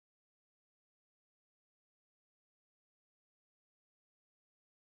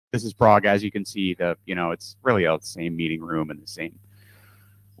this is Prague. As you can see, it's really the same meeting room and the same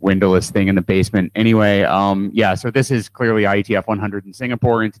windowless thing in the basement. Anyway, yeah, so this is clearly IETF 100 in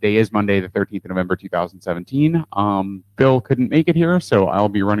Singapore, and today is Monday, the 13th of November, 2017. Bill couldn't make it here, so I'll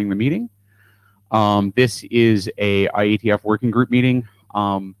be running the meeting. This is a IETF working group meeting.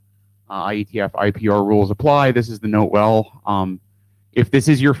 IETF IPR rules apply. This is the note well. If this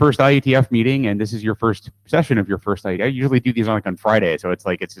is your first IETF meeting and this is your first session of your first IETF, I usually do these on Friday. So it's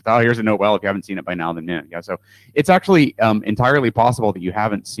like, oh, here's a note well. If you haven't seen it by now, then yeah. So it's actually entirely possible that you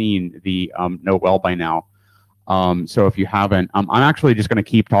haven't seen the note well by now. So if you haven't, I'm actually just going to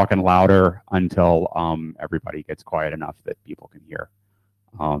keep talking louder until everybody gets quiet enough that people can hear.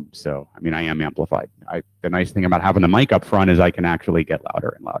 So, I mean, I am amplified. The nice thing about having the mic up front is I can actually get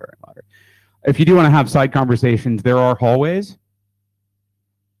louder and louder and louder. If you do want to have side conversations, there are hallways.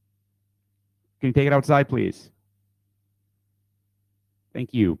 Can you take it outside, please?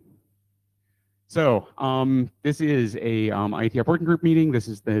 Thank you. So this is a IETF working group meeting. This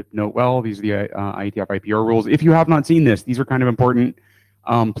is the note well. These are the IETF IPR rules. If you have not seen this, these are kind of important.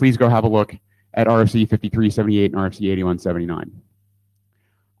 Please go have a look at RFC 5378 and RFC 8179.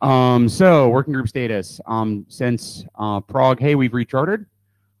 So working group status. Since Prague, hey, we've rechartered.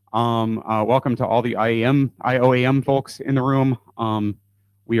 Welcome to all the IOAM folks in the room.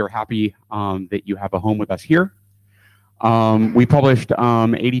 We are happy that you have a home with us here. We published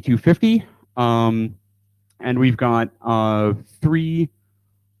 8250, and we've got 3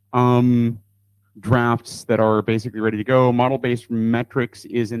 drafts that are basically ready to go. Model-based metrics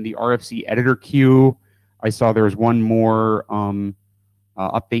is in the RFC editor queue. I saw there was one more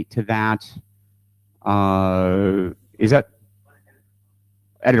update to that. Is that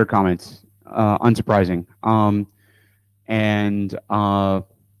editor comments? Unsurprising. And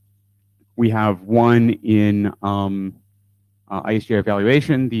we have one in ISJ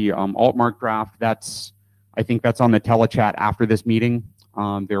evaluation, the altmark draft. I think that's on the telechat after this meeting.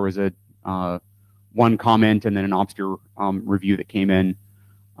 There was a one comment and then an obscure review that came in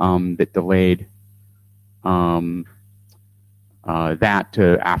that delayed that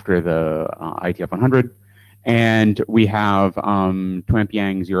to after the IETF 100. And we have Twamp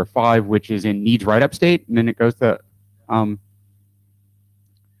Yang 05, which is in needs write-up state, and then it goes to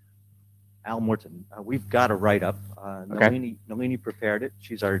Al Morton. We've got a write-up. Okay. Nalini prepared it.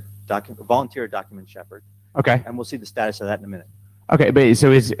 She's our volunteer document shepherd. Okay. And we'll see the status of that in a minute. Okay, but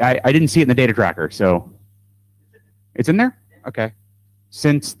so I didn't see it in the data tracker, so it's in there? Okay.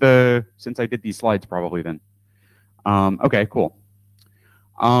 Since I did these slides probably then. Okay, cool.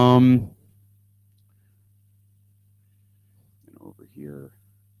 Over here.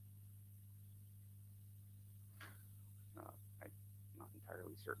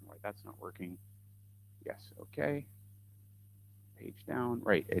 Certain why that's not working. Yes, okay. Page down.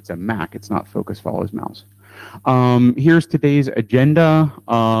 Right, it's a Mac. It's not focus follows mouse. Here's today's agenda.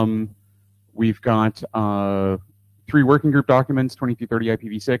 We've got 3 working group documents, 2330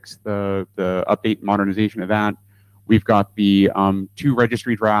 IPv6, the update modernization of that. We've got the 2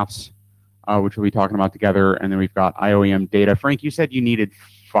 registry drafts, which we'll be talking about together, and then we've got IOAM data. Frank, you said you needed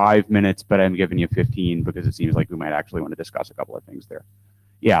 5 minutes, but I'm giving you 15 because it seems like we might actually want to discuss a couple of things there.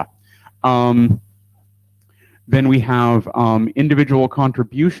 Yeah. Then we have individual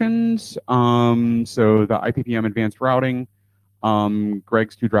contributions. So the IPPM advanced routing,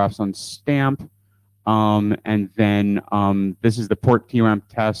 Greg's 2 drafts on STAMP, and then this is the port TOAMP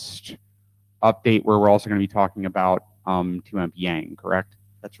test update where we're also going to be talking about TOAMP Yang, correct?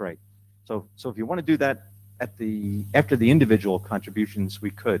 That's right. So if you want to do that after the individual contributions, we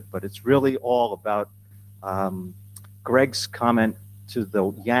could, but it's really all about Greg's comment to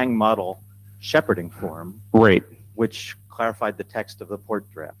the Yang model shepherding form, right, which clarified the text of the port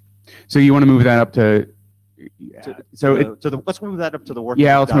draft. So you want to move that up to? Let's move that up to the working.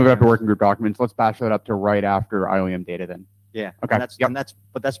 Yeah, let's move it up to working group documents. Let's bash that up to right after IOAM data then. Yeah. Okay.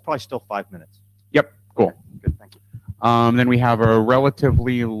 But that's probably still 5 minutes. Yep. Cool. Okay, good. Thank you. Then we have a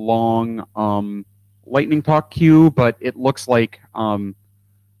relatively long lightning talk queue, but it looks like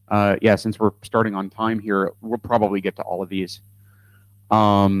yeah, since we're starting on time here, we'll probably get to all of these.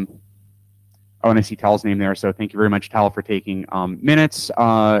 Oh, and I see Tal's name there, so thank you very much, Tal, for taking minutes.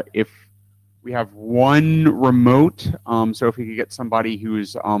 If we have one remote, so if we could get somebody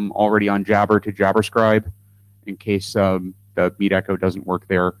who's already on Jabber to Jabberscribe, in case the Meet Echo doesn't work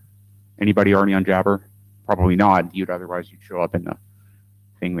there. Anybody already on Jabber? Probably not. Otherwise you'd show up in the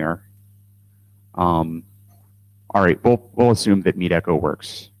thing there. All right, we'll assume that Meet Echo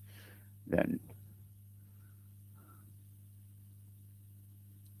works then.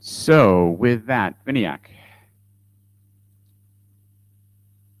 So with that, Vinayak.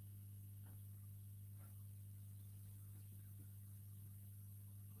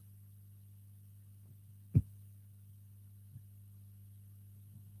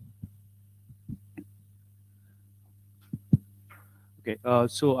 Okay,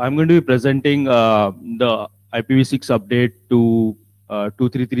 so I'm going to be presenting the IPv6 update to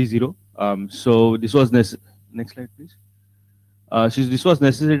 2330. So this was next slide, please. So this was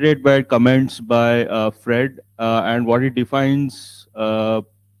necessitated by comments by Fred and what it defines and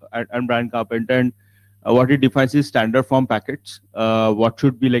Brian Carpenter, and what it defines is standard form packets. What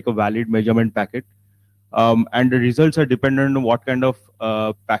should be like a valid measurement packet, and the results are dependent on what kind of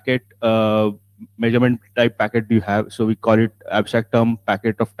packet measurement type packet do you have. So we call it abstract term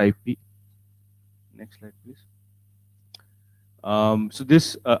packet of type P. Next slide, please. So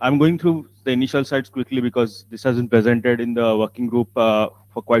this, I'm going through the initial slides quickly because this has been presented in the working group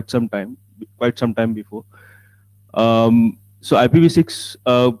for quite some time before. So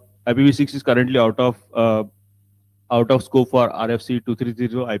IPv6 is currently out of scope for RFC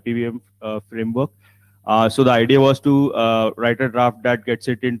 2330 IPVM framework. So the idea was to write a draft that gets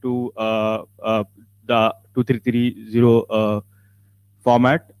it into the 2330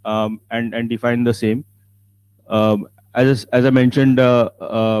 format and define the same. As I mentioned,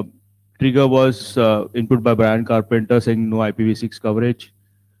 trigger was input by Brian Carpenter saying no IPv6 coverage.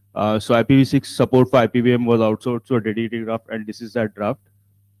 So IPv6 support for IPVM was outsourced to a dedicated draft, and this is that draft.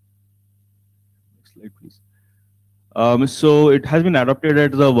 Next slide, please. So it has been adopted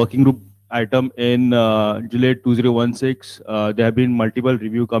as a working group item in July 2016. There have been multiple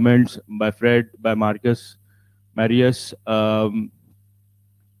review comments by Fred, by Marcus, Marius. In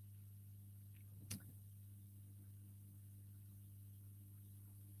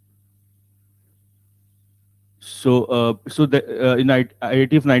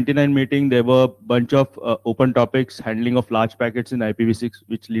IETF 99 meeting, there were a bunch of open topics, handling of large packets in IPv6,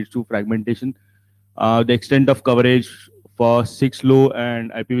 which leads to fragmentation. The extent of coverage for 6 low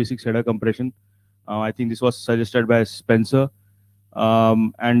and IPv6 header compression. I think this was suggested by Spencer.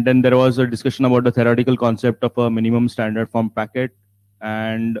 And then there was a discussion about the theoretical concept of a minimum standard form packet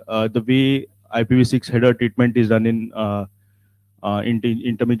and the way IPv6 header treatment is done in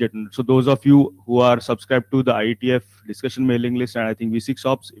intermediate. So those of you who are subscribed to the IETF discussion mailing list, and I think V6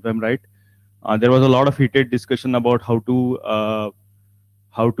 Ops, if I'm right, there was a lot of heated discussion about how to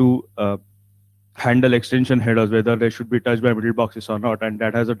handle extension headers, whether they should be touched by middle boxes or not, and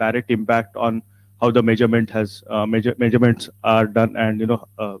that has a direct impact on how the measurements are done, and it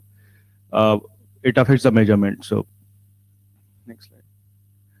affects the measurement. So next slide.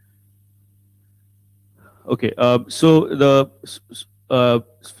 Okay, so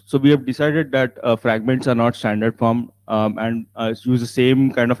we have decided that fragments are not standard form, and use the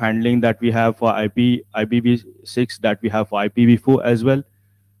same kind of handling that we have for IPv6 that we have for IPv4 as well.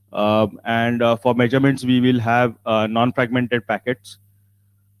 And for measurements, we will have non-fragmented packets.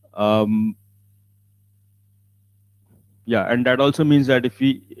 Yeah, and that also means that if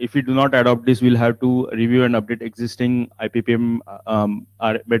we do not adopt this, we'll have to review and update existing IPPM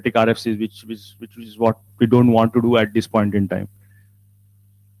metric RFCs, which is what we don't want to do at this point in time.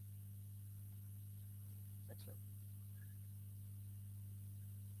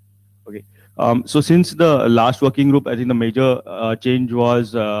 Okay. So since the last working group, I think the major change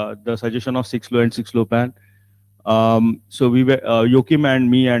was the suggestion of 6 low and 6 low pan. So we were Joachim and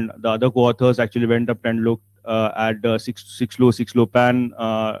me and the other co-authors actually went up and looked at the 6 low pan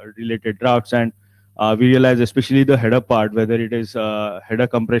related drafts, and we realized especially the header part, whether it is header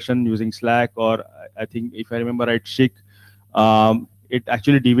compression using Slack or I think if I remember right, SHIC, it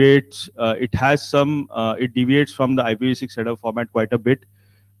actually deviates. It deviates from the IPv6 header format quite a bit.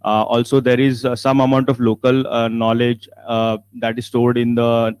 Also, there is some amount of local knowledge that is stored in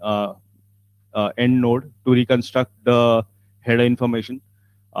the end node to reconstruct the header information.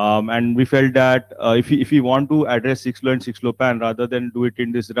 And we felt that if we want to address 6 low and 6 low pan, rather than do it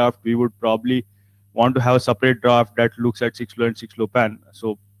in this draft, we would probably want to have a separate draft that looks at 6 low and 6 low pan.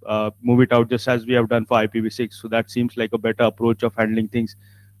 So move it out just as we have done for IPv6. So that seems like a better approach of handling things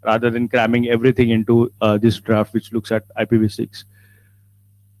rather than cramming everything into this draft, which looks at IPv6.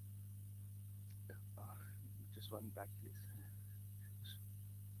 Just one back, please.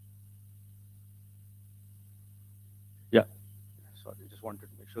 Yeah, sorry, just wanted to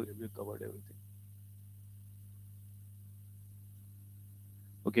make sure that we covered everything.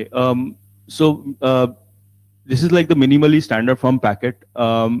 Okay, so this is like the minimally standard form packet.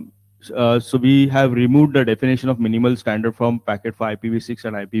 So we have removed the definition of minimal standard form packet for IPv6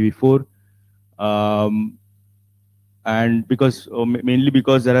 and IPv4. And because mainly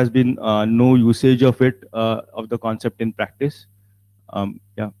because there has been no usage of it, of the concept in practice.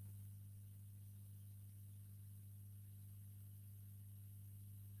 Yeah.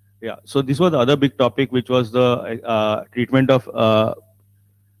 Yeah, so this was the other big topic, which was the treatment of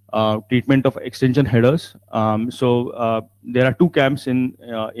treatment of extension headers. So there are two camps in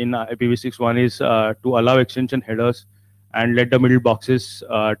IPv6. One is to allow extension headers and let the middle boxes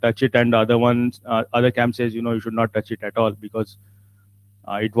touch it, and the other camp says you should not touch it at all because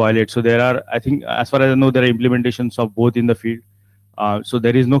it violates. So there are, I think, as far as I know, there are implementations of both in the field. So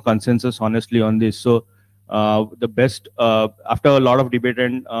there is no consensus honestly on this. So the best, after a lot of debate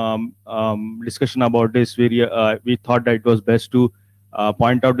and discussion about this, we thought that it was best to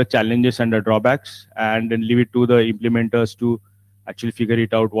point out the challenges and the drawbacks, and then leave it to the implementers to actually figure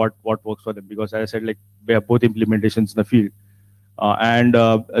it out what works for them. Because as I said, like, we have both implementations in the field, and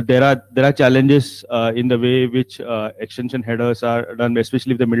there are challenges in the way which extension headers are done,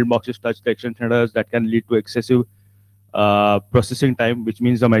 especially if the middle boxes touch the extension headers. That can lead to excessive processing time, which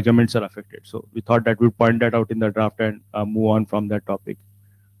means the measurements are affected. So we thought that we'd point that out in the draft and move on from that topic.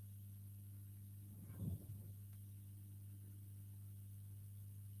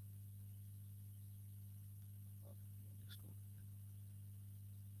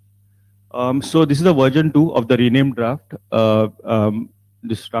 So this is the version 2 of the renamed draft.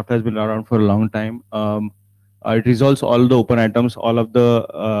 This draft has been around for a long time. It resolves all the open items, all of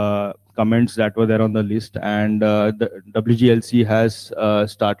the comments that were there on the list, and the WGLC has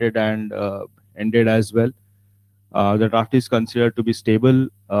started and ended as well. The draft is considered to be stable,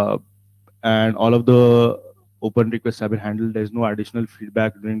 and all of the open requests have been handled. There's no additional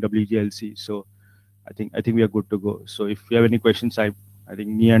feedback during WGLC, so I think we are good to go. So if you have any questions, I think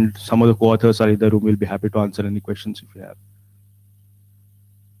me and some of the co-authors are in the room. We'll be happy to answer any questions if you have.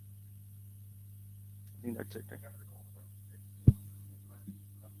 I think that's it.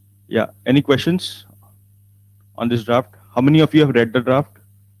 Yeah, any questions on this draft? How many of you have read the draft?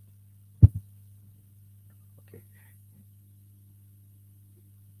 Okay.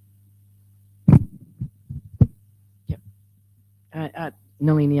 Yep.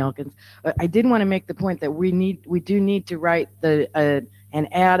 Nalini Elkins. I did want to make the point that we do need to write an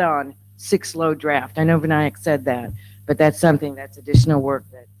add-on 6-low draft. I know Vinayak said that, but that's something that's additional work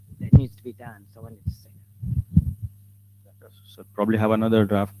that needs to be done. So I wanted to say that. So probably have another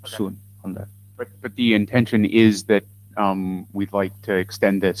draft soon on that. But the intention is that we'd like to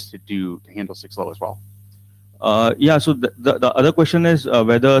extend this to handle 6-low as well. Yeah, so the other question is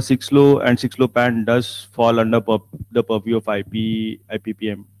whether 6-low and 6-low PAN does fall under the purview of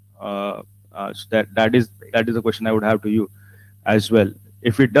IPPM. So that is a question I would have to you as well.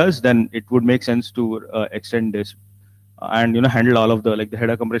 If it does, then it would make sense to extend this and handle all of the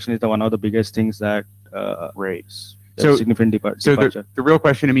header compression is one of the biggest things that raise. So significant departure. So the real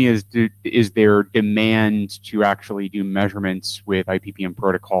question to me is there demand to actually do measurements with IPPM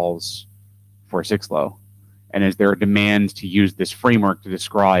protocols for 6-low? And is there a demand to use this framework to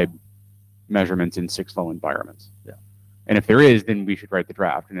describe measurements in 6-low environments? Yeah. And if there is, then we should write the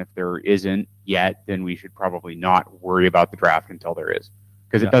draft. And if there isn't yet, then we should probably not worry about the draft until there is.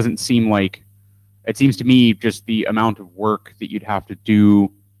 Because it doesn't seem like, it seems to me just the amount of work that you'd have to do,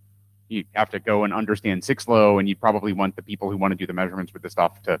 you'd have to go and understand 6-low, and you'd probably want the people who want to do the measurements with the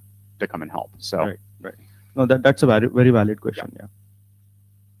stuff to come and help. So right. No, that's a very valid question. Yeah.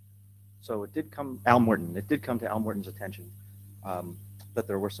 So it did come to Al Morton's attention that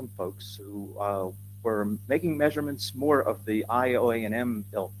there were some folks who were making measurements more of the IOA&M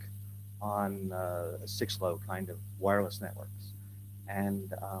ilk on 6-low kind of wireless networks.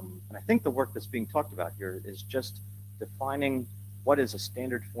 And I think the work that's being talked about here is just defining what is a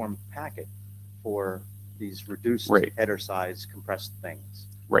standard form packet for these reduced header size compressed things.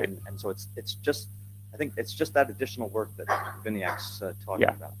 Right. And so it's just, I think it's just that additional work that Vinayak's talking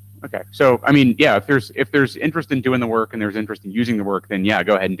about. Okay. So, I mean, yeah, if there's interest in doing the work and there's interest in using the work, then yeah,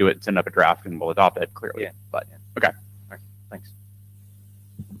 go ahead and do it and send up a draft and we'll adopt it clearly. Yeah. But okay. All right. Thanks.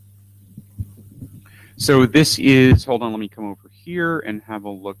 So this is, hold on, let me come over here and have a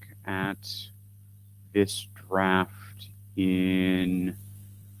look at this draft in,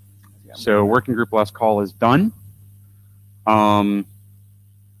 so working group last call is done.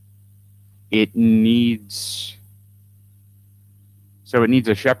 It needs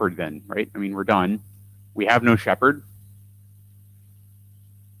a shepherd then, right? I mean, we're done. We have no shepherd. ...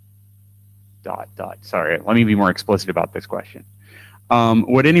 Sorry, let me be more explicit about this question.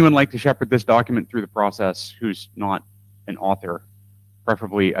 Would anyone like to shepherd this document through the process who's not an author?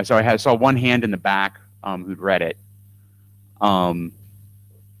 Preferably, so I saw one hand in the back who'd read it.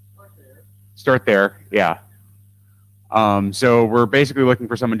 Start there, yeah. So we're basically looking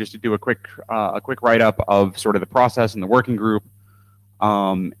for someone just to do a quick write-up of sort of the process and the working group,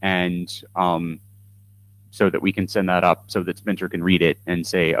 so that we can send that up so that Spencer can read it and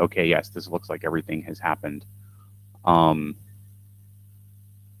say, okay, yes, this looks like everything has happened.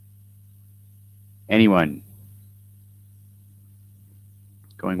 Anyone?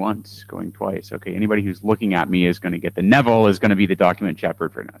 Going once, going twice. Okay, anybody who's looking at me is going to get the Neville is going to be the document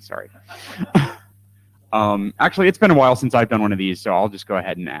shepherd for now. Sorry. Actually, it's been a while since I've done one of these, so I'll just go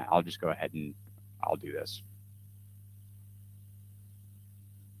ahead and I'll do this.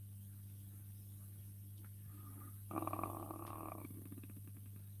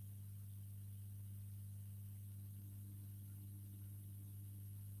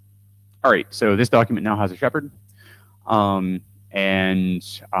 All right, so this document now has a shepherd, and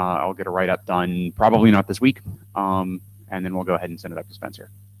I'll get a write-up done, probably not this week, and then we'll go ahead and send it up to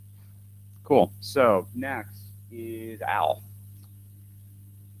Spencer. Cool, so next is Al.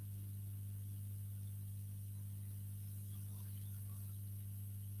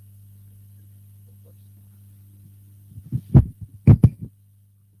 Good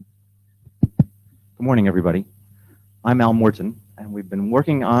morning, everybody. I'm Al Morton, and we've been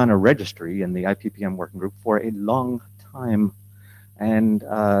working on a registry in the IPPM working group for a long time. And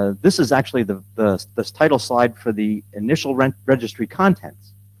this is actually the title slide for the initial registry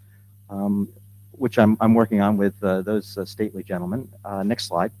contents, which I'm working on with those stately gentlemen. Next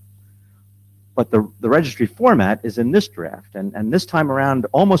slide. But the registry format is in this draft, and this time around,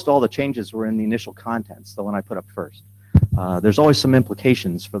 almost all the changes were in the initial contents, the one I put up first. There's always some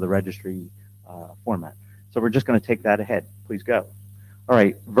implications for the registry format. So we're just going to take that ahead. Please go. All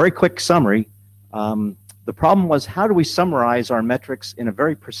right, very quick summary. The problem was, how do we summarize our metrics in a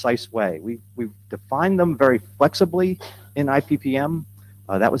very precise way? We've defined them very flexibly in IPPM.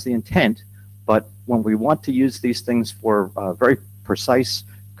 That was the intent. But when we want to use these things for very precise,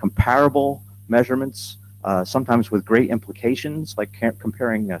 comparable measurements, sometimes with great implications, like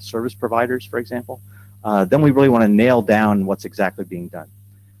comparing service providers, for example, then we really want to nail down what's exactly being done.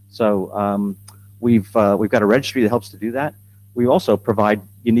 So we've got a registry that helps to do that. We also provide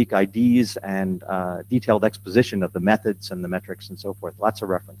unique IDs and detailed exposition of the methods and the metrics and so forth. Lots of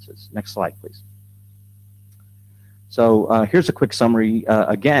references. Next slide, please. So here's a quick summary.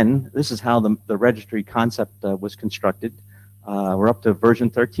 Again, this is how the registry concept was constructed. We're up to version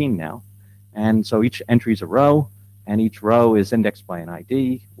 13 now. And so each entry is a row, and each row is indexed by an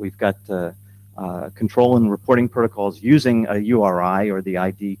ID. We've got control and reporting protocols using a URI or the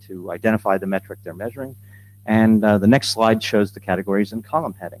ID to identify the metric they're measuring. And the next slide shows the categories and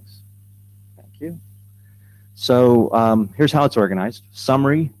column headings. Thank you. So here's how it's organized.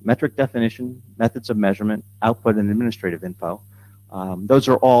 Summary, metric definition, methods of measurement, output, and administrative info. Those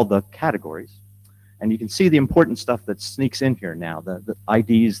are all the categories. And you can see the important stuff that sneaks in here now, the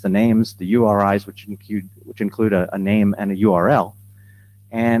IDs, the names, the URIs, which include a name and a URL.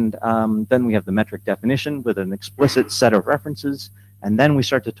 And then we have the metric definition with an explicit set of references. And then we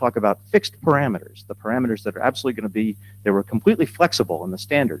start to talk about fixed parameters, the parameters that are absolutely going to be, they were completely flexible in the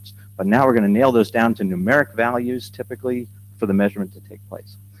standards, but now we're going to nail those down to numeric values, typically, for the measurement to take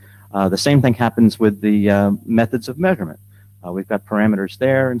place. The same thing happens with the methods of measurement. We've got parameters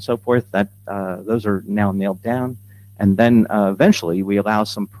there and so forth. Those are now nailed down. And then eventually, we allow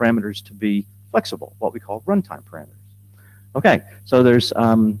some parameters to be flexible, what we call runtime parameters. Okay, so there's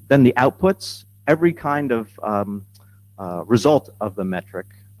then the outputs. Every kind of result of the metric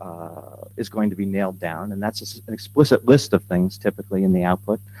is going to be nailed down, and that's an explicit list of things typically in the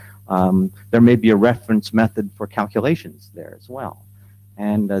output. There may be a reference method for calculations there as well.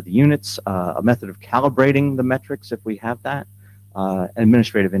 And the units, a method of calibrating the metrics if we have that,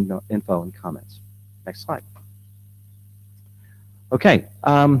 administrative info and comments. Next slide. Okay,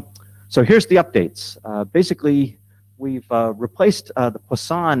 so here's the updates. Basically, we've replaced the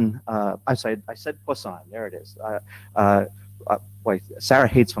Poisson. I said Poisson. There it is. Wait, Sarah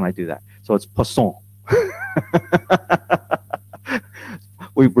hates when I do that. So it's Poisson.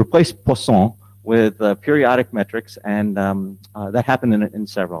 We've replaced Poisson with periodic metrics, and that happened in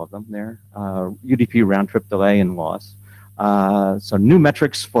several of them there. UDP round trip delay and loss. So new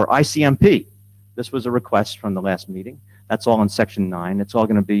metrics for ICMP. This was a request from the last meeting. That's all in section 9. It's all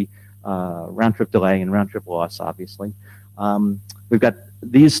going to be round trip delay and round trip loss, obviously. We've got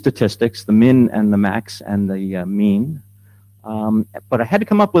these statistics, the min and the max and the mean. But I had to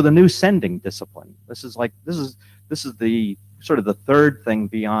come up with a new sending discipline. This is the sort of the third thing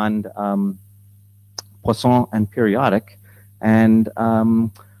beyond Poisson and periodic. And a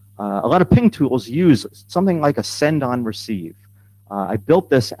lot of ping tools use something like a send on receive. I built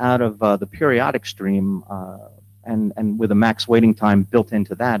this out of the periodic stream and with a max waiting time built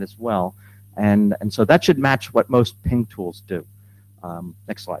into that as well. And so that should match what most ping tools do.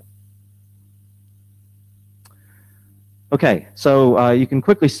 Next slide. Okay, so you can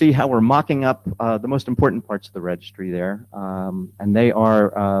quickly see how we're mocking up the most important parts of the registry there. And they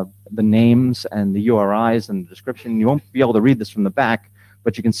are the names and the URIs and the description. You won't be able to read this from the back,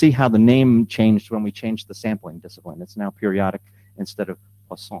 but you can see how the name changed when we changed the sampling discipline. It's now periodic instead of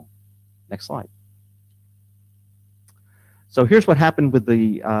Poisson. Next slide. So here's what happened with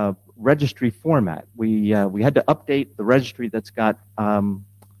the registry format. We had to update the registry that's got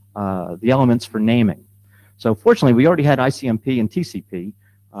the elements for naming. So fortunately, we already had ICMP and TCP,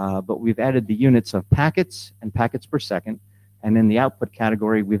 but we've added the units of packets and packets per second. And in the output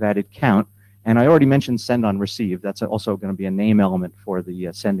category, we've added count. And I already mentioned send on receive. That's also going to be a name element for the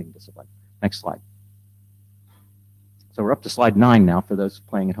sending discipline. Next slide. So we're up to slide 9 now for those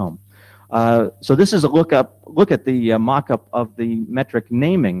playing at home. So this is a look at the mock-up of the metric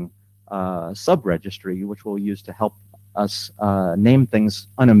naming sub-registry, which we'll use to help us name things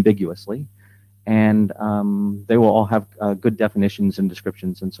unambiguously. And they will all have good definitions and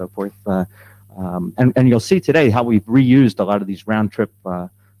descriptions and so forth. And you'll see today how we've reused a lot of these round-trip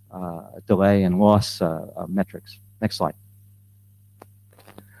delay and loss metrics. Next slide.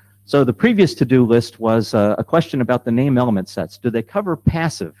 So the previous to-do list was a question about the name element sets. Do they cover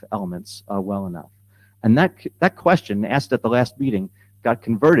passive elements well enough? And that question, asked at the last meeting, got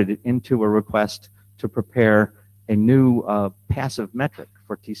converted into a request to prepare a new passive metric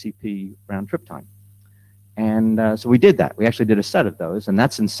for TCP round trip time. And so we did that. We actually did a set of those, and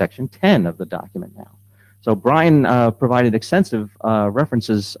that's in section 10 of the document now. So Brian provided extensive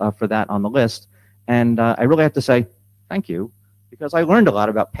references for that on the list, and I really have to say thank you, because I learned a lot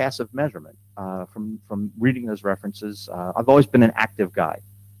about passive measurement from reading those references. I've always been an active guy.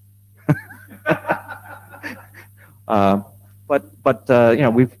 But you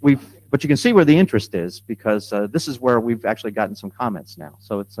know, but you can see where the interest is, because this is where we've actually gotten some comments now.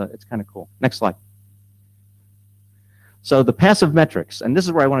 So it's kind of cool. Next slide. So the passive metrics, and this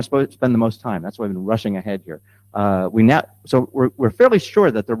is where I want to spend the most time. That's why I've been rushing ahead here. We're fairly sure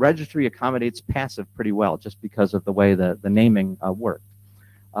that the registry accommodates passive pretty well, just because of the way the naming worked.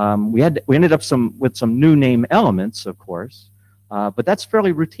 We ended up with some new name elements, of course, but that's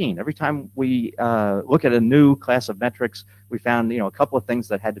fairly routine. Every time we look at a new class of metrics, we found a couple of things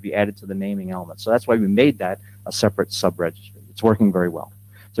that had to be added to the naming element. So that's why we made that a separate sub-registry. It's working very well.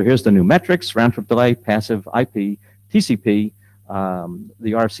 So here's the new metrics: round trip delay, passive, IP, TCP,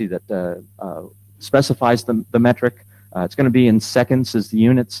 the RFC that specifies the metric. It's going to be in seconds as the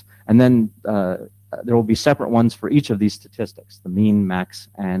units, and then there will be separate ones for each of these statistics: the mean, max,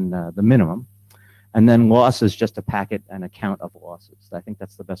 and the minimum. And then loss is just a packet and a count of losses. I think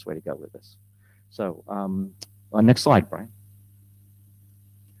that's the best way to go with this. So next slide, Brian.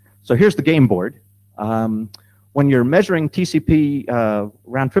 So here's the game board. When you're measuring TCP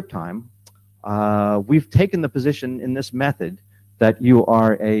round trip time, we've taken the position in this method that you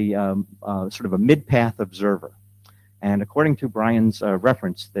are a sort of a mid-path observer. And according to Brian's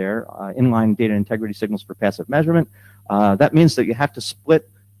reference there, inline data integrity signals for passive measurement, that means that you have to split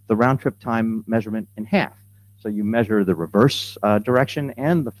the round trip time measurement in half. So you measure the reverse direction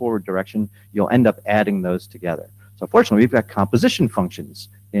and the forward direction. You'll end up adding those together. So fortunately, we've got composition functions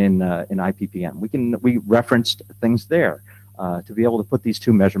in IPPM. We referenced things there to be able to put these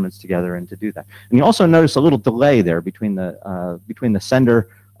two measurements together and to do that. And you also notice a little delay there between the sender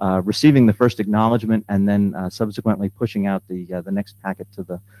receiving the first acknowledgement and then subsequently pushing out the next packet to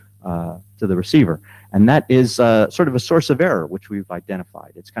the receiver. And that is sort of a source of error, which we've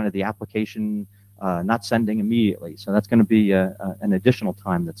identified. It's kind of the application not sending immediately. So that's going to be an additional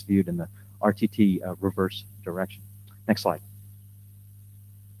time that's viewed in the RTT reverse direction. Next slide.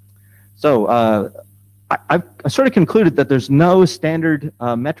 So I've sort of concluded that there's no standard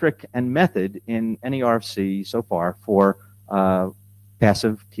metric and method in any RFC so far for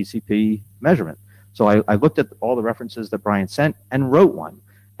passive TCP measurement. So I looked at all the references that Brian sent and wrote one.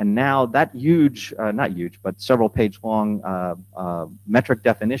 And now that huge, not huge, but several page long metric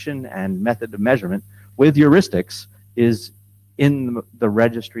definition and method of measurement with heuristics is in the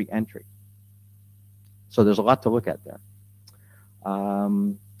registry entry. So there's a lot to look at there.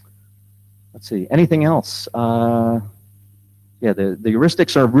 Let's see, anything else? Yeah, the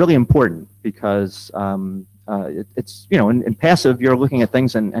heuristics are really important because it's, in passive, you're looking at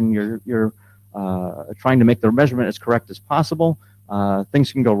things and you're trying to make the measurement as correct as possible.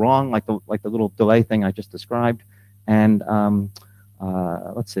 Things can go wrong, like the little delay thing I just described. And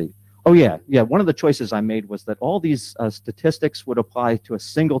let's see. Oh yeah, one of the choices I made was that all these statistics would apply to a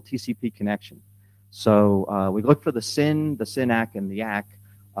single TCP connection. So we look for the SYN, the SYN-ACK, and the ACK.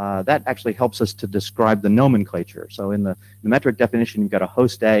 That actually helps us to describe the nomenclature. So in the metric definition, you've got a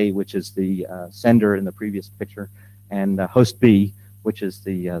host A, which is the sender in the previous picture, and host B, which is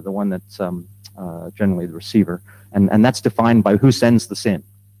the one that's generally the receiver. And that's defined by who sends the SYN.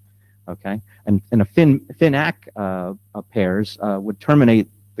 okay? And a fin-ac pairs would terminate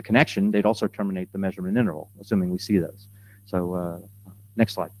the connection. They'd also terminate the measurement interval, assuming we see those. So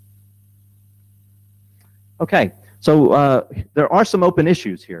next slide. Okay, so there are some open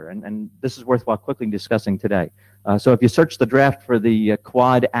issues here, and this is worthwhile quickly discussing today. So if you search the draft for the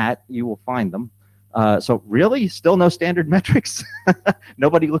quad at, you will find them. So really, still no standard metrics?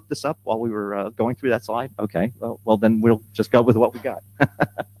 Nobody looked this up while we were going through that slide? Okay, well then we'll just go with what we got.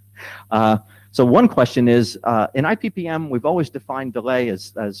 So one question is, in IPPM, we've always defined delay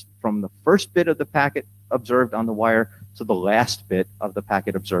as from the first bit of the packet observed on the wire to the last bit of the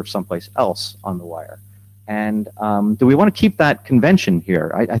packet observed someplace else on the wire. And do we want to keep that convention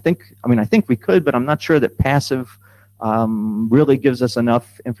here? I think we could, but I'm not sure that passive really gives us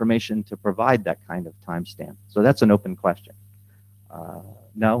enough information to provide that kind of timestamp. So that's an open question.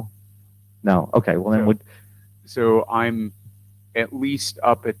 No? No. Okay, well then So I'm at least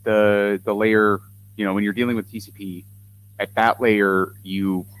up at the layer, when you're dealing with TCP, at that layer,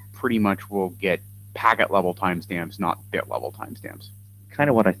 you pretty much will get packet level timestamps, not bit level timestamps. Kind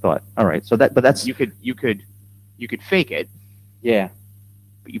of what I thought. All right, so that's you could fake it. Yeah.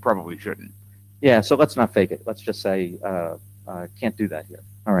 But you probably shouldn't. Yeah, so let's not fake it. Let's just say can't do that here.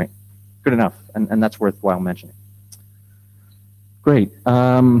 All right, good enough, and that's worthwhile mentioning. Great.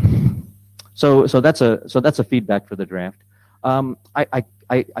 So that's a feedback for the draft. I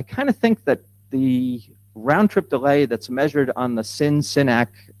kind of think that the round trip delay that's measured on the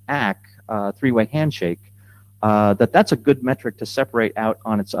SYN-SYN-ACK three-way handshake, that's a good metric to separate out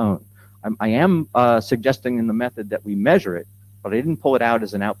on its own. I am suggesting in the method that we measure it, but I didn't pull it out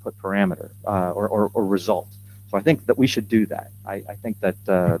as an output parameter or result. So I think that we should do that. I think that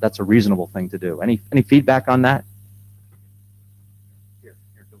that's a reasonable thing to do. Any feedback on that?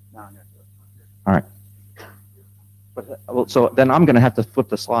 All right. But, well, so then I'm going to have to flip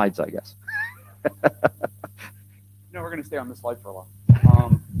the slides, I guess. No, we're going to stay on this slide for a while.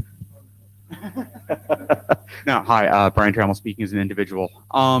 No, hi, Brian Trammell speaking as an individual.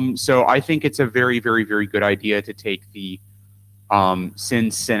 So I think it's a very, very, very good idea to take the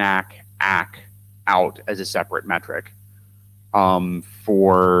SYN-SYN-ACK out as a separate metric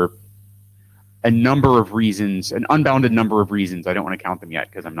for a number of reasons, an unbounded number of reasons. I don't want to count them yet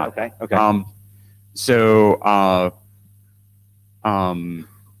because I'm not. Okay. Okay.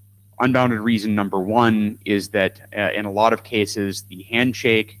 Unbounded reason number one is that in a lot of cases, the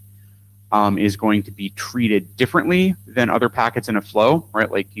handshake is going to be treated differently than other packets in a flow,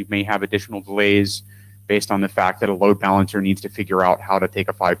 right? Like you may have additional delays based on the fact that a load balancer needs to figure out how to take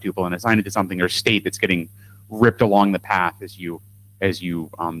a 5-tuple and assign it to something or state that's getting ripped along the path as you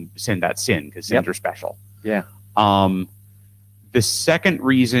send that SYN, because SYNs are special. Yeah. The second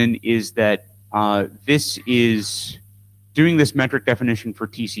reason is that doing this metric definition for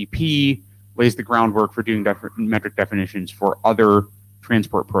TCP lays the groundwork for doing metric definitions for other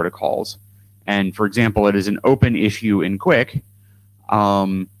transport protocols. And for example, it is an open issue in QUIC.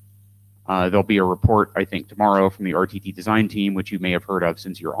 There'll be a report, I think, tomorrow from the RTT design team, which you may have heard of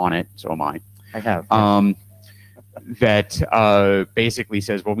since you're on it. So am I. I have. That basically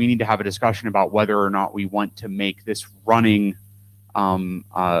says, well, we need to have a discussion about whether or not we want to make this running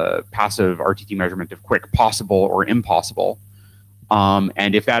passive RTT measurement of QUIC possible or impossible.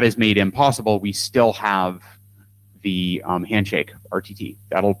 And if that is made impossible, we still have the handshake RTT.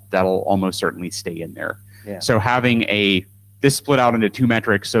 That'll almost certainly stay in there. Yeah. So having this split out into two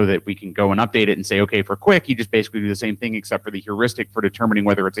metrics so that we can go and update it and say, okay, for QUIC, you just basically do the same thing, except for the heuristic for determining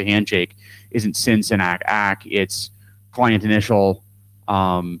whether it's a handshake isn't SYN-SYN-ACK, it's client initial,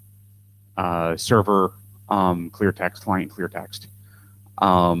 server, clear text, client clear text,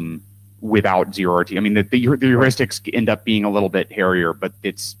 without zero RT. I mean, the heuristics end up being a little bit hairier, but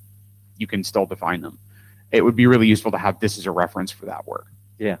you can still define them. It would be really useful to have this as a reference for that work.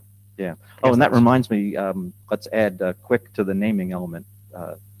 Yeah, yeah. Oh, and that reminds me, let's add QUIC to the naming element.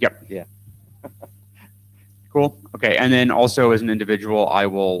 Yep. Yeah. Cool. Okay, and then also as an individual, I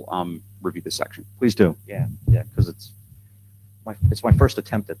will review this section. Please do. Yeah, yeah, because it's my first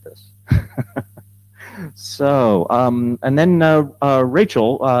attempt at this. So, and then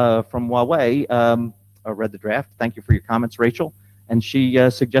Rachel from Huawei read the draft. Thank you for your comments, Rachel. And she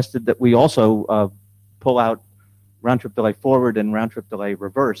suggested that we also pull out round-trip delay forward and round-trip delay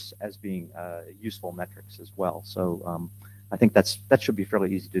reverse as being useful metrics as well. So I think that should be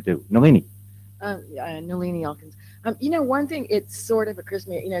fairly easy to do. Nalini. Nalini Elkins. One thing it sort of occurs to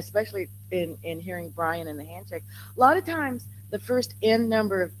me, especially in hearing Brian and the handshake, a lot of times the first n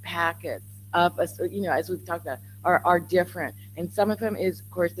number of packets of us, as we've talked about, are different, and some of them is, of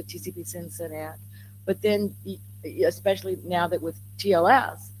course, the TCP SYN-SYN-ACK, but then especially now that with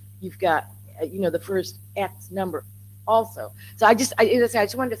TLS, you've got, the first X number also. So I just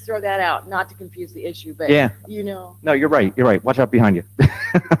wanted to throw that out, not to confuse the issue, but Yeah. No, you're right. You're right. Watch out behind you.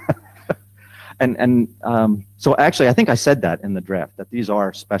 So actually, I think I said that in the draft, that these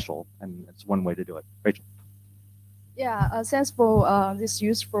are special, and it's one way to do it. Rachel. Yeah, thanks for this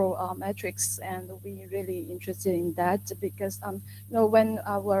useful metrics, and we're really interested in that because when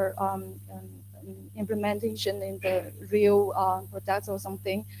our implementation in the real products or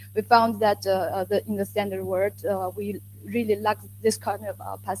something, we found that in the standard world, we really lack this kind of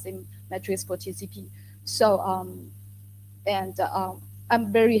passing metrics for TCP. So,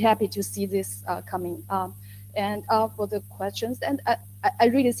 I'm very happy to see this coming. And for the questions, and I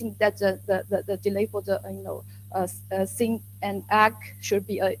really think that the delay for the sync and ACK should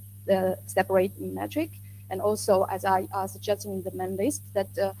be a separate metric. And also, as I suggested in the main list,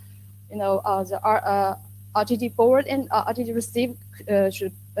 that the RTT forward and RTT receive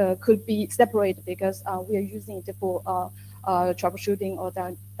could be separated because we are using it for troubleshooting or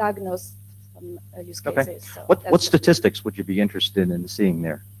diagnose use cases. Okay. So What statistics would you be interested in seeing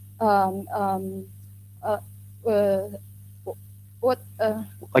there?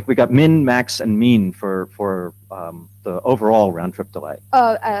 Like we got min, max, and mean for the overall round trip delay.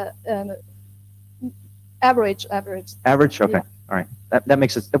 Average. Average. Okay. Yeah. All right. That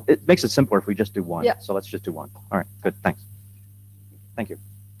makes it simpler if we just do one. Yeah. So let's just do one. All right. Good. Thanks. Thank you.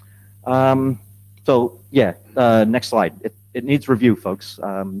 So yeah. Next slide. It needs review, folks.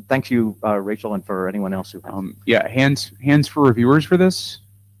 Thank you, Rachel, and for anyone else who. Yeah. Hands for reviewers for this.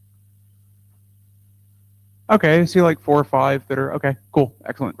 Okay, I see like 4 or 5 that are, okay, cool,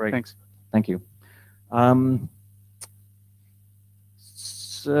 excellent, Great. Thanks. Thank you.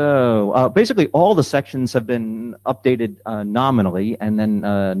 So basically all the sections have been updated nominally, and then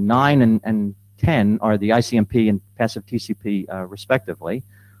 9 and 10 are the ICMP and passive TCP respectively.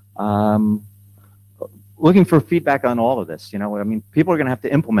 Looking for feedback on all of this. I mean, people are going to have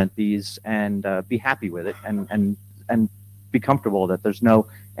to implement these and be happy with it and be comfortable that there's no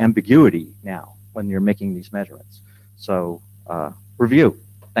ambiguity now when you're making these measurements. So review.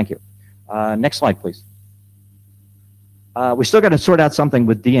 Thank you. Next slide, please. We still got to sort out something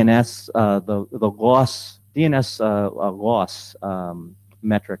with DNS, the loss, DNS loss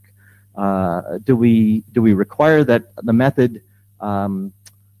metric. Do we require that the method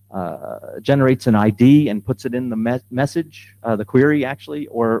generates an ID and puts it in the message, the query actually,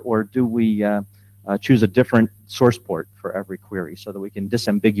 or do we choose a different source port for every query so that we can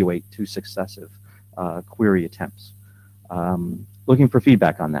disambiguate 2 successive query attempts? Looking for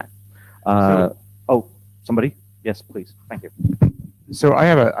feedback on that. Oh, somebody? Yes, please. Thank you. So I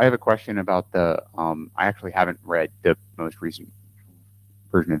have a question about the. I actually haven't read the most recent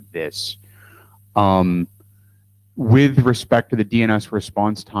version of this. With respect to the DNS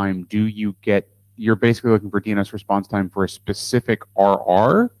response time, you're basically looking for DNS response time for a specific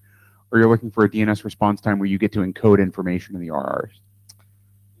RR, or you're looking for a DNS response time where you get to encode information in the RRs?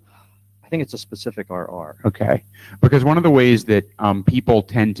 I think it's a specific RR. Okay, because one of the ways that people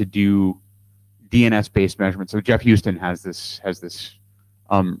tend to do DNS-based measurements. So Jeff Houston has this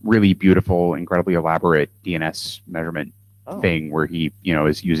really beautiful, incredibly elaborate DNS measurement thing where he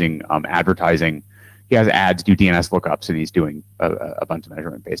is using advertising. He has ads do DNS lookups, and he's doing a bunch of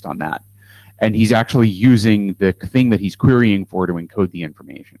measurement based on that. And he's actually using the thing that he's querying for to encode the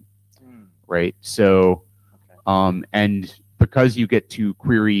information, right? So, and because you get to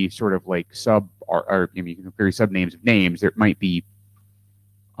query sort of like you can query subnames of names, there might be.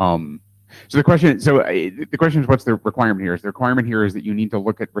 So the question is, what's the requirement here? The requirement here is that you need to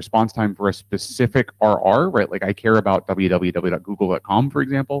look at response time for a specific RR, right? Like I care about www.google.com, for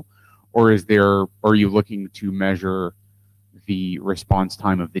example, or are you looking to measure the response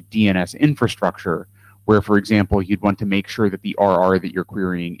time of the DNS infrastructure, where, for example, you'd want to make sure that the RR that you're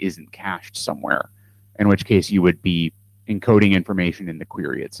querying isn't cached somewhere, in which case you would be encoding information in the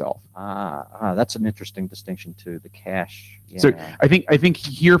query itself. That's an interesting distinction too, the cache. Yeah. So I think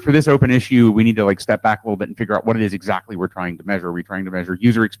here for this open issue, we need to step back a little bit and figure out what it is exactly we're trying to measure. Are we trying to measure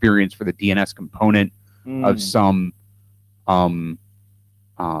user experience for the DNS component of some of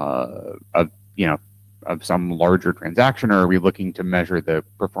some larger transaction, or are we looking to measure the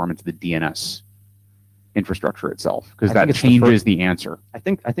performance of the DNS infrastructure itself? Because that changes the answer. I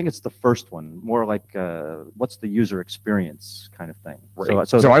think it's the first one, more like what's the user experience kind of thing. Right.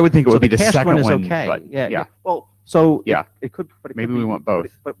 So I would think it would be the second one. Is one. okay. But, yeah. Well, so yeah, it could. But maybe we want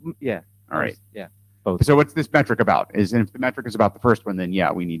both. But yeah. All right. Yeah. Both. So what's this metric about? If the metric is about the first one, then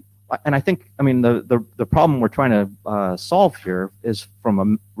yeah, we need. And I think, the problem we're trying to solve here is from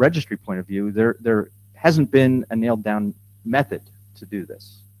a registry point of view. There hasn't been a nailed down method to do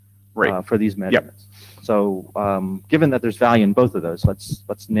this. Right. for these measurements. So given that there's value in both of those,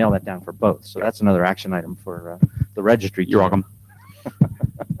 let's nail that down for both. So that's another action item for the registry. You're welcome.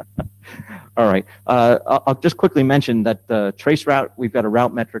 All right. I'll just quickly mention that the trace route, we've got a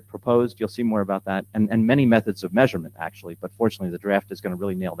route metric proposed. You'll see more about that, and many methods of measurement, actually. But fortunately, the draft is going to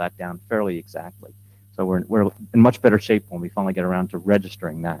really nail that down fairly exactly. So we're in much better shape when we finally get around to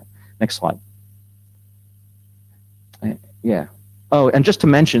registering that. Next slide. Yeah. Oh, and just to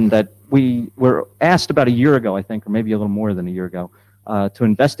mention that we were asked about a year ago, I think, or maybe a little more than a year ago, to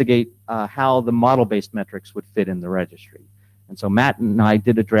investigate how the model-based metrics would fit in the registry. And so Matt and I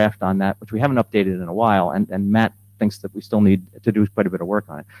did a draft on that, which we haven't updated in a while, and Matt thinks that we still need to do quite a bit of work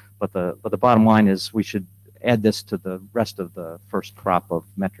on it. But the bottom line is we should add this to the rest of the first crop of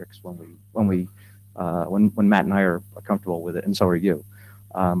metrics when Matt and I are comfortable with it, and so are you.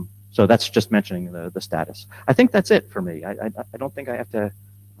 So that's just mentioning the status. I think that's it for me. I don't think I have to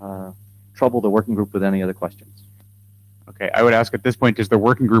trouble the working group with any other questions. Okay, I would ask at this point, does the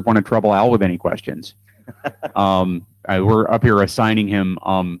working group want to trouble Al with any questions? We're up here assigning him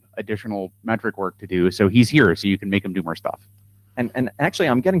additional metric work to do, so he's here, so you can make him do more stuff. And actually,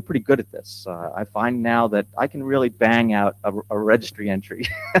 I'm getting pretty good at this. I find now that I can really bang out a registry entry,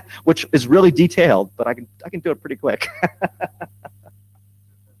 which is really detailed, but I can do it pretty quick.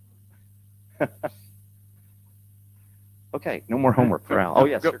 Okay, no more homework for Al. Oh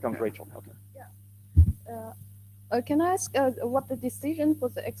yes, here comes Rachel. Okay. Yeah. Can I ask what the decision for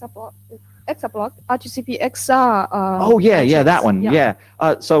the exablock RGCP XR? Oh yeah, that one. Yeah.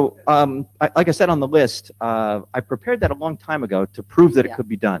 So like I said on the list, I prepared that a long time ago to prove that it could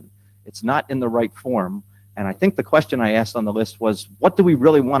be done. It's not in the right form, and I think the question I asked on the list was, what do we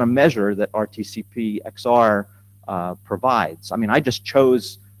really want to measure that RTCP XR provides? I mean, I just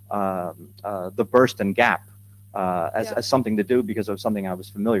chose the burst and gap as something to do because of something I was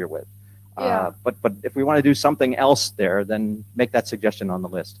familiar with. But if we want to do something else there, then make that suggestion on the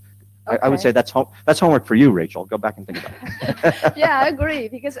list. Okay. I would say that's homework for you, Rachel. Go back and think about it. Yeah, I agree,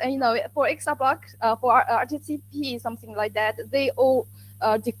 because for exablock, for RTCP, something like that, they all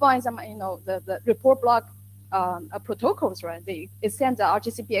define some the report block protocols, right? They send the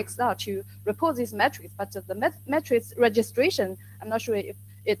RGCP XR to report these metrics, but the metrics registration, I'm not sure if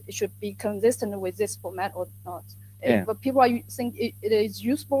it should be consistent with this format or not. Yeah. If people think it is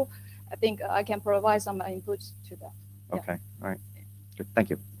useful, I think I can provide some input to that. Okay, all right. Good.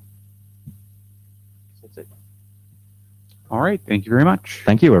 Thank you. That's it. All right, thank you very much.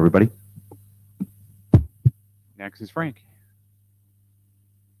 Thank you, everybody. Next is Frank.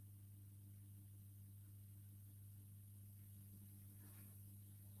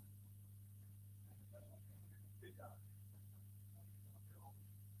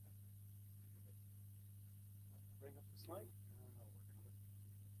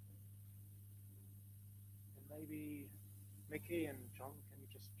 Maybe Mickey and John, can you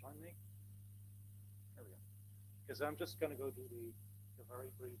just join me? There we go. Because I'm just going to go do the very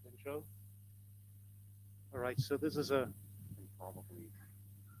brief intro. All right, so this is probably.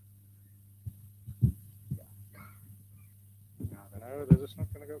 No, this is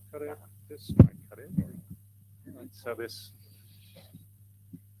not going to go cut in. This might cut in. Right, so this.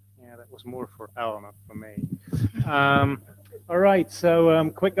 Yeah, that was more for Al, not for me. All right, so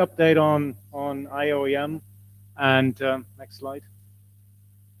quick update on IOEM. And next slide.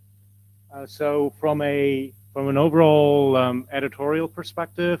 So from an overall editorial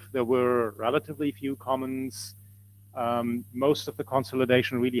perspective, there were relatively few comments. Most of the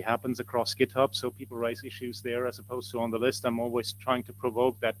consolidation really happens across GitHub, so people raise issues there as opposed to on the list. I'm always trying to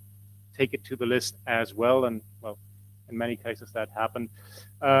provoke that, take it to the list as well, and well, in many cases that happened.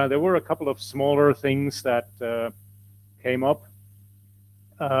 There were a couple of smaller things that came up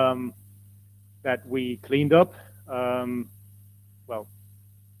that we cleaned up. Well,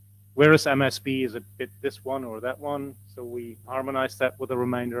 whereas MSB is a bit this one or that one, so we harmonized that with the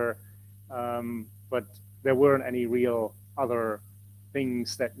remainder, but there weren't any real other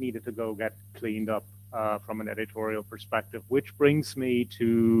things that needed to go get cleaned up from an editorial perspective, which brings me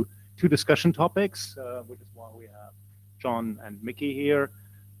to two discussion topics, which is why we have John and Mickey here.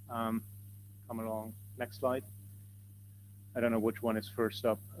 Come along, next slide. I don't know which one is first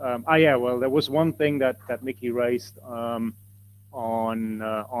up. Yeah, well, there was one thing that Mickey raised on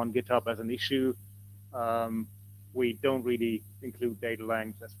GitHub as an issue. We don't really include data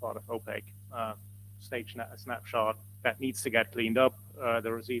length as part of OPEC. Stage snapshot that needs to get cleaned up.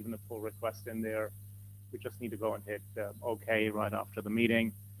 There was even a pull request in there. We just need to go and hit OK right after the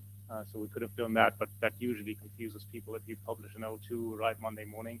meeting. So we could have done that, but that usually confuses people if you publish an O2 right Monday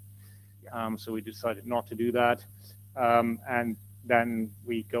morning. So we decided not to do that. And then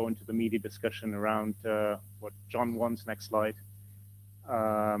we go into the media discussion around what John wants. Next slide.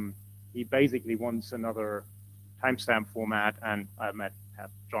 He basically wants another timestamp format, and I might have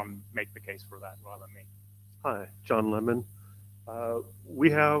John make the case for that rather than me. Hi, John Lemon.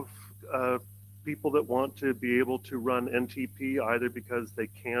 We have people that want to be able to run NTP either because they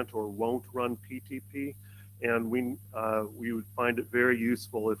can't or won't run PTP, and we would find it very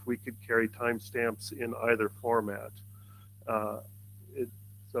useful if we could carry timestamps in either format.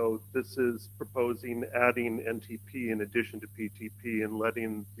 So this is proposing adding NTP in addition to PTP and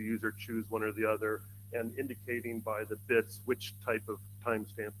letting the user choose one or the other and indicating by the bits which type of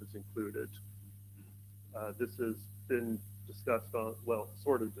timestamp is included. This has been discussed on, well,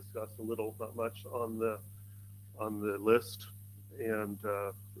 sort of discussed a little, not much on the list, and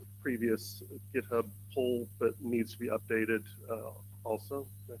previous GitHub poll that needs to be updated also.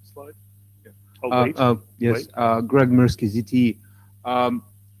 Next slide. Yeah. Oh, wait. Yes, wait. Greg Mirsky, ZT.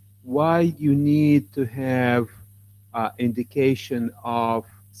 Why you need to have indication of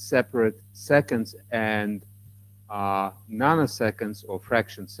separate seconds and nanoseconds or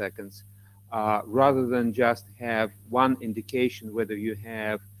fraction seconds rather than just have one indication whether you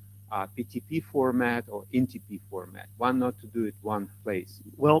have PTP format or NTP format? Why not to do it one place?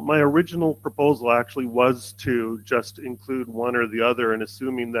 Well, my original proposal actually was to just include one or the other, and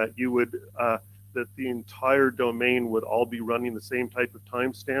assuming that you would that the entire domain would all be running the same type of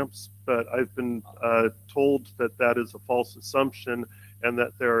timestamps, but I've been told that that is a false assumption, and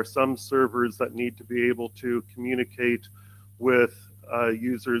that there are some servers that need to be able to communicate with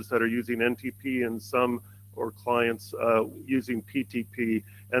users that are using NTP and some or clients using PTP,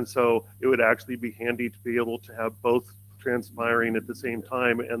 and so it would actually be handy to be able to have both transpiring at the same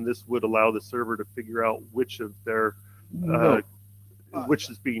time, and this would allow the server to figure out which of their which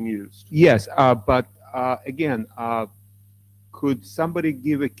is being used. Yes, but again, could somebody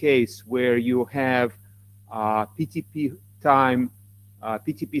give a case where you have PTP time,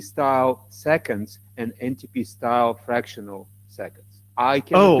 PTP style seconds and NTP style fractional seconds? I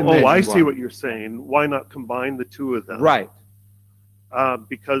can. I see what you're saying. Why not combine the two of them? Right.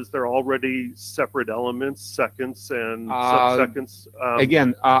 Because they're already separate elements, seconds and sub-seconds.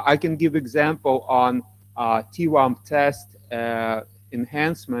 Again, I can give example on TWAMP test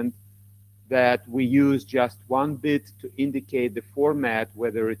enhancement that we use just one bit to indicate the format,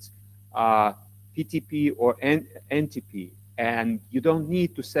 whether it's PTP or NTP, and you don't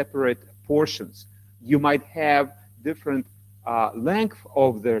need to separate portions. You might have different length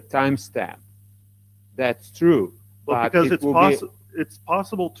of their timestamp. That's true. Well, but because it's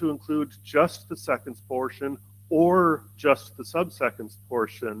possible to include just the seconds portion or just the sub-seconds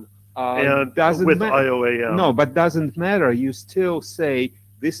portion. And with IOAM. No, but doesn't matter. You still say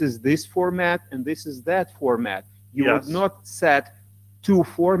this is this format and this is that format. You would not set two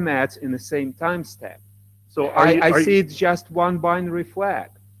formats in the same timestamp. So I see it's just one binary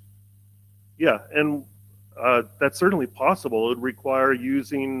flag. Yeah, and that's certainly possible. It would require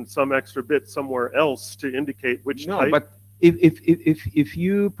using some extra bit somewhere else to indicate which type. No, but if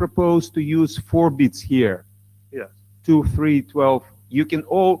you propose to use 4 bits here, 2, 3, 12, you can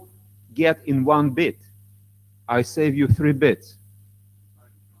all get in 1 bit. I save you 3 bits.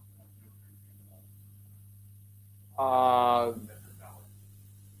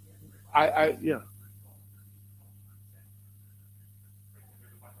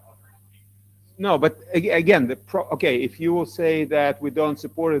 No, but again, okay, if you will say that we don't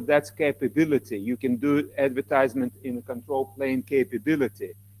support it, that's capability. You can do advertisement in a control plane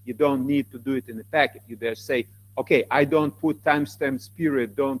capability. You don't need to do it in a packet. You just say, okay, I don't put timestamps,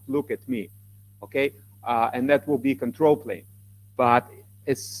 period, don't look at me, okay? And that will be control plane. But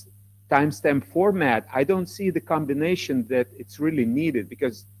it's timestamp format, I don't see the combination that it's really needed,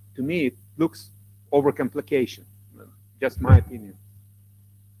 because to me it looks overcomplication, just my opinion.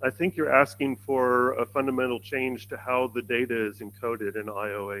 I think you're asking for a fundamental change to how the data is encoded in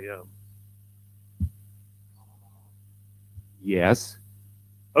IOAM. Yes.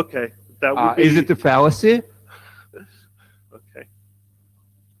 Okay, that would be... Is it a fallacy? Okay.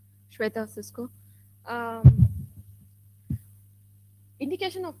 Shweta, Cisco.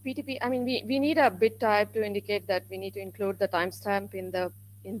 Indication of PTP, I mean, we need a bit type to indicate that we need to include the timestamp in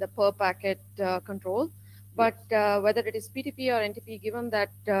the per packet control. But whether it is PTP or NTP, given that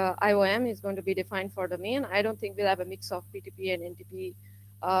IOM is going to be defined for domain, I don't think we'll have a mix of PTP and NTP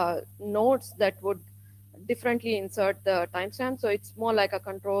nodes that would differently insert the timestamp. So it's more like a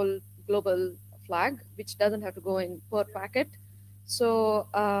control global flag, which doesn't have to go in per packet. So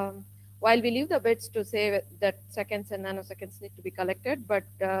while we leave the bits to say that seconds and nanoseconds need to be collected, but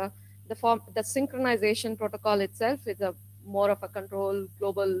the synchronization protocol itself is a more of a control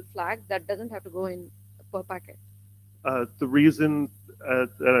global flag that doesn't have to go in per packet? The reason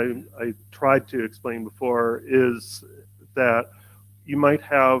that I tried to explain before is that you might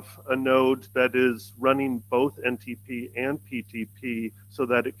have a node that is running both NTP and PTP so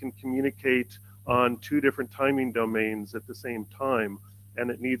that it can communicate on two different timing domains at the same time, and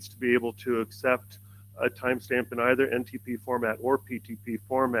it needs to be able to accept a timestamp in either NTP format or PTP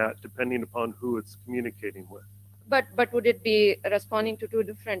format depending upon who it's communicating with. But would it be responding to two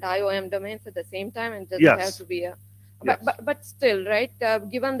different IOM domains at the same time, and does Yes. it have to be a? Yes. But still, right?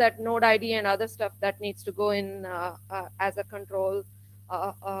 Given that node ID and other stuff that needs to go in as a control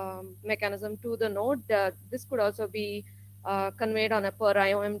mechanism to the node, this could also be conveyed on a per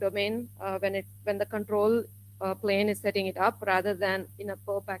IOM domain when the control plane is setting it up, rather than in a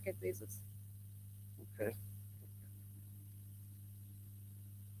per packet basis. Okay.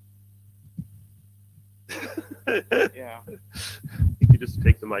 Yeah. You could just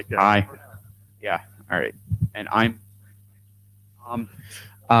take the mic out. Hi. Yeah. All right. And I'm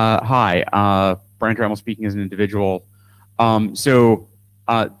hi. Brian Trammell speaking as an individual. So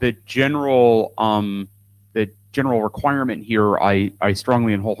the general requirement here, I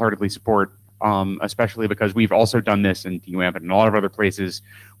strongly and wholeheartedly support, especially because we've also done this in DUAMP and a lot of other places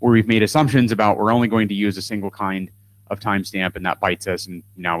where we've made assumptions about we're only going to use a single kind of timestamp, and that bites us, and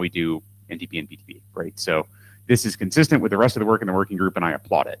now we do NTP and PTP, right? So this is consistent with the rest of the work in the working group, and I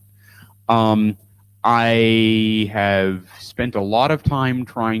applaud it. I have spent a lot of time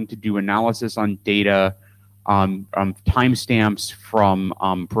trying to do analysis on data, timestamps from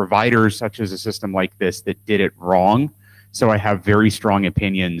providers such as a system like this that did it wrong. So I have very strong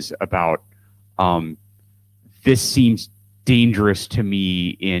opinions about this seems dangerous to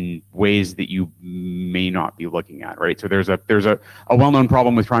me in ways that you may not be looking at, right? So there's a well-known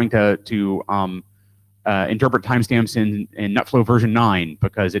problem with trying to interpret timestamps in NetFlow version 9,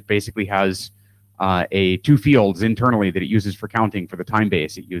 because it basically has two fields internally that it uses for counting for the time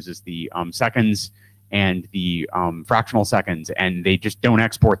base. It uses the seconds and the fractional seconds, and they just don't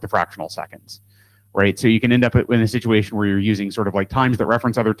export the fractional seconds, right? So you can end up in a situation where you're using sort of like times that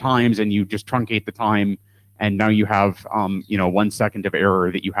reference other times, and you just truncate the time, and now you have 1 second of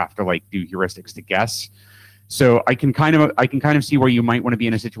error that you have to like do heuristics to guess. So I can kind of see where you might want to be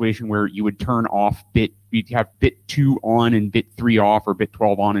in a situation where you would turn off you'd have bit 2 on and bit 3 off, or bit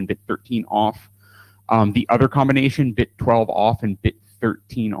 12 on and bit 13 off. The other combination, bit 12 off and bit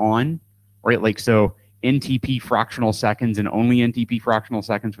 13 on, right? Like, so NTP fractional seconds and only NTP fractional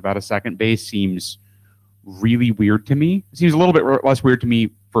seconds without a second base seems really weird to me. It seems a little bit less weird to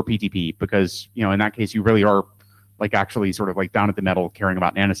me for PTP, because, in that case, you really are like actually sort of like down at the metal caring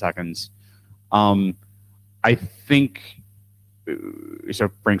about nanoseconds. I think, so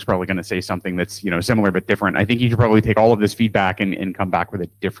Frank's probably going to say something that's, similar but different. I think you should probably take all of this feedback and come back with a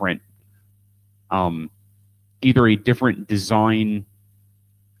different, either a different design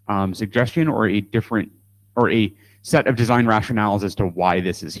suggestion or a set of design rationales as to why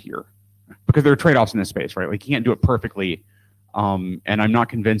this is here, because there are trade-offs in this space, right? Like, you can't do it perfectly, and I'm not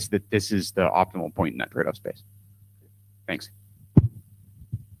convinced that this is the optimal point in that trade-off space. Thanks.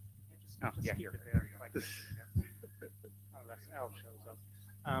 Oh, yeah, here.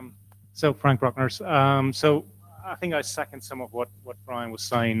 So Frank Brockners. So I think I second some of what Brian was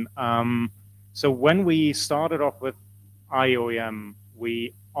saying. So when we started off with IOM,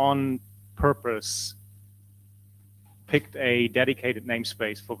 we on purpose picked a dedicated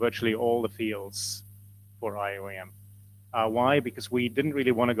namespace for virtually all the fields for IOM. Why? Because we didn't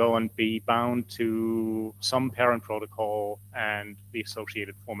really want to go and be bound to some parent protocol and the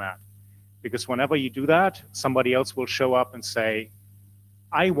associated format. Because whenever you do that, somebody else will show up and say,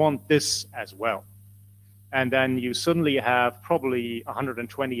 I want this as well. And then you suddenly have probably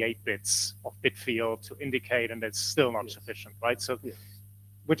 128 bits of bit field to indicate, and it's still not sufficient, right? So,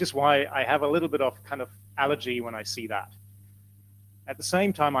 which is why I have a little bit of kind of allergy when I see that. At the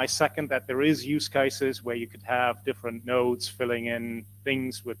same time, I second that there is use cases where you could have different nodes filling in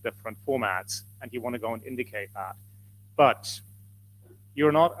things with different formats, and you want to go and indicate that. But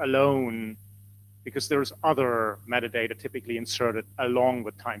you're not alone, because there's other metadata typically inserted along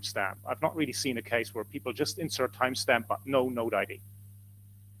with timestamp. I've not really seen a case where people just insert timestamp but no node ID.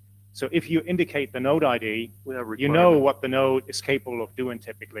 So if you indicate the node ID, you know what the node is capable of doing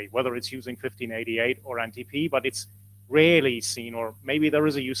typically, whether it's using 1588 or NTP, but it's rarely seen, or maybe there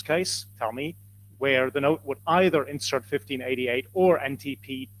is a use case, tell me, where the node would either insert 1588 or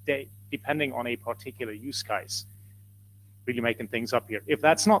NTP depending on a particular use case. Really making things up here. If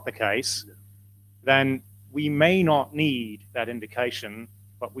that's not the case, then we may not need that indication,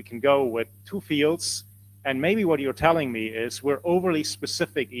 but we can go with 2 fields And maybe what you're telling me is we're overly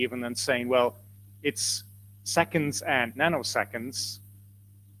specific even and saying, well, it's seconds and nanoseconds.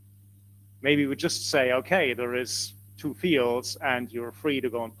 Maybe we just say, okay, there is 2 fields and you're free to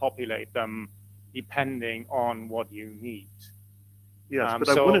go and populate them depending on what you need. Yes, but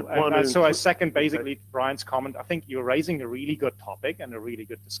I wouldn't want to. So I second basically Brian's comment. I think you're raising a really good topic and a really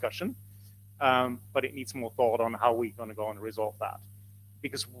good discussion, but it needs more thought on how we're going to go and resolve that.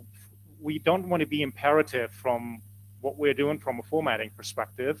 Because we don't want to be imperative from what we're doing from a formatting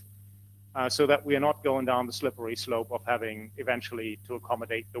perspective, so that we're not going down the slippery slope of having eventually to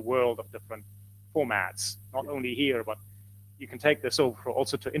accommodate the world of different formats, not only here, but you can take this over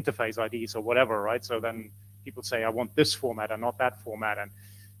also to interface IDs or whatever, right? So then people say, I want this format and not that format. And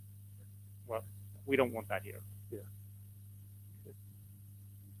well, we don't want that here. Yeah.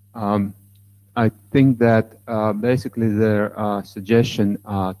 I think that basically their suggestion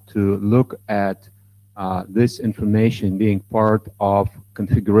to look at this information being part of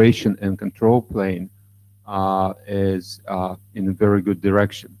configuration and control plane is in a very good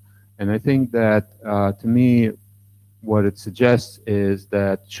direction. And I think that, to me, what it suggests is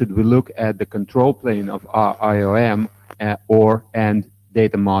that should we look at the control plane of our IOM and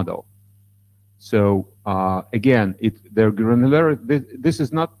data model. So again, their granularity, this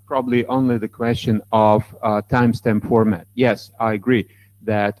is not probably only the question of timestamp format. Yes, I agree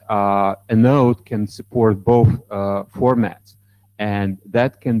that a node can support both formats, and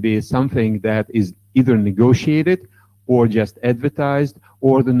that can be something that is either negotiated or just advertised,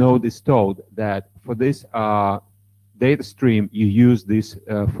 or the node is told that for this data stream you use this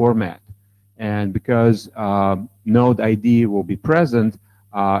format. And because node ID will be present,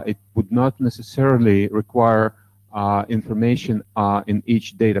 it would not necessarily require information in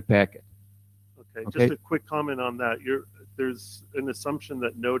each data packet. Okay, just a quick comment on that. There's an assumption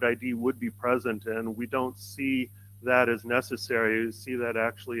that node ID would be present, and we don't see that as necessary. We see that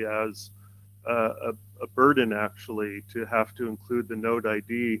actually as a burden, actually, to have to include the node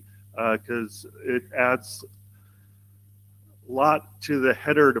ID, because it adds a lot to the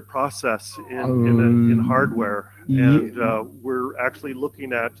header to process in hardware. And we're actually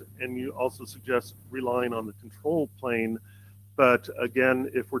looking at, and you also suggest relying on the control plane. But again,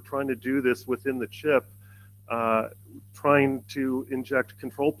 if we're trying to do this within the chip, trying to inject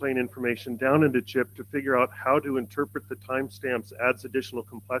control plane information down into chip to figure out how to interpret the timestamps adds additional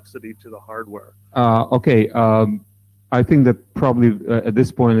complexity to the hardware. Okay, I think that probably at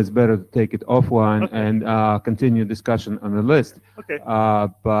this point it's better to take it offline and continue discussion on the list. Okay.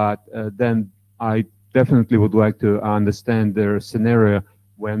 But then I definitely would like to understand their scenario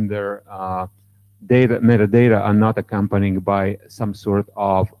when their metadata are not accompanied by some sort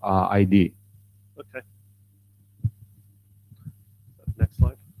of ID. Okay. Next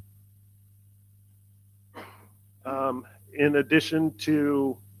slide. In addition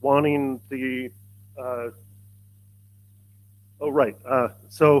to wanting the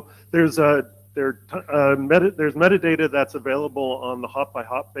so there's metadata that's available on the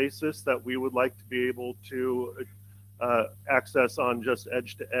hop-by-hop basis that we would like to be able to access on just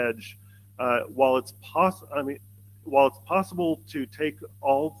edge-to-edge. While it's possible to take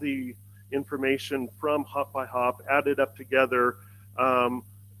all the information from hop-by-hop, add it up together,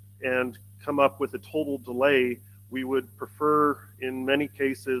 and come up with a total delay, we would prefer, in many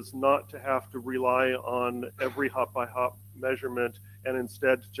cases, not to have to rely on every hop-by-hop measurement and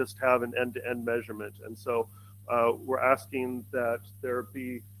instead just have an end-to-end measurement. And so we're asking that there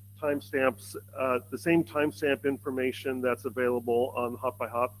be timestamps, the same timestamp information that's available on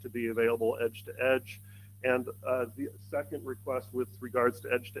hop-by-hop to be available edge-to-edge. And the second request with regards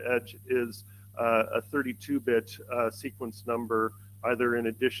to edge-to-edge is a 32-bit sequence number, either in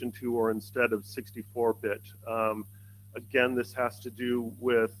addition to or instead of 64-bit. Again, this has to do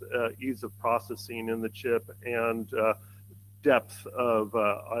with ease of processing in the chip and depth of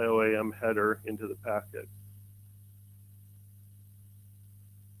IOAM header into the packet.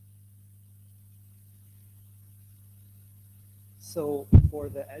 So for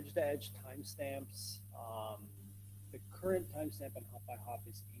the edge-to-edge timestamps, the current timestamp on hop-by-hop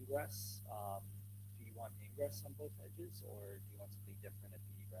is ingress. Do you want ingress on both edges, or do you want something different at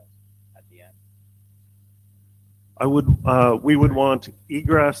the egress at the end? We would want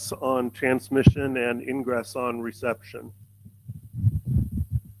egress on transmission and ingress on reception.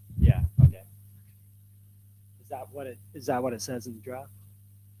 Yeah. Okay. Is that what it says in the draft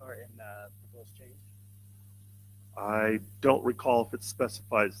or in the proposed change? I don't recall if it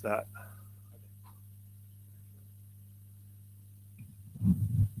specifies that.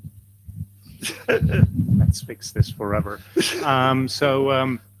 Let's fix this forever.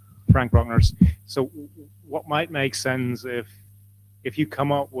 Frank Brockners. So what might make sense if you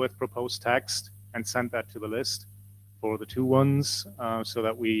come up with proposed text and send that to the list for the two ones, so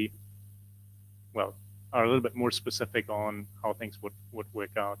that we, well, are a little bit more specific on how things would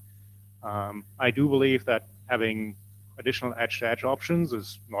work out. I do believe that having additional edge-to-edge options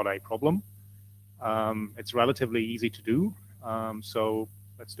is not a problem. It's relatively easy to do, so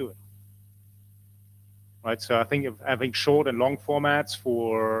let's do it. Right, so I think if having short and long formats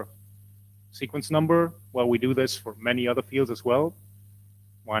for sequence number, well, we do this for many other fields as well.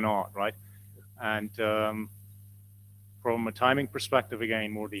 Why not, right? And from a timing perspective,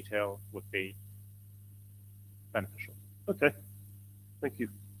 again, more detail would be beneficial. Okay, thank you.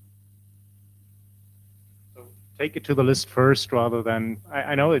 So take it to the list first rather than,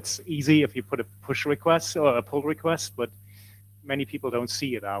 I know it's easy if you put a push request or a pull request, but many people don't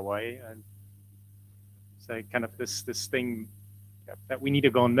see it that way. And so kind of this thing that we need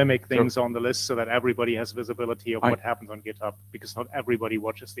to go and mimic things on the list so that everybody has visibility of what happens on GitHub, because not everybody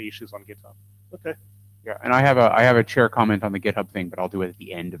watches the issues on GitHub. Okay. Yeah, and I have a chair comment on the GitHub thing, but I'll do it at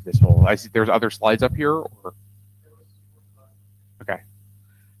the end of this whole. I see there's other slides up here, or okay.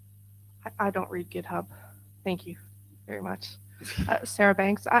 I don't read GitHub. Thank you very much. Sarah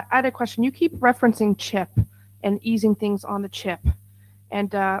Banks, I had a question. You keep referencing chip and easing things on the chip.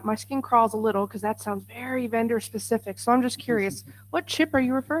 And my skin crawls a little because that sounds very vendor specific. So I'm just curious, what chip are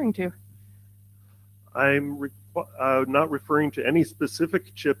you referring to? I'm not referring to any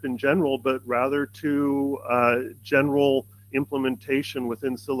specific chip in general, but rather to general implementation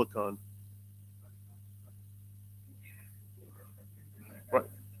within Silicon. Right.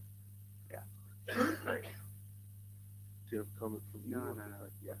 Yeah. Do you have a comment from you? No.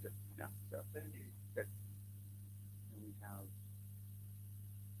 Yeah. No. So, good. And we have.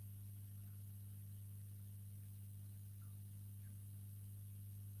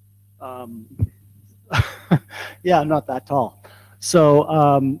 Yeah, not that tall. So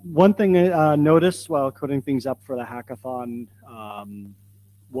one thing I noticed while coding things up for the hackathon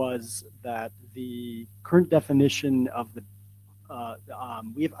was that the current definition of the,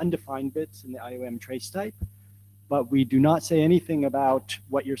 we have undefined bits in the IOM trace type, but we do not say anything about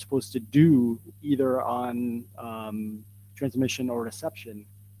what you're supposed to do either on transmission or reception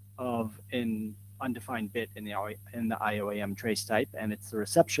of an undefined bit in the IOAM trace type, and it's the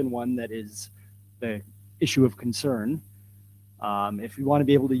reception one that is the issue of concern. If you want to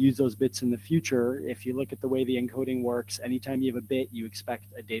be able to use those bits in the future, if you look at the way the encoding works, anytime you have a bit, you expect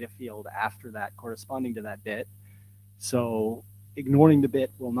a data field after that corresponding to that bit. So ignoring the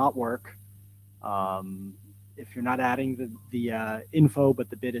bit will not work. If you're not adding the info, but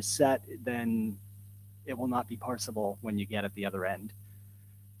the bit is set, then it will not be parsable when you get at the other end.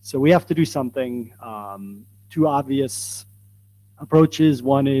 So we have to do something. Two obvious approaches.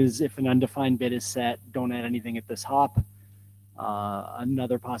 One is if an undefined bit is set, don't add anything at this hop.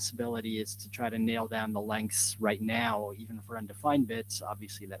 Another possibility is to try to nail down the lengths right now, even for undefined bits.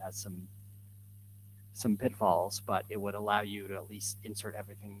 Obviously that has some pitfalls, but it would allow you to at least insert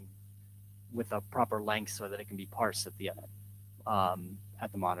everything with a proper length so that it can be parsed at the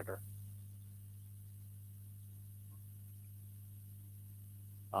monitor.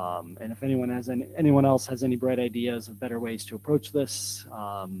 And if anyone else has any bright ideas of better ways to approach this,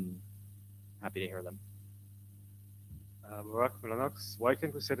 happy to hear them. Barak Milanox, why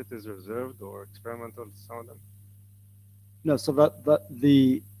can't we set it as reserved or experimental to some of them? No, so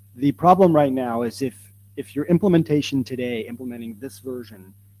the problem right now is if your implementation today, implementing this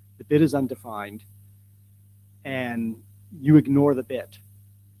version, the bit is undefined, and you ignore the bit,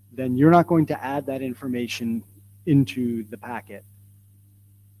 then you're not going to add that information into the packet.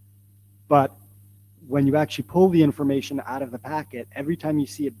 But when you actually pull the information out of the packet, every time you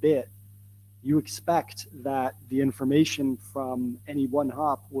see a bit, you expect that the information from any one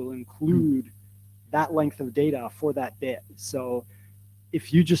hop will include that length of data for that bit. So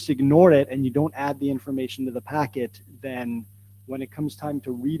if you just ignore it and you don't add the information to the packet, then when it comes time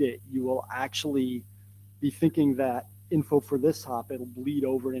to read it, you will actually be thinking that info for this hop, it'll bleed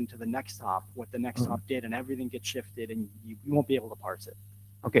over into the next hop, what the next hop did, and everything gets shifted and you won't be able to parse it.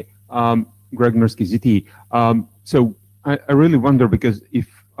 Okay, Greg Mirsky, ZT. So I really wonder, because if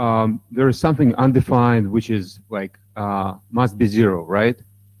there is something undefined which is like must be 0, right?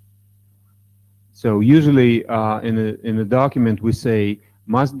 So usually in a document we say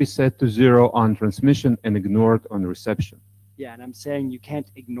must be set to 0 on transmission and ignored on reception. Yeah, and I'm saying you can't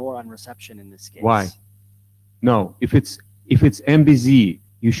ignore on reception in this case. Why? No, if it's MBZ,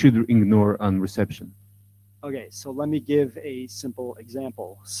 you should ignore on reception. Okay, so let me give a simple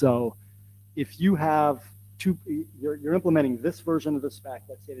example. So if you have you're implementing this version of the spec.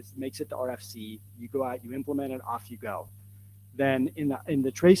 Let's say this makes it to RFC. You go out, you implement it, off you go. Then in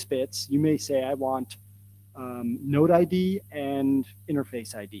the trace bits, you may say, I want node ID and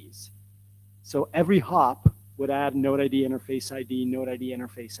interface IDs. So every hop would add node ID, interface ID, node ID,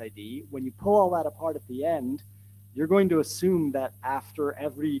 interface ID. When you pull all that apart at the end, you're going to assume that after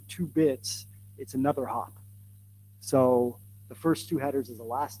every 2 bits, it's another hop. So the first 2 headers is the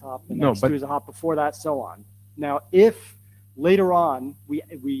last hop, the next 2 is a hop before that, so on. Now, if later on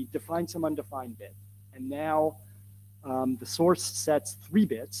we define some undefined bit, and now the source sets 3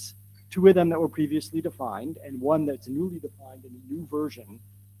 bits, 2 of them that were previously defined, and 1 that's newly defined in a new version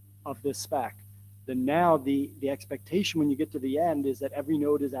of this spec, then now the expectation when you get to the end is that every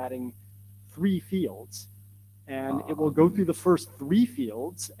node is adding 3 fields. And it will go through the first 3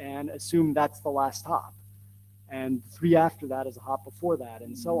 fields and assume that's the last hop. And 3 after that is a hop before that,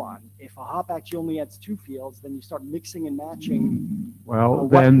 and so on. If a hop actually only adds 2 fields, then you start mixing and matching. Well,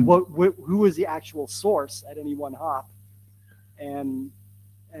 who is the actual source at any one hop, and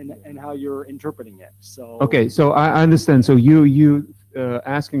how you're interpreting it. So okay, so I understand. So you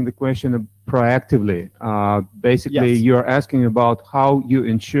asking the question proactively. Basically, Yes. you're asking about how you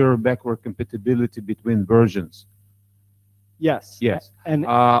ensure backward compatibility between versions. Yes. Yes. And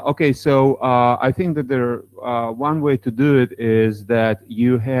okay, so I think that one way to do it is that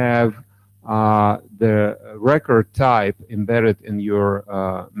you have the record type embedded in your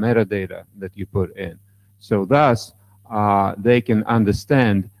metadata that you put in. So thus, they can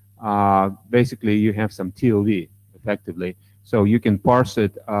understand, basically you have some TLV effectively. So you can parse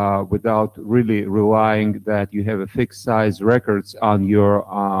it without really relying that you have a fixed size records on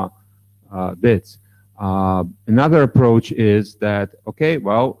your bits. Another approach is that, okay,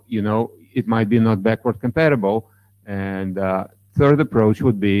 well, it might be not backward compatible. And third approach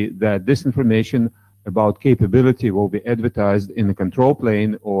would be that this information about capability will be advertised in the control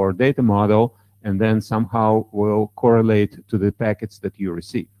plane or data model, and then somehow will correlate to the packets that you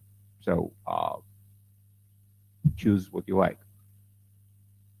receive. So choose what you like.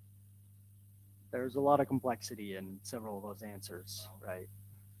 there's a lot of complexity in several of those answers, right?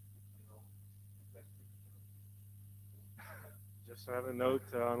 Just to have a note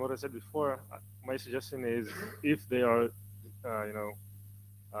on what I said before, my suggestion is if they are,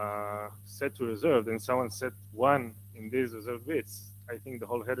 set to reserved and someone set 1 in these reserved bits, I think the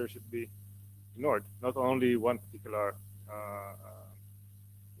whole header should be ignored, not only one particular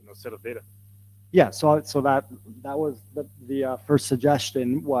set of data. Yeah, so that was the first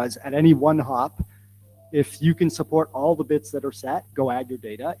suggestion was at any one hop, if you can support all the bits that are set, go add your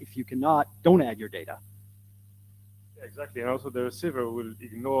data. If you cannot, don't add your data. Exactly, and also the receiver will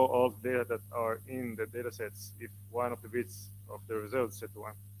ignore all the data that are in the data sets if one of the bits of the result is set to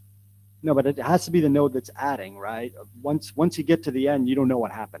 1. No, but it has to be the node that's adding, right? Once you get to the end, you don't know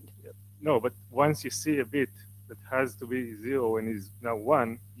what happened. No, but once you see a bit that has to be 0 and is now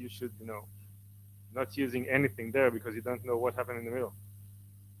 1, you should, not using anything there because you don't know what happened in the middle.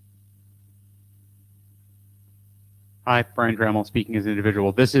 Hi, Brian Dremel speaking as an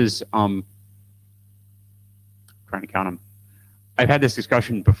individual. This is trying to count them. I've had this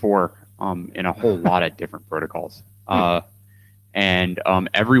discussion before in a whole lot of different protocols. And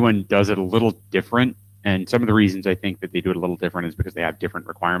everyone does it a little different. And some of the reasons I think that they do it a little different is because they have different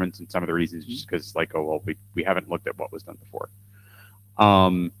requirements. And some of the reasons is just because, like, oh, well, we haven't looked at what was done before.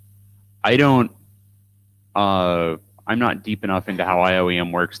 I'm not deep enough into how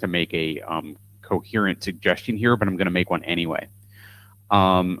IOEM works to make a coherent suggestion here, but I'm going to make one anyway.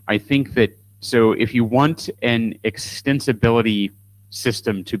 I think that, so if you want an extensibility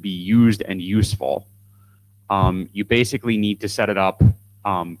system to be used and useful, you basically need to set it up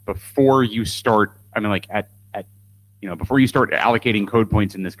before you start, before you start allocating code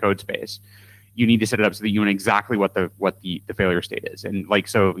points in this code space. You need to set it up so that you know exactly what the failure state is. And like,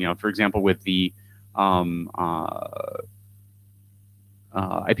 so, for example, with the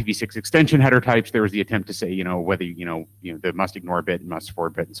IPv6 extension header types, there was the attempt to say, whether, the must ignore bit and must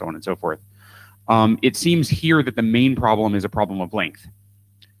forward bit and so on and so forth. It seems here that the main problem is a problem of length,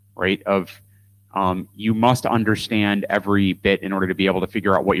 right? You must understand every bit in order to be able to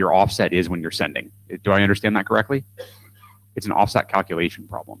figure out what your offset is when you're sending. Do I understand that correctly? It's an offset calculation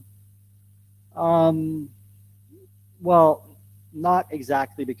problem. Well, not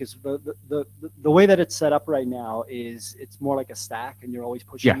exactly, because the way that it's set up right now is it's more like a stack, and you're always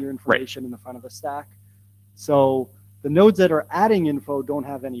pushing your information in the front of the stack. So the nodes that are adding info don't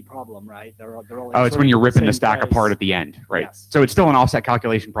have any problem, right? They're always it's when you're ripping the stack apart at the end, right? Yes. So it's still an offset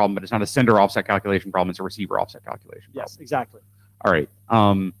calculation problem, but it's not a sender offset calculation problem. It's a receiver offset calculation problem. Yes, exactly. All right.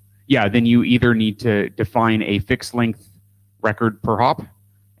 yeah, then you either need to define a fixed length record per hop,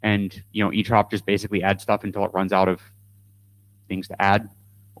 and each hop just basically adds stuff until it runs out of things to add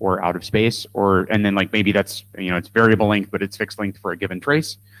or out of space, and then like maybe that's it's variable length, but it's fixed length for a given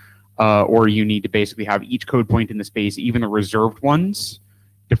trace. Or you need to basically have each code point in the space, even the reserved ones,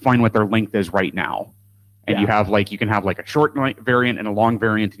 define what their length is right now. And you have you can have like a short variant and a long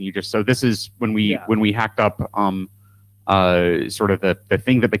variant, and so this is when we hacked up sort of the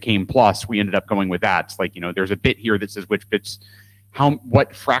thing that became plus, we ended up going with that. It's like there's a bit here that says which bits,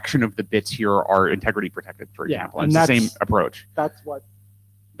 what fraction of the bits here are integrity protected, for example. And it's the same approach.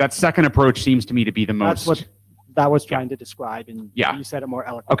 That second approach seems to me to be the most. That's what that was trying to describe, and you said it more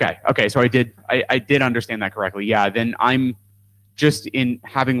eloquently. Okay. So I did understand that correctly. Yeah. Then I'm just in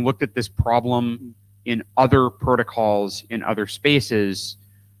having looked at this problem in other protocols in other spaces,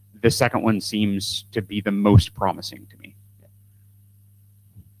 the second one seems to be the most promising to me.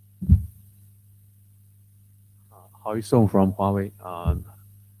 Hao Song from Huawei.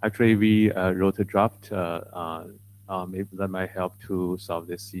 Actually, we wrote a draft. Maybe that might help to solve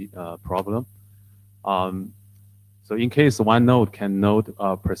this problem. So in case one node can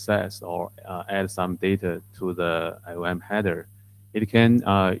process or add some data to the IOM header, it can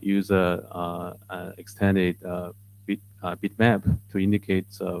use a extended bitmap to indicate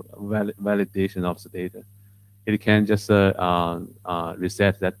validation of the data. It can just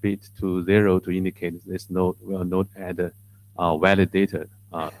reset that bit to 0 to indicate this node will not add valid data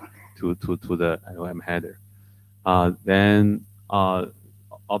to the IOM header. Then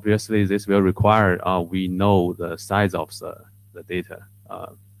obviously, this will require we know the size of the data.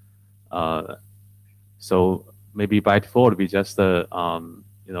 So maybe by default we just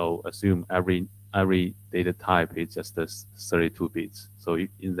assume every data type is just 32 bits. So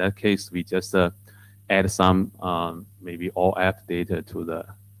in that case, we just add some maybe all F data to the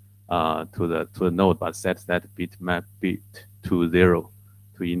node, but set that bitmap bit to 0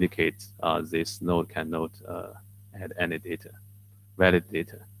 to indicate this node cannot add any data. Valid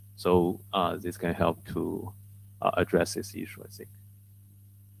data. So this can help to address this issue, I think.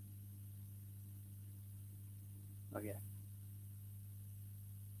 Okay.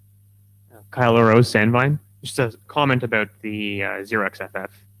 Kyle Rose, Sandvine. Just a comment about the 0xFF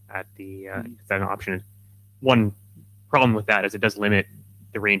at the that option. One problem with that is it does limit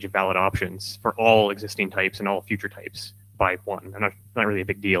the range of valid options for all existing types and all future types by 1. Not really a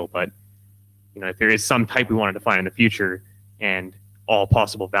big deal, but if there is some type we want to define in the future and all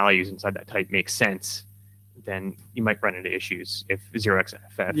possible values inside that type make sense, then you might run into issues if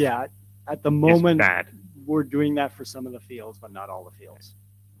 0xFF at the moment is bad. We're doing that for some of the fields, but not all the fields.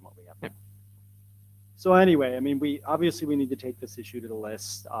 What we have. So anyway, I mean, we need to take this issue to the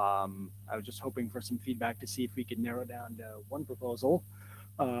list. I was just hoping for some feedback to see if we could narrow down to one proposal.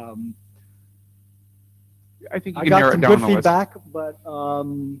 I think you I can got narrow some it down good the list. feedback, but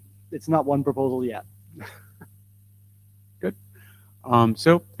it's not one proposal yet. Good.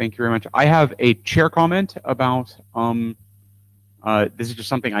 So thank you very much. I have a chair comment about this is just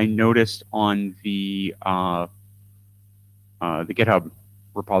something I noticed on the GitHub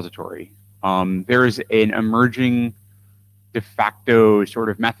repository. There is an emerging de facto sort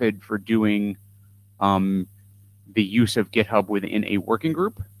of method for doing the use of GitHub within a working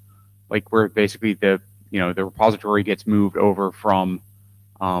group, like where basically the repository gets moved over from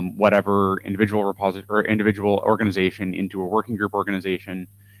whatever individual repository or individual organization into a working group organization,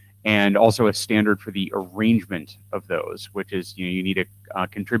 and also a standard for the arrangement of those, which is you need a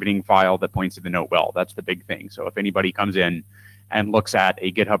contributing file that points to the note well. That's the big thing. So if anybody comes in and looks at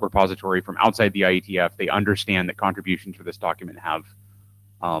a GitHub repository from outside the IETF, they understand that contributions for this document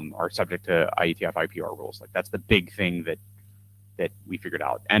are subject to IETF IPR rules. Like that's the big thing that we figured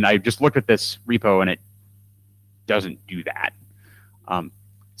out. And I just looked at this repo and it doesn't do that.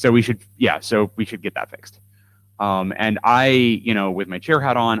 So we should get that fixed. And I, with my chair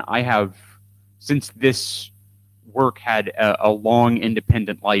hat on, I have, since this work had a long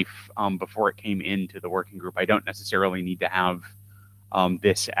independent life before it came into the working group, I don't necessarily need to have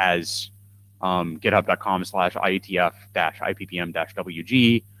this as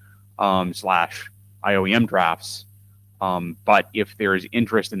github.com/IETF-IPPM-WG /IOEM drafts. But if there is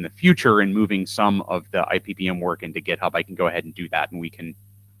interest in the future in moving some of the IPPM work into GitHub, I can go ahead and do that, and we can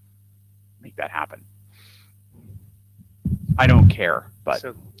make that happen. I don't care, but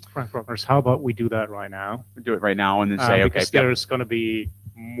so, Frank Brockers, how about we do that right now? We do it right now and then say, okay. Because there's going to be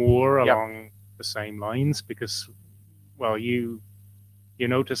more along the same lines. Because, well, you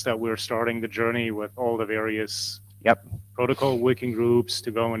notice that we're starting the journey with all the various protocol working groups to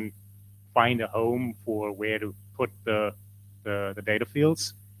go and find a home for where to put the data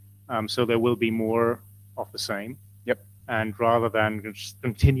fields. So there will be more of the same. Yep. And rather than just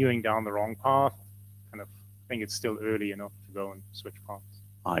continuing down the wrong path, kind of think it's still early enough to go and switch paths.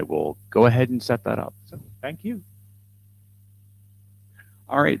 I will go ahead and set that up. So thank you.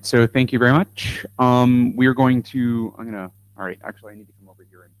 All right, so thank you very much. We're going to, all right, actually I need to come over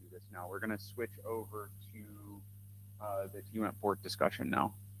here and do this now. We're gonna switch over to the TWAMP port discussion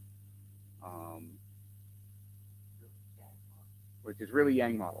now. Which is really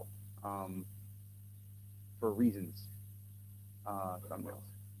Yang model, for reasons. Thumbnails.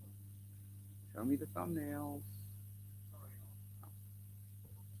 Show me the thumbnails.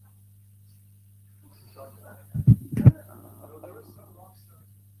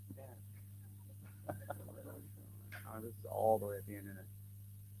 This is all the way at the end of it.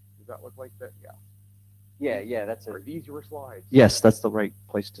 Does that look like that? Yeah. Yeah, that's it. Are these your slides? Yes, that's the right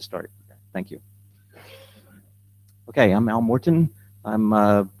place to start. Okay. Thank you. Okay, I'm Al Morton. I'm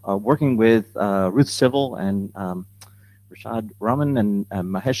working with Ruth Civil and Rashad Raman and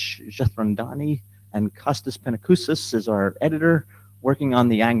Mahesh Jethrandani, and Kostas Penakousis is our editor, working on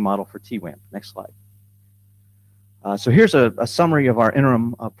the Yang model for TWAMP. Next slide. So here's a summary of our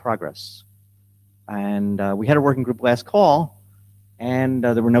interim progress. And we had a working group last call, and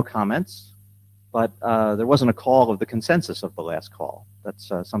there were no comments, but there wasn't a call of the consensus of the last call.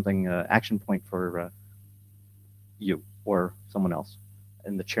 That's something, action point for you or someone else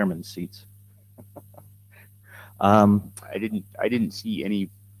in the chairman's seats. I didn't see any.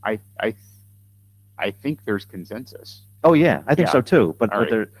 I think there's consensus. Oh yeah, I think so too. But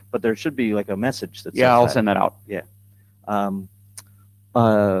right. there should be like a message that says I'll that. send that out. Yeah.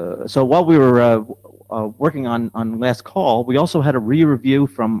 So while we were working on last call, we also had a re-review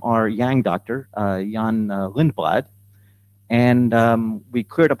from our Yang doctor, Jan Lindblad, and we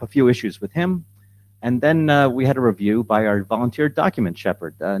cleared up a few issues with him. And then we had a review by our volunteer document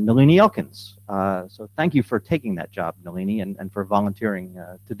shepherd, Nalini Elkins. So thank you for taking that job, Nalini, and for volunteering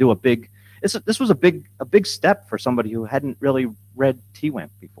to do a big. This was a big step for somebody who hadn't really read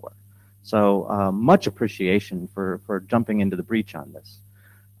TWAMP before. So much appreciation for jumping into the breach on this.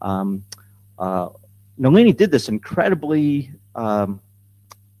 Nalini did this incredibly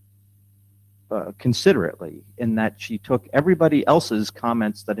considerately, in that she took everybody else's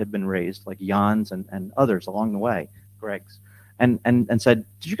comments that had been raised, like Jan's and others along the way, Greg's, and said,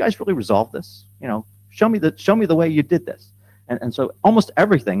 "Did you guys really resolve this? You know, show me the way you did this." And so almost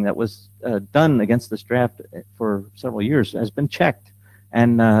everything that was done against this draft for several years has been checked,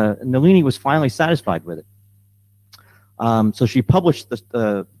 and Nalini was finally satisfied with it. So she published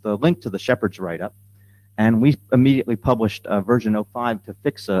the link to the Shepherd's write-up, and we immediately published version 05 to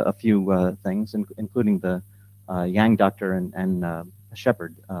fix a few things, including the Yang doctor and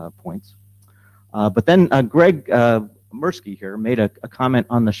Shepherd points. But then Greg Mirsky here made a comment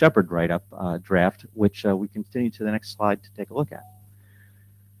on the Shepherd write-up draft, which we continue to the next slide to take a look at.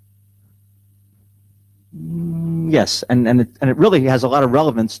 Yes, and it really has a lot of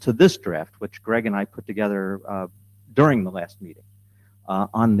relevance to this draft, which Greg and I put together during the last meeting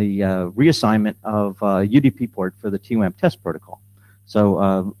on the reassignment of UDP port for the TWAMP test protocol.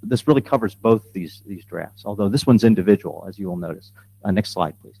 So this really covers both these drafts, although this one's individual, as you will notice. Next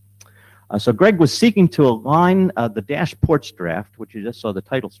slide, please. So Greg was seeking to align the dash ports draft, which you just saw the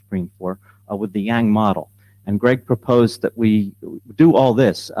title screen for, with the Yang model. And Greg proposed that we do all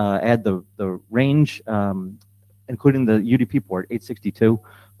this, add the range, including the UDP port 862,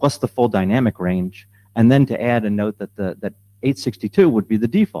 plus the full dynamic range, and then to add a note that that 862 would be the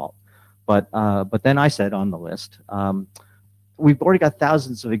default. But then I said on the list, we've already got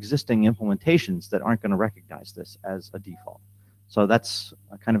thousands of existing implementations that aren't going to recognize this as a default. So that's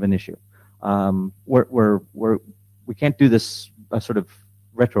kind of an issue. We can't do this sort of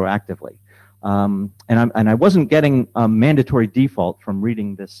retroactively. And I wasn't getting a mandatory default from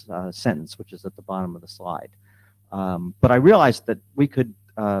reading this sentence, which is at the bottom of the slide. But I realized that we could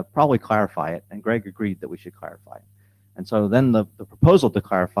probably clarify it, and Greg agreed that we should clarify it. And so then the proposal to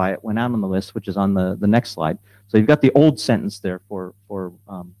clarify it went out on the list, which is on the next slide. So you've got the old sentence there for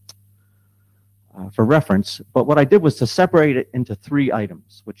reference. But what I did was to separate it into 3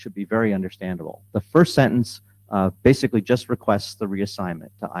 items, which should be very understandable. The first sentence basically just requests the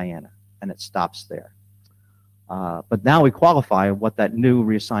reassignment to IANA, and it stops there. But now we qualify what that new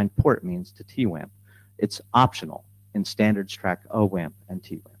reassigned port means to TWAMP. It's optional in standards track OWAMP and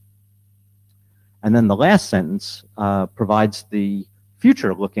TWAMP. And then the last sentence provides the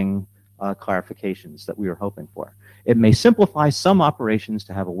future-looking clarifications that we were hoping for. It may simplify some operations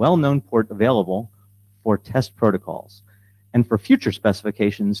to have a well-known port available for test protocols, and for future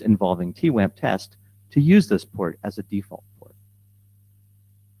specifications involving TWAMP test to use this port as a default port.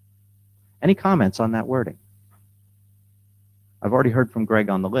 Any comments on that wording? I've already heard from Greg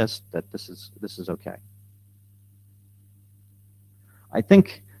on the list that this is okay. I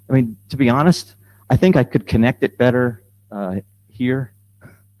think, I mean, to be honest, I think I could connect it better here,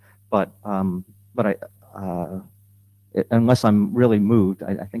 but unless I'm really moved,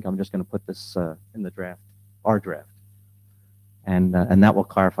 I think I'm just going to put this in the draft, our draft, and that will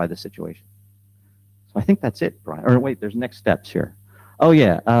clarify the situation. So I think that's it, Brian. Or wait, there's next steps here. Oh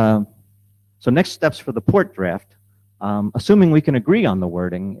yeah. So next steps for the port draft, assuming we can agree on the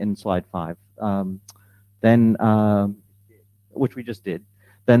wording in slide 5, then which we just did,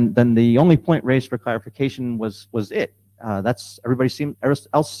 then the only point raised for clarification was it. That's everybody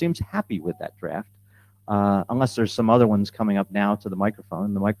else seems happy with that draft, unless there's some other ones coming up now to the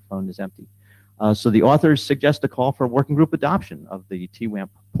microphone. The microphone is empty. So the authors suggest a call for working group adoption of the TWAMP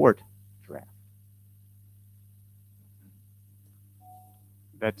port draft.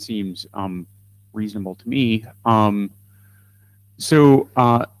 That seems reasonable to me. So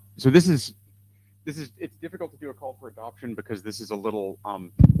this is it's difficult to do a call for adoption because this is a little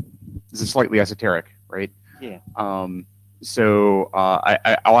this is slightly esoteric, right? Yeah. So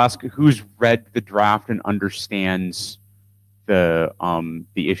I'll ask who's read the draft and understands the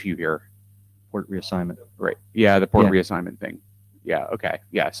issue here. Port reassignment. Right. Yeah, the port reassignment thing. Yeah. Okay.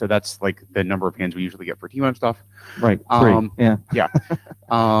 Yeah. So that's like the number of hands we usually get for TWAMP stuff. Right. 3. Yeah. Yeah.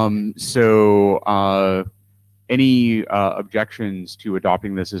 So any objections to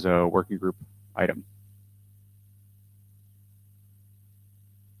adopting this as a working group item?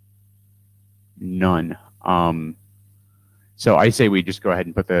 None. So I say we just go ahead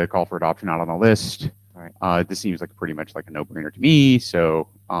and put the call for adoption out on the list. All right. This seems like pretty much like a no-brainer to me. So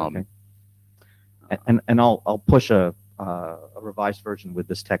okay. And I'll push a revised version with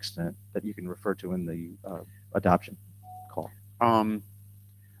this text in it that you can refer to in the adoption call.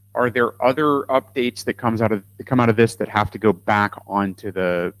 Are there other updates that come out of this that have to go back onto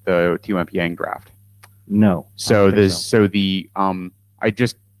the TWAMP Yang draft? No. So I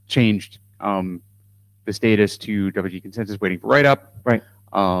just changed the status to WG consensus waiting for write-up. Right.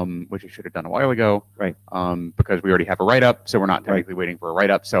 Which I should have done a while ago. Right. Because we already have a write-up, so we're not technically waiting for a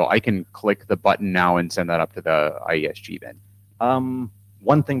write-up. So I can click the button now and send that up to the IESG then.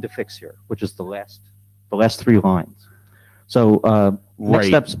 One thing to fix here, which is the last 3 lines. So next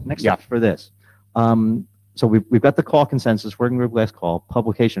steps for this. So we've got the call consensus, working group last call,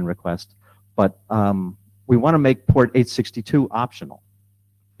 publication request, but we want to make port 862 optional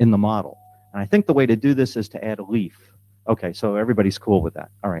in the model. And I think the way to do this is to add a leaf. Okay, so everybody's cool with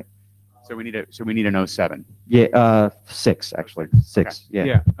that. All right. So we need an 07. Yeah, 6 actually. 6. Okay.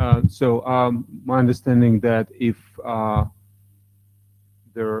 Yeah. My understanding that if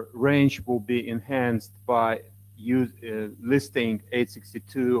the range will be enhanced by listing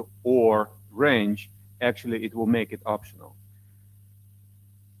 862 or range, actually it will make it optional.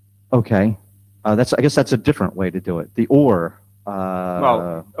 Okay. I guess that's a different way to do it. The or.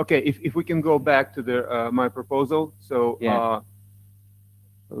 Well, okay. If we can go back to the my proposal, so yeah.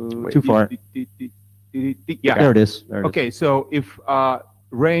 Too far. Yeah, there it is. Okay, so if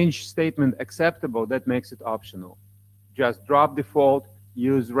range statement acceptable, that makes it optional. Just drop default,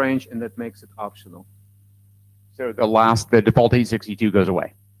 use range, and that makes it optional. So the default 862 goes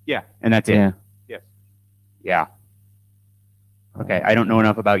away. Yeah. And that's it. Yeah. Yes. Yeah. Okay. I don't know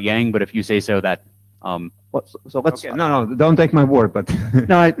enough about Yang, but if you say so, that. So let's. Okay. No, don't take my word, but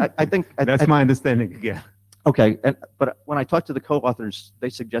no, I think that's my understanding. Yeah. Okay, but when I talked to the co-authors, they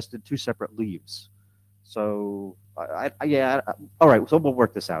suggested 2 separate leaves. So yeah, all right. So we'll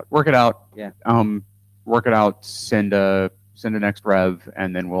work this out. Work it out. Yeah. Work it out. Send a next rev,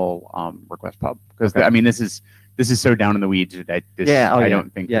 and then we'll request pub because I mean this is so down in the weeds that this, I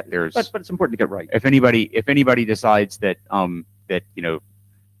don't think that there's. But it's important to get right. If anybody decides that that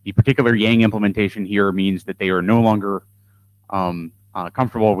the particular Yang implementation here means that they are no longer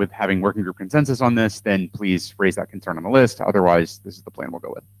comfortable with having working group consensus on this, then please raise that concern on the list. Otherwise, this is the plan we'll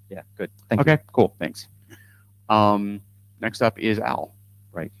go with. Yeah, good. Thank you. Okay, cool. Thanks. Next up is Al.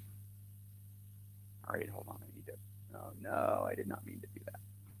 Right. All right, hold on. I need to. Oh, no, I did not mean to do that.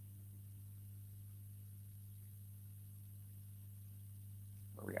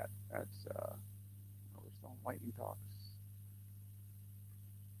 Where are we at? That's we're still in lightning talks.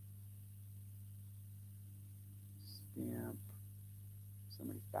 Stamp. So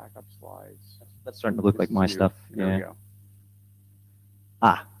many backup slides. That's starting to look like my stuff. There we go.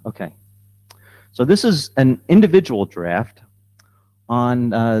 Ah, okay. So this is an individual draft on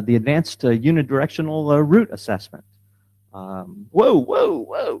the advanced unidirectional route assessment.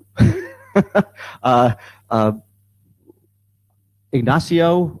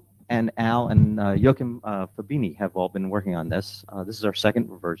 Ignacio and Al and Joachim Fabini have all been working on this. This is our second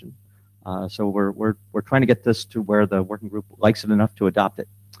version. So we're trying to get this to where the working group likes it enough to adopt it.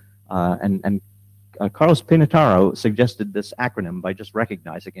 Carlos Pinataro suggested this acronym by just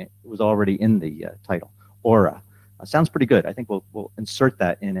recognizing it. It was already in the title, AURA. Sounds pretty good. I think we'll insert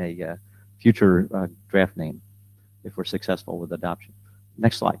that in a future draft name if we're successful with adoption.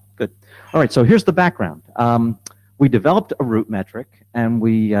 Next slide. Good. All right, so here's the background. We developed a root metric, and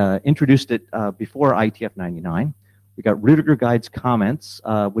we introduced it before IETF 99. We got Rudiger Guide's comments,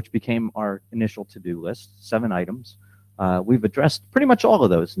 which became our initial to-do list, 7 items. We've addressed pretty much all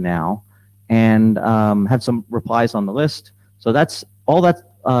of those now, and have some replies on the list. So that's all that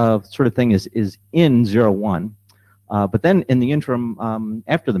sort of thing is in 01. But then in the interim,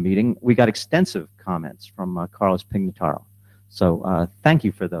 after the meeting, we got extensive comments from Carlos Pignataro. So thank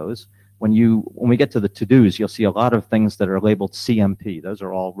you for those. When we get to the to-dos, you'll see a lot of things that are labeled CMP. Those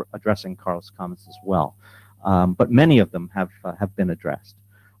are all addressing Carlos' comments as well. But many of them have been addressed.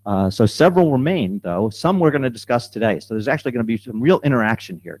 So several remain, though. Some we're going to discuss today. So there's actually going to be some real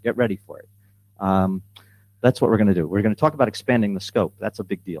interaction here. Get ready for it. That's what we're going to do. We're going to talk about expanding the scope. That's a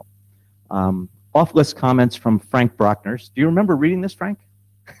big deal. Off-list comments from Frank Brockners. Do you remember reading this, Frank?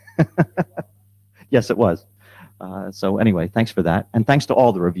 Yes, it was. So anyway, thanks for that, and thanks to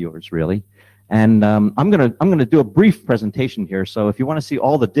all the reviewers, really. And I'm gonna do a brief presentation here. So if you want to see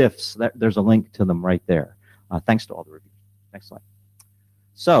all the diffs, there's a link to them right there. Thanks to all the reviewers. Next slide.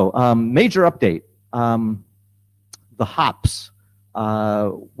 So major update. The hops.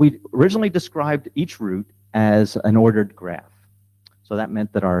 We originally described each route as an ordered graph. So that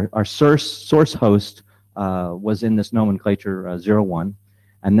meant that our source host was in this nomenclature 01.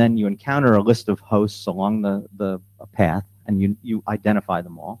 And then you encounter a list of hosts along the path, and you identify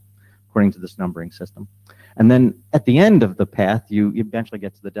them all according to this numbering system. And then at the end of the path, you eventually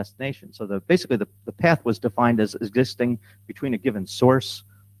get to the destination. So basically the path was defined as existing between a given source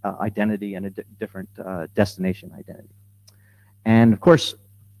identity and a different destination identity. And of course,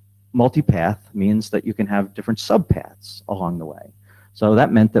 multipath means that you can have different subpaths along the way. So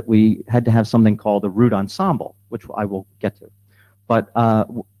that meant that we had to have something called a route ensemble, which I will get to. But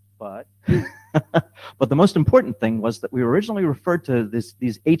but the most important thing was that we originally referred to these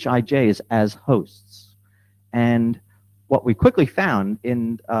HIJs as hosts. And what we quickly found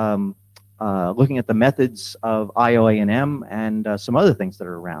in looking at the methods of IOA&M and some other things that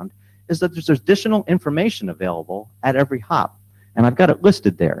are around is that there's additional information available at every hop. And I've got it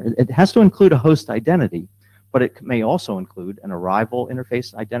listed there. It has to include a host identity, but it may also include an arrival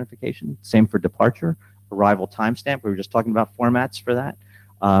interface identification. Same for departure, arrival timestamp. We were just talking about formats for that.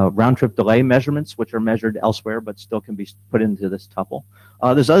 Round-trip delay measurements, which are measured elsewhere but still can be put into this tuple.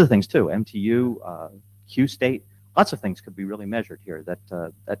 There's other things too, MTU, Q state. Lots of things could be really measured here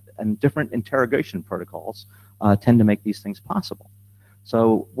and different interrogation protocols tend to make these things possible.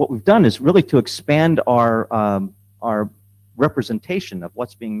 So what we've done is really to expand our representation of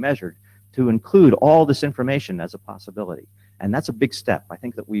what's being measured to include all this information as a possibility. And that's a big step. I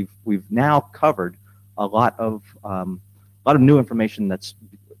think that we've now covered a lot of new information that's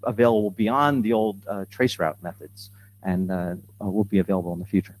available beyond the old traceroute methods and will be available in the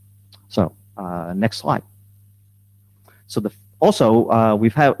future. So next slide. So also we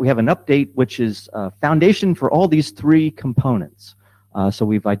have an update which is foundation for all these 3 components. So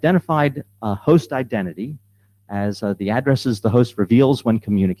we've identified host identity as the addresses the host reveals when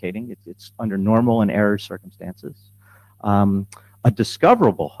communicating. It's under normal and error circumstances. A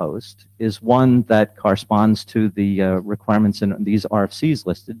discoverable host is one that corresponds to the requirements in these RFCs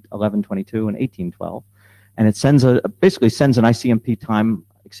listed, 1122 and 1812. And it basically sends an ICMP time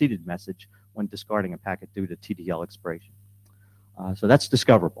exceeded message when discarding a packet due to TDL expiration. So that's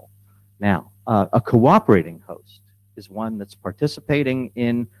discoverable. Now, a cooperating host is one that's participating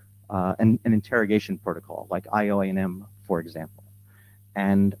in an interrogation protocol, like IOA&M, for example.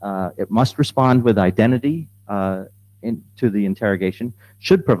 And it must respond with identity to the interrogation,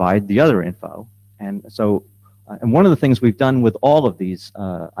 should provide the other info. And so, and one of the things we've done with all of these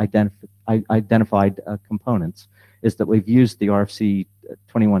identified components is that we've used the RFC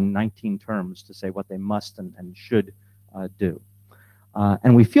 2119 terms to say what they must and should do.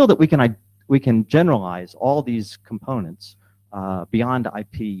 And we feel that we can generalize all these components beyond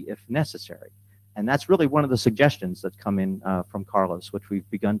IP if necessary. And that's really one of the suggestions that's come in from Carlos, which we've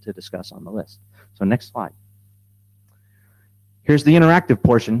begun to discuss on the list. So next slide. Here's the interactive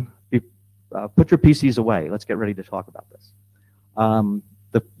portion. Put your PCs away. Let's get ready to talk about this.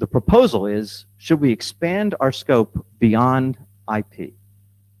 The proposal is, should we expand our scope beyond IP?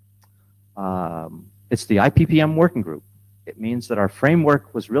 It's the IPPM working group. It means that our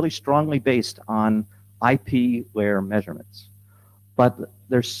framework was really strongly based on IP layer measurements. But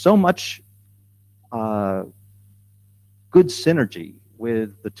there's so much good synergy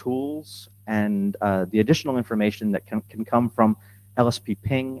with the tools and the additional information that can come from LSP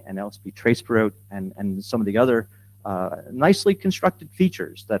ping and LSP traceroute and some of the other nicely constructed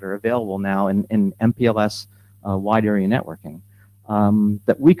features that are available now in MPLS wide area networking,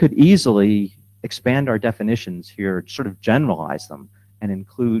 that we could easily expand our definitions here, sort of generalize them, and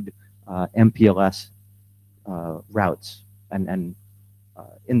include MPLS routes and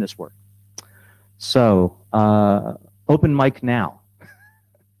in this work. So open mic now.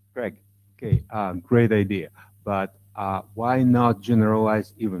 Greg. Okay, great idea. But why not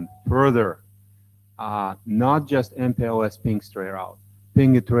generalize even further? Not just MPLS ping straight route,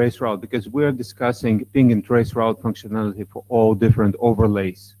 ping and trace route, because we're discussing ping and trace route functionality for all different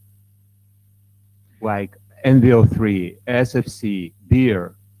overlays, like NVO3, SFC,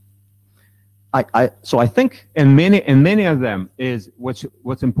 beer. So I think, and many of them is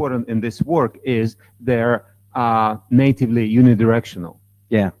what's important in this work is they're natively unidirectional.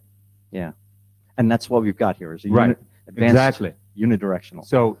 Yeah, yeah, and that's what we've got here is a right, advanced exactly unidirectional.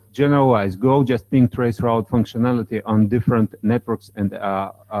 So generalize, go just ping trace route functionality on different networks and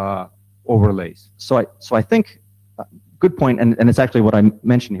overlays. So I think good point, and it's actually what I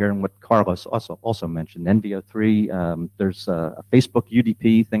mentioned here and what Carlos also mentioned. NVO3, there's a Facebook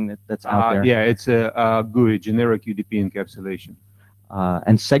UDP thing that's out there. Yeah, it's a GUI, generic UDP encapsulation.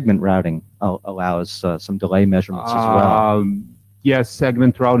 And segment routing allows some delay measurements as well. Yes,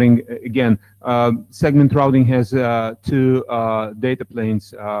 segment routing, again, segment routing has two data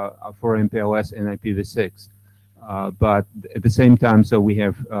planes for MPLS and IPv6. But at the same time, so we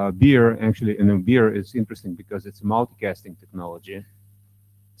have beer, actually, and beer is interesting because it's a multicasting technology.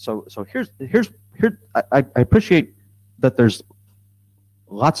 So here's I appreciate that there's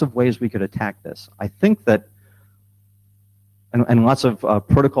lots of ways we could attack this. I think that, and lots of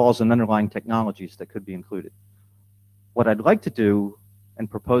protocols and underlying technologies that could be included. What I'd like to do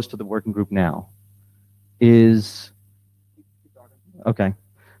and propose to the working group now is, okay.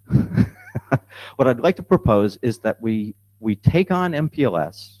 What I'd like to propose is that we take on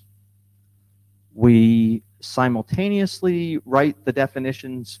MPLS, we simultaneously write the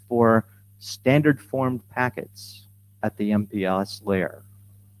definitions for standard formed packets at the MPLS layer,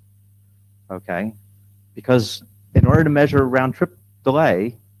 okay? Because in order to measure round trip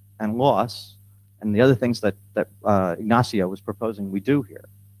delay and loss and the other things that Ignacio was proposing we do here,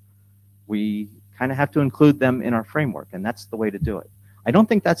 we kind of have to include them in our framework, and that's the way to do it. I don't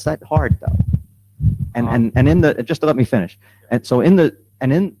think that's that hard though. And in the, just to let me finish. And so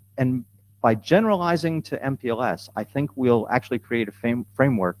and by generalizing to MPLS, I think we'll actually create a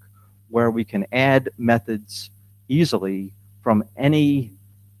framework where we can add methods easily from any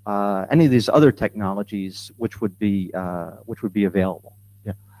of these other technologies which would be available.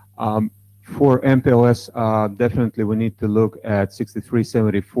 Yeah. For MPLS, definitely we need to look at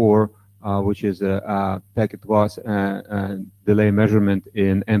 6374. Which is a packet loss and delay measurement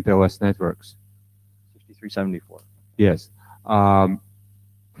in MPLS networks. 6374. Yes.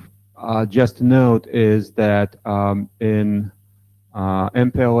 Just to note is that in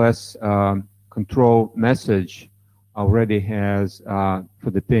MPLS control message already has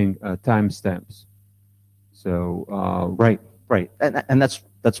for the ping timestamps. So right, and that's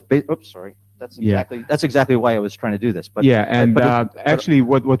oops, sorry. That's exactly why I was trying to do this. But yeah, and actually,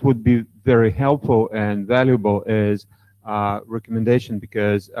 what would be very helpful and valuable is recommendation,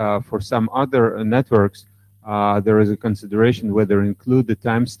 because for some other networks, there is a consideration whether include the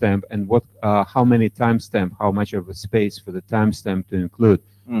timestamp and what, how many timestamp, how much of a space for the timestamp to include.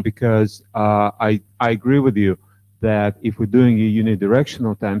 Because I agree with you that if we're doing a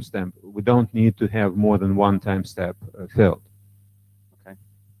unidirectional timestamp, we don't need to have more than one timestamp filled.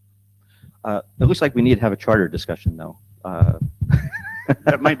 It looks like we need to have a charter discussion, though.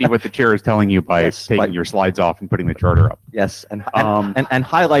 That might be what the chair is telling you by taking your slides off and putting the charter up. Yes, and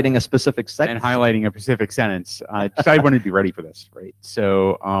highlighting a specific sentence. And highlighting a specific sentence. I want to be ready for this, right?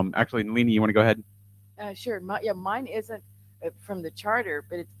 So, actually, Nalini, you want to go ahead? Sure. Mine isn't from the charter,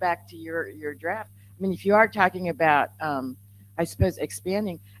 but it's back to your draft. I mean, if you are talking about, I suppose,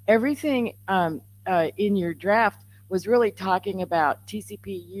 expanding, everything in your draft was really talking about TCP,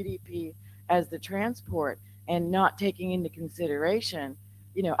 UDP as the transport and not taking into consideration,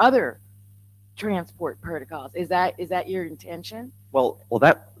 other transport protocols. Is that your intention? Well,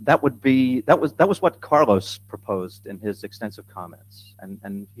 that was what Carlos proposed in his extensive comments,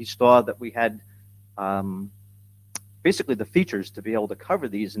 and he saw that we had basically the features to be able to cover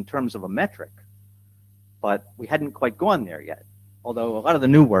these in terms of a metric. but we hadn't quite gone there yet. Although a lot of the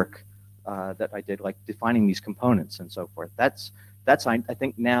new work that I did, like defining these components and so forth, that's I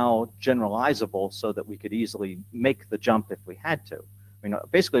think now generalizable so that we could easily make the jump if we had to. I mean,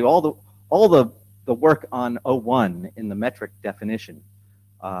 basically all the work on 01 in the metric definition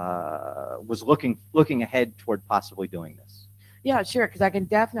was looking ahead toward possibly doing this. Yeah, sure, because I can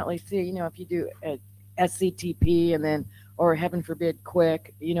definitely see, you know, if you do a SCTP and then, or heaven forbid,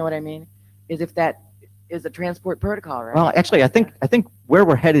 quick, you know what I mean? Is if that is a transport protocol, right? Well, actually, I think where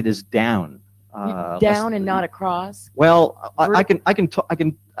we're headed is down. Down and not across. Well, I can talk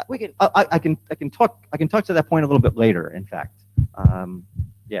to that point a little bit later. In fact,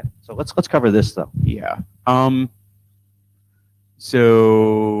 yeah. So let's cover this though. Yeah.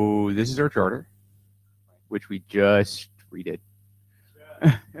 So this is our charter, which we just redid.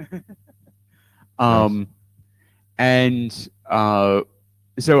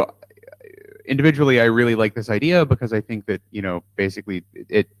 So individually, I really like this idea because I think that, you know, basically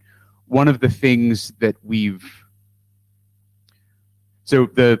one of the things that so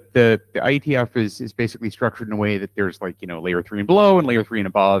the IETF is basically structured in a way that there's, like, you know, layer 3 and below and layer 3 and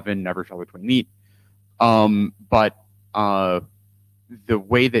above, and never shall the twain meet. But the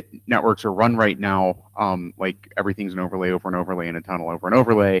way that networks are run right now, like everything's an overlay over an overlay and a tunnel over an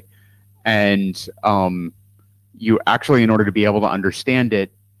overlay, and you actually, in order to be able to understand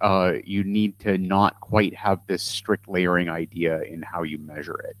it, you need to not quite have this strict layering idea in how you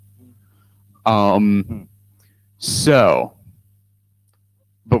measure it. So,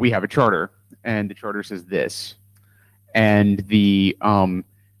 but we have a charter, and the charter says this, and the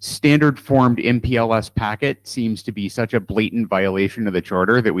standard formed MPLS packet seems to be such a blatant violation of the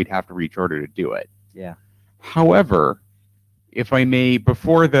charter that we'd have to recharter to do it. Yeah. However, if I may,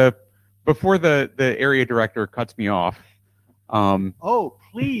 before the area director cuts me off, oh,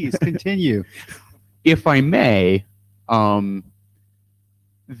 please continue. If I may, the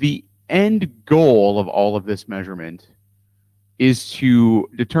end goal of all of this measurement is to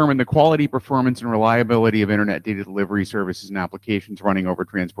determine the quality, performance, and reliability of internet data delivery services and applications running over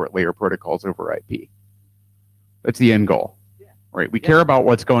transport layer protocols over IP. That's the end goal, right? We care about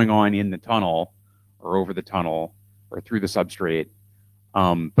what's going on in the tunnel or over the tunnel or through the substrate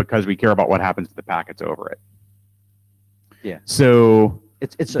because we care about what happens to the packets over it. Yeah. So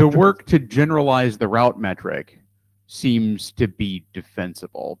it's the work to generalize the route metric seems to be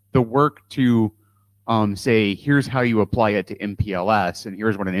defensible. The work to say, here's how you apply it to MPLS, and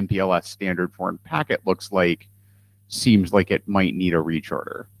here's what an MPLS standard form packet looks like, seems like it might need a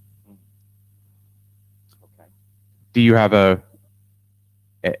recharter. Okay. Do you have an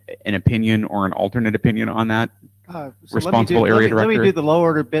opinion or an alternate opinion on that? Responsible area director? Let me do the low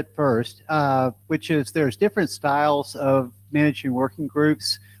order bit first, which is there's different styles of managing working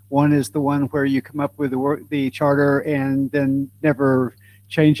groups. One is the one where you come up with the charter and then never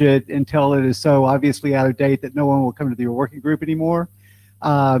change it until it is so obviously out of date that no one will come to your working group anymore.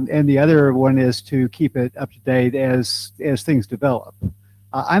 And the other one is to keep it up to date as things develop.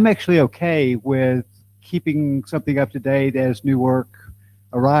 I'm actually okay with keeping something up to date as new work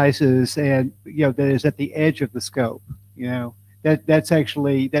arises, and that is at the edge of the scope.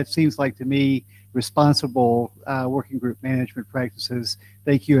 That seems like to me responsible working group management practices.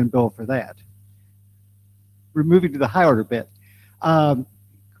 Thank you and Bill for that. We're moving to the high order bit.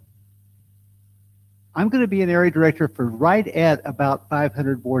 I'm going to be an area director for right at about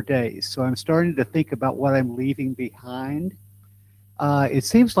 500 more days. So I'm starting to think about what I'm leaving behind. It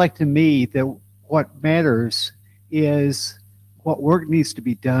seems like to me that what matters is what work needs to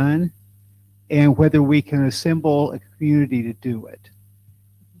be done and whether we can assemble a community to do it.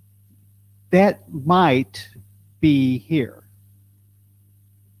 That might be here.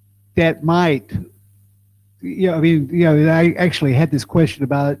 That might, I actually had this question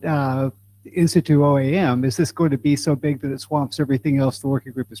about Institute OAM. Is this going to be so big that it swamps everything else the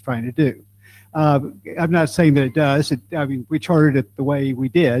working group is trying to do? I'm not saying that it does. We charted it the way we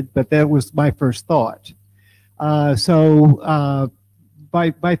did, but that was my first thought. My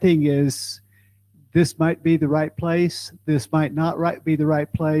thing is, this might be the right place. This might not be the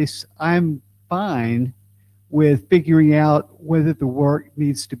right place. I'm fine with figuring out whether the work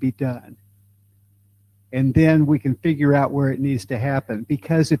needs to be done. And then we can figure out where it needs to happen.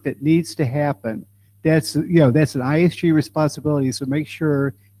 Because if it needs to happen, that's an ISG responsibility. So make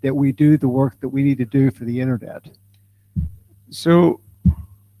sure that we do the work that we need to do for the internet. So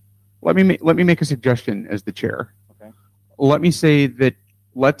let me make a suggestion as the chair. Okay. Let me say that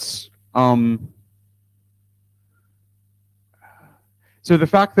so the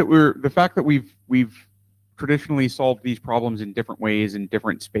fact that we've traditionally solved these problems in different ways in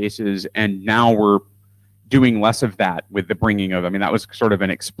different spaces, and now we're doing less of that with the bringing of, I mean, that was sort of an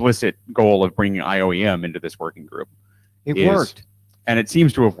explicit goal of bringing IOEM into this working group. It worked. And it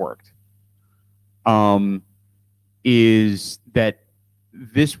seems to have worked. Is that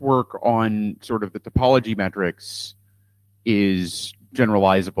this work on sort of the topology metrics is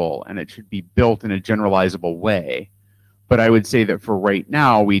generalizable, and it should be built in a generalizable way. But I would say that for right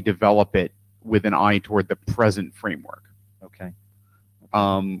now, we develop it with an eye toward the present framework. Okay.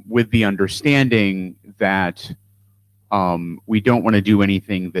 With the understanding that we don't want to do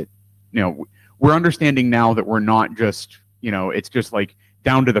anything that, you know, we're understanding now that we're not just, you know, it's just like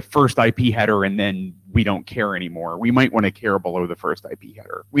down to the first IP header and then we don't care anymore. We might want to care below the first IP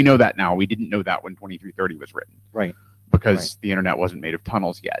header. We know that now. We didn't know that when 2330 was written. Right. Because the internet wasn't made of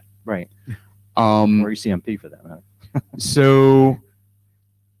tunnels yet. Right. Or ECMP for that matter. So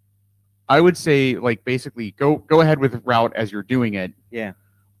I would say, like, basically go ahead with route as you're doing it. Yeah.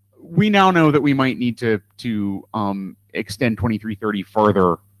 We now know that we might need to extend 2330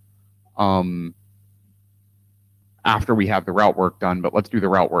 further after we have the route work done, but let's do the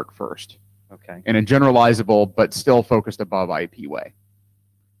route work first. Okay. In a generalizable but still focused above IP way.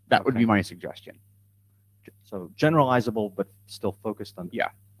 That would be my suggestion. So generalizable but still focused on. Yeah.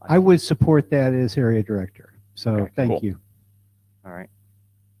 I would support that as area director. So Okay, thank cool. you. All right.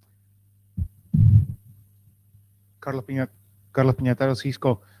 Carlos Piñataro,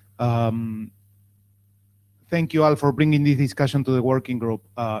 Cisco. Thank you all for bringing this discussion to the working group.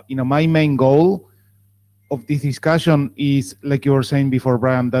 You know, my main goal of this discussion is, like you were saying before,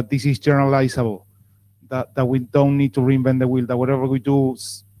 Brian, that this is generalizable, that we don't need to reinvent the wheel, that whatever we do,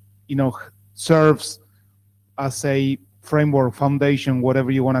 you know, serves as a framework, foundation,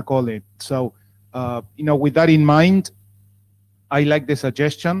 whatever you want to call it. So, you know, with that in mind, I like the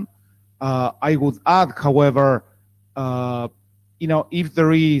suggestion. I would add, however, you know, if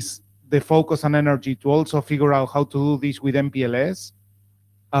there is the focus and energy to also figure out how to do this with MPLS,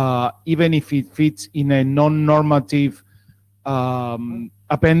 even if it fits in a non-normative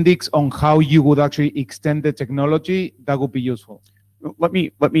appendix on how you would actually extend the technology, that would be useful. Let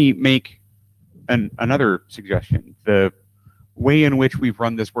me make another suggestion. The way in which we've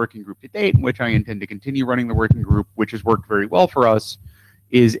run this working group to date, in which I intend to continue running the working group, which has worked very well for us,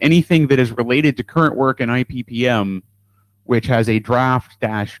 is anything that is related to current work in IPPM, which has a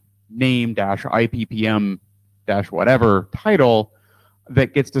draft-name-IPPM-whatever title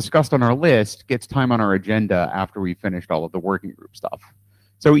that gets discussed on our list, gets time on our agenda after we've finished all of the working group stuff.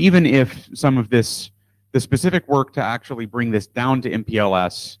 So even if some of this, the specific work to actually bring this down to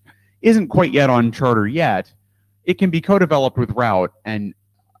MPLS isn't quite yet on charter yet, it can be co-developed with route and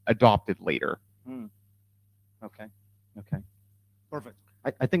adopted later. Okay. Okay. Perfect.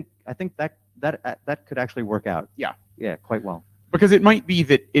 I think that could actually work out. Yeah. Yeah, quite well. Because it might be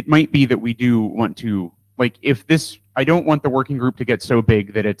that we do want to, like, if this, I don't want the working group to get so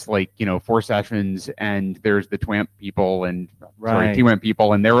big that it's like, you know, 4 sessions and there's the TWAMP people and TWAMP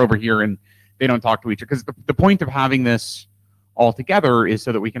people and they're over here and they don't talk to each other. Because the point of having this all together is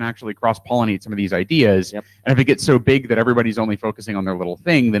so that we can actually cross-pollinate some of these ideas. Yep. And if it gets so big that everybody's only focusing on their little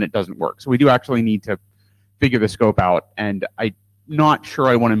thing, then it doesn't work. So we do actually need to figure the scope out. And I'm not sure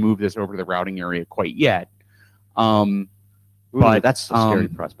I want to move this over to the routing area quite yet. But that's a scary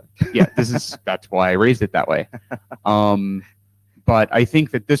prospect. Yeah, that's why I raised it that way. But I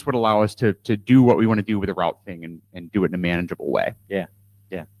think that this would allow us to do what we want to do with the route thing and do it in a manageable way. Yeah,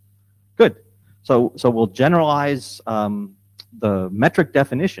 yeah. Good. So we'll generalize the metric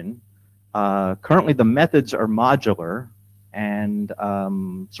definition. Currently, the methods are modular and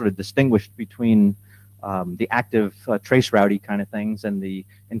sort of distinguished between the active trace routing kind of things and the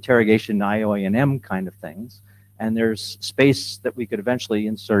interrogation IOANM kind of things. And there's space that we could eventually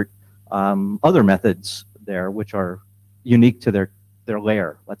insert other methods there, which are unique to their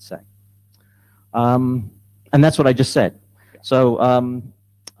layer, let's say. And that's what I just said. So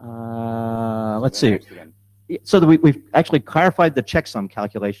let's see. So we've actually clarified the checksum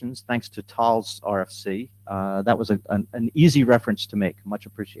calculations thanks to Tal's RFC. That was an easy reference to make, much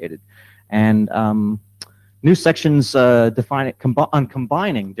appreciated. And new sections define it on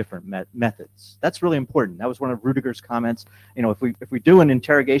combining different methods. That's really important. That was one of Rudiger's comments. You know, if we do an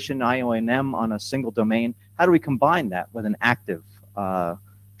interrogation IONM on a single domain, how do we combine that with an active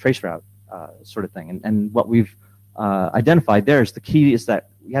traceroute sort of thing? And what we've identified there is the key is that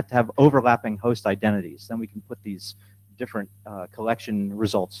we have to have overlapping host identities. Then we can put these different collection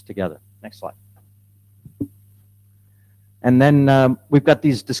results together. Next slide. And then we've got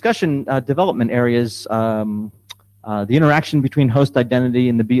these discussion development areas, the interaction between host identity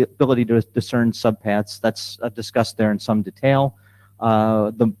and the ability to discern subpaths. That's discussed there in some detail.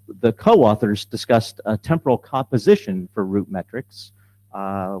 The co-authors discussed temporal composition for root metrics.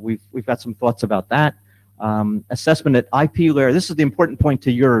 We've got some thoughts about that. Assessment at IP layer. This is the important point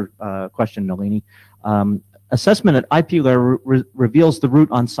to your question, Nalini. Assessment at IP layer reveals the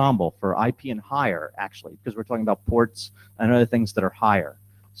root ensemble for IP and higher, actually, because we're talking about ports and other things that are higher.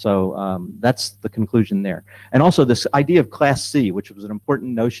 So that's the conclusion there. And also this idea of class C, which was an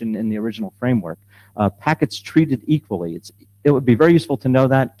important notion in the original framework, packets treated equally. It would be very useful to know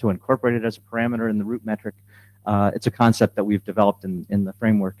that, to incorporate it as a parameter in the root metric. It's a concept that we've developed in the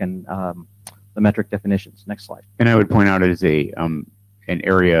framework and the metric definitions. Next slide. And I would point out it is an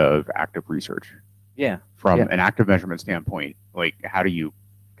area of active research. Yeah. From an active measurement standpoint, like how do you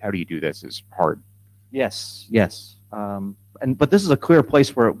do this is hard. Yes. Yes. But this is a clear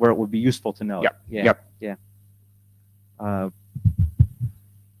place where it would be useful to know. Yep. Yeah. Yep. Yeah.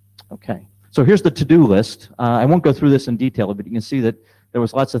 Okay. So here's the to-do list. I won't go through this in detail, but you can see that there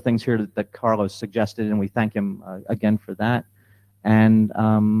was lots of things here that Carlos suggested, and we thank him again for that. And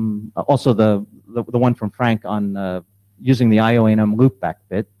also the one from Frank on using the IONM loopback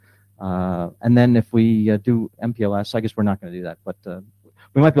bit. And then if we do MPLS, I guess we're not going to do that, but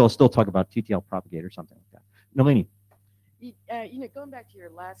we might be able to still talk about TTL propagate or something like that. Nalini. Going back to your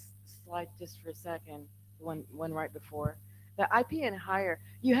last slide just for a second, one right before, the IP and higher,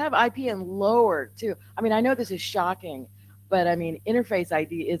 you have IP and lower too. I mean, I know this is shocking, but I mean, interface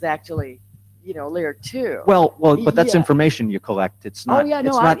ID is actually, layer 2. Well, but that's information you collect. It's not. Oh yeah,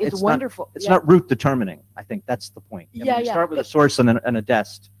 no, it's wonderful. It's not root determining. I think that's the point. You start with a source and a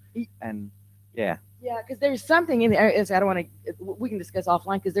dest, and yeah. Yeah, because there's something in there. I don't want to. We can discuss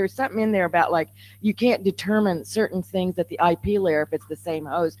offline because there's something in there about like you can't determine certain things at the IP layer if it's the same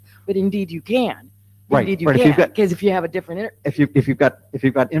host, but indeed you can. Right. Indeed you can, because if you have a different. If you've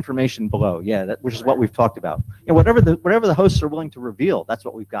got information below, yeah, which is what we've talked about. Whatever the hosts are willing to reveal, that's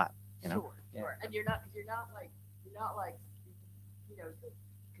what we've got. Sure. And you're not like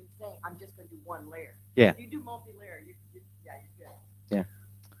saying I'm just going to do one layer. Yeah. If you do multi-layer, you're good. Yeah.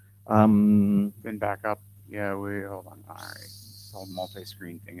 Then back up. Yeah, hold on. All right. This whole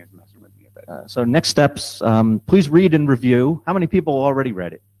multi-screen thing is messing with me a bit. So next steps, please read and review. How many people already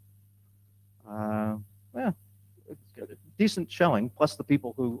read it? Yeah, decent showing, plus the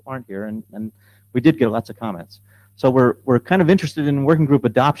people who aren't here, and we did get lots of comments. So we're kind of interested in working group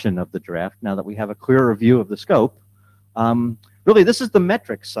adoption of the draft now that we have a clearer view of the scope. Really, this is the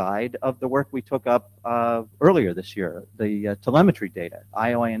metric side of the work we took up earlier this year, the telemetry data,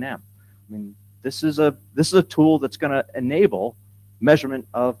 IONM. I mean, this is a tool that's going to enable measurement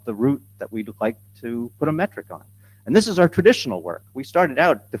of the root that we'd like to put a metric on. And this is our traditional work. We started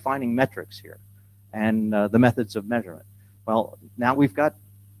out defining metrics here and the methods of measurement. Well, now we've got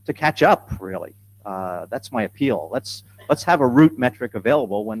to catch up, really. That's my appeal. Let's have a root metric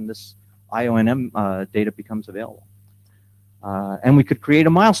available when this IONM data becomes available. And we could create a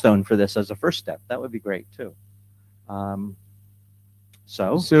milestone for this as a first step. That would be great, too. Actually,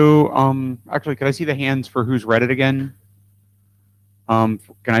 could I see the hands for who's read it again? Can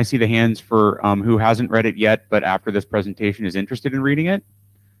I see the hands for who hasn't read it yet, but after this presentation is interested in reading it?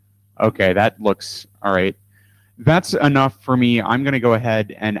 Okay, that looks all right. That's enough for me. I'm going to go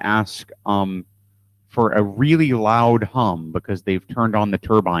ahead and ask for a really loud hum because they've turned on the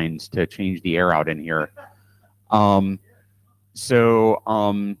turbines to change the air out in here.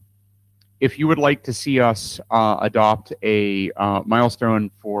 If you would like to see us adopt a milestone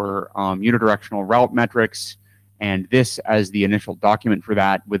for unidirectional route metrics, and this as the initial document for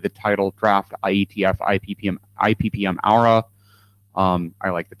that with the title Draft IETF IPPM Aura. I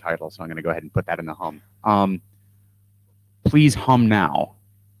like the title, so I'm going to go ahead and put that in the hum. Please hum now.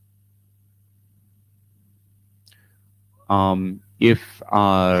 If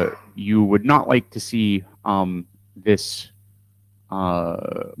you would not like to see this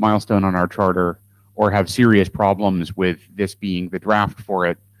milestone on our charter or have serious problems with this being the draft for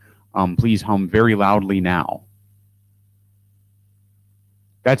it, please hum very loudly now.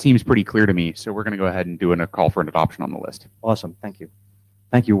 That seems pretty clear to me, so we're going to go ahead and do a call for an adoption on the list. Awesome. Thank you.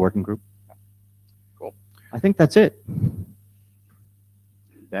 Thank you, working group. Cool. I think that's it.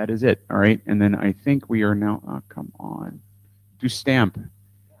 That is it. All right. And then I think we are now, come on. Do stamp.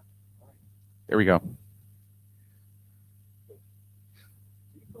 There we go.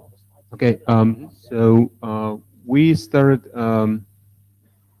 Okay. So we started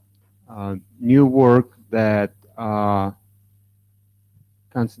new work that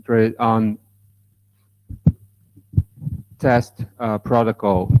concentrate on test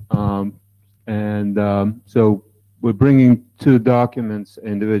protocol. So we're bringing two documents,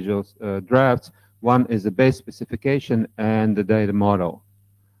 individual drafts, One is the base specification and the data model.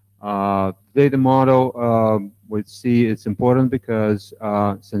 Data model, we see it's important because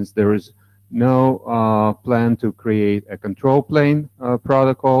since there is no plan to create a control plane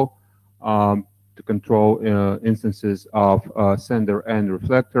protocol to control instances of sender and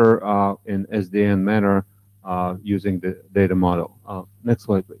reflector in SDN manner using the data model. Next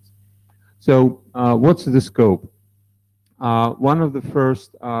slide, please. So what's the scope? One of the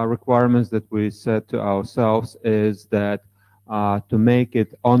first requirements that we set to ourselves is that to make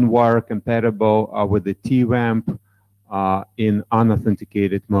it on-wire compatible with the TWAMP in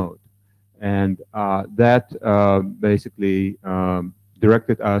unauthenticated mode. And that basically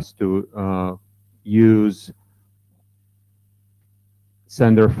directed us to use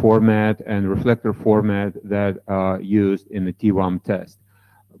sender format and reflector format that used in the TWAMP test.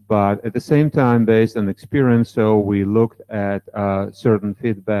 But at the same time, based on experience, so we looked at certain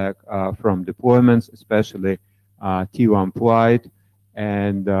feedback from deployments, especially TWAMP Lite,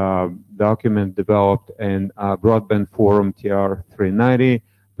 and document developed in Broadband Forum TR390,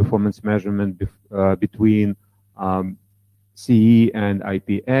 performance measurement between CE and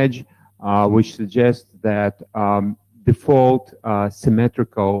IP Edge, which suggests that default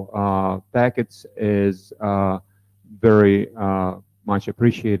symmetrical packets is very much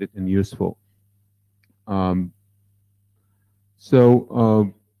appreciated and useful.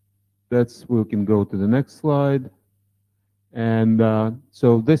 That's, we can go to the next slide. And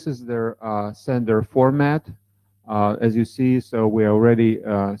so this is their sender format. As you see, so we already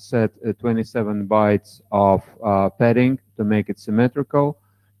set 27 bytes of padding to make it symmetrical,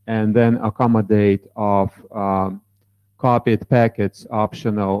 and then accommodate of copied packets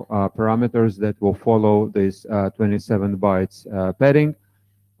optional parameters that will follow this 27 bytes padding.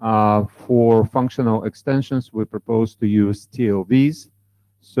 For functional extensions, we propose to use TLVs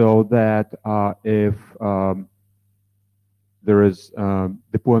so that if there is a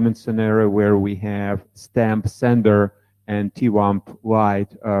deployment scenario where we have stamp sender and TWAMP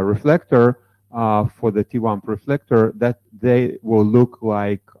Lite reflector, for the TWAMP reflector, that they will look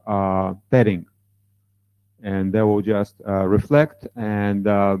like padding. And they will just reflect, and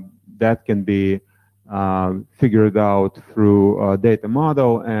that can be figured out through a data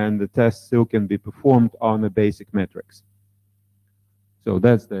model, and the test still can be performed on the basic metrics. So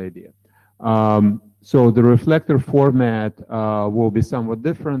that's the idea. So the reflector format will be somewhat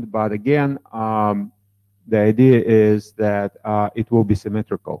different, but again, the idea is that it will be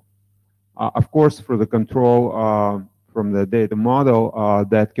symmetrical. Of course, for the control from the data model,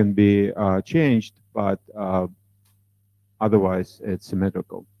 that can be changed, but otherwise it's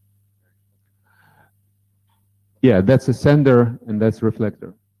symmetrical. Yeah, that's a sender and that's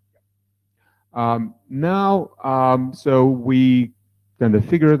reflector. Now, so we kind of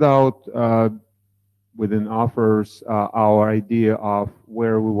figured out within offers our idea of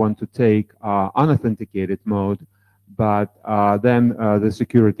where we want to take unauthenticated mode, but then the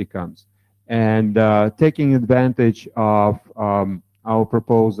security comes. And taking advantage of our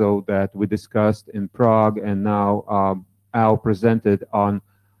proposal that we discussed in Prague, and now Al presented on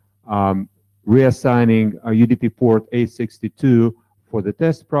reassigning a UDP port 862 for the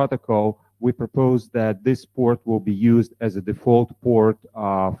test protocol, we propose that this port will be used as a default port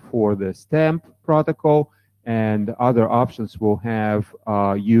for the stamp protocol, and other options will have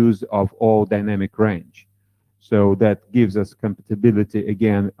use of all dynamic range. So that gives us compatibility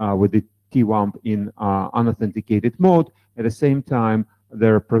again with the TWAMP in unauthenticated mode. At the same time,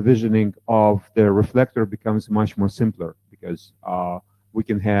 their provisioning of the reflector becomes much more simpler because we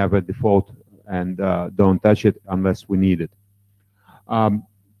can have a default and don't touch it unless we need it.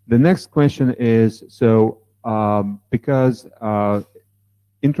 The next question is, so because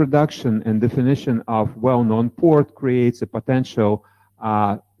introduction and definition of well-known port creates a potential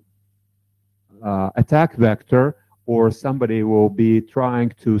attack vector, or somebody will be trying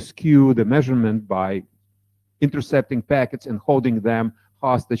to skew the measurement by intercepting packets and holding them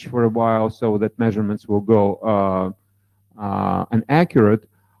hostage for a while so that measurements will go inaccurate,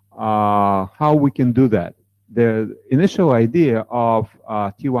 how we can do that. The initial idea of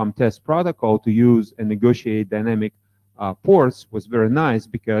TWAMP test protocol to use and negotiate dynamic ports was very nice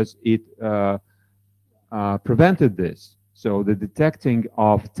because it prevented this. So the detecting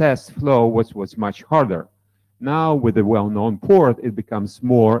of test flow was much harder. Now with a well-known port, it becomes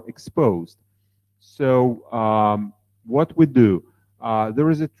more exposed. So what we do, there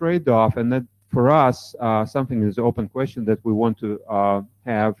is a trade-off, and that for us, something is an open question that we want to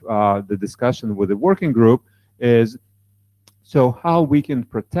have the discussion with the working group is, so how we can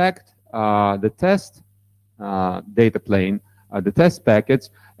protect the test data plane, the test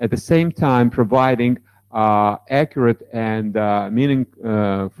packets, at the same time providing accurate and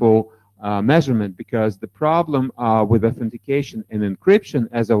meaningful measurement, because the problem with authentication and encryption,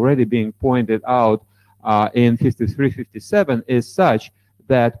 as already being pointed out in 5357, is such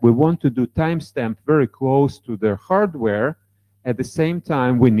that we want to do timestamp very close to the hardware. At the same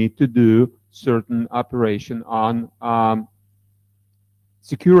time, we need to do certain operation on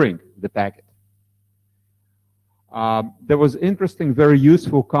securing the packet. There was interesting, very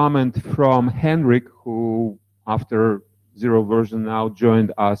useful comment from Henrik, who after zero version now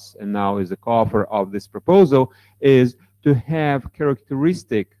joined us and now is a co-author of this proposal, is to have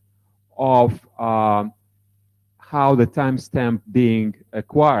characteristic of how the timestamp being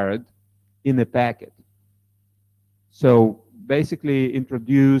acquired in a packet. So basically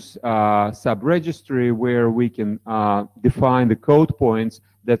introduce a sub-registry where we can define the code points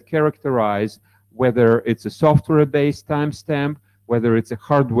that characterize whether it's a software-based timestamp, whether it's a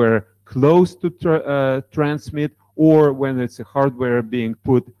hardware close to transmit, or when it's a hardware being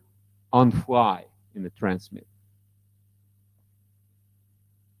put on fly in the transmit.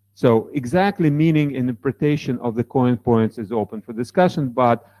 So exactly meaning and interpretation of the coin points is open for discussion,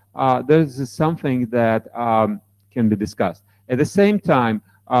 but this is something that can be discussed. At the same time,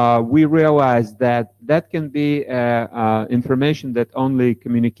 we realize that that can be information that only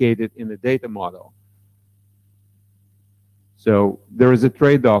communicated in the data model. So there is a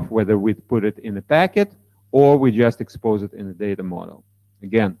trade-off whether we put it in a packet or we just expose it in the data model.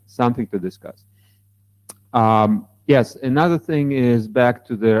 Again, something to discuss. Yes, another thing is back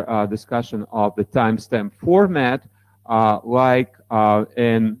to the discussion of the timestamp format. Like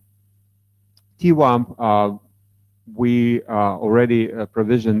in TWAMP, we already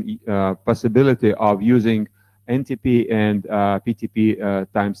provision possibility of using NTP and PTP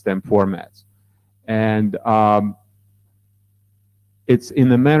timestamp formats. And it's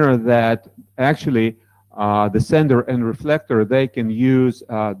in a manner that actually the sender and reflector, they can use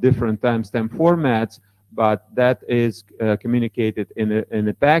different timestamp formats, but that is communicated in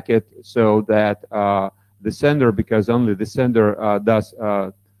a packet, so that the sender, because only the sender does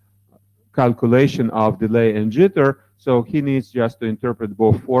calculation of delay and jitter, so he needs just to interpret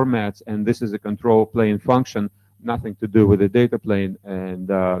both formats, and this is a control plane function, nothing to do with the data plane, and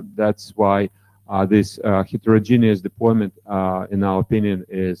that's why this heterogeneous deployment, in our opinion,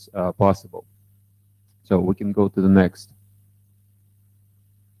 is possible. So we can go to the next.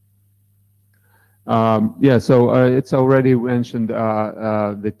 Yeah, so it's already mentioned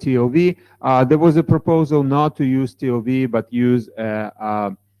the TOV. There was a proposal not to use TOV, but use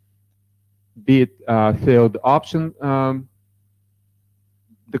bit failed option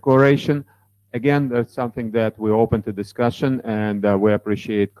declaration. Again, that's something that we're open to discussion, and we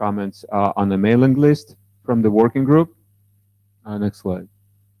appreciate comments on the mailing list from the working group. Next slide.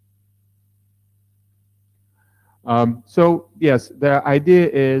 So yes, the idea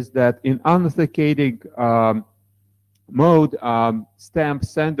is that in unauthenticating mode, stamp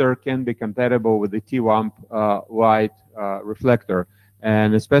sender can be compatible with the TWAMP light reflector.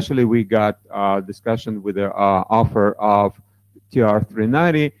 And especially we got discussion with the offer of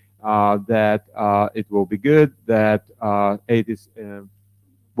TR390 that it will be good, that it is a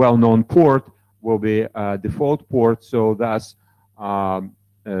well-known port will be a default port, so thus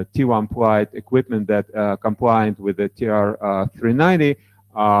T1 Lite equipment that compliant with the TR390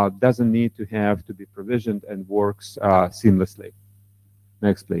 doesn't need to have to be provisioned and works seamlessly.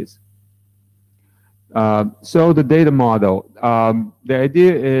 Next, please. So the data model. The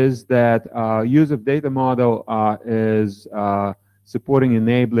idea is that use of data model is supporting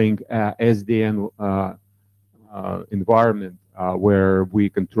enabling SDN environment where we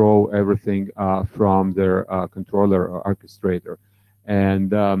control everything from their controller or orchestrator.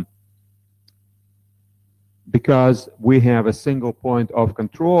 And because we have a single point of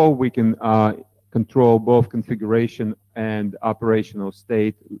control, we can control both configuration and operational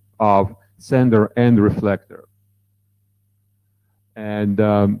state of sender and reflector. And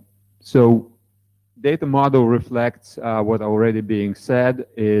so data model reflects what already being said,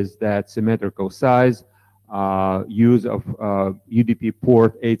 is that symmetrical size, use of UDP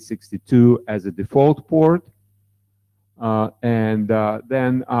port 862 as a default port, and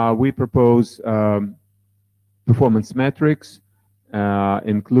then we propose performance metrics,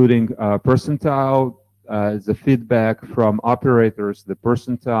 including percentile as a feedback from operators. The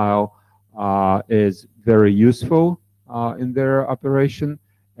percentile is very useful in their operation,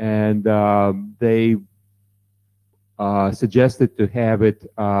 and they suggested to have it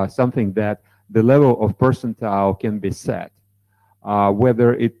something that the level of percentile can be set.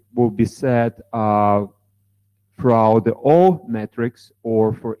 Whether it will be set throughout the all metrics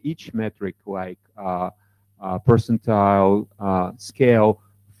or for each metric like percentile scale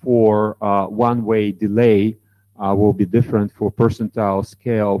for one-way delay will be different for percentile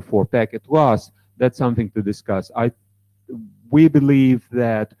scale for packet loss. That's something to discuss. We believe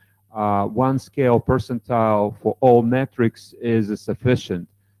that one scale percentile for all metrics is sufficient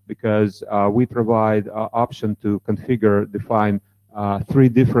because we provide option to configure, define 3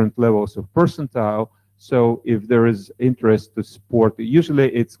 different levels of percentile. So if there is interest to support, usually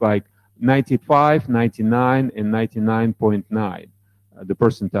it's like 95, 99, and 99.9, the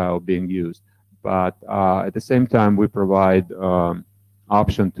percentile being used. But at the same time, we provide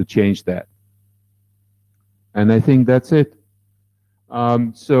option to change that. And I think that's it.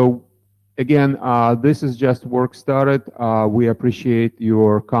 So again, this is just work started. We appreciate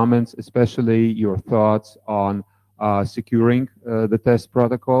your comments, especially your thoughts on securing the test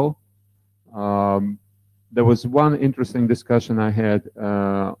protocol. There was one interesting discussion I had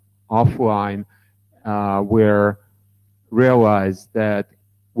offline where realized that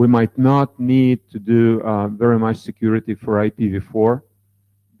we might not need to do very much security for IPv4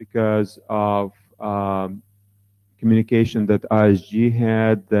 because of communication that ISG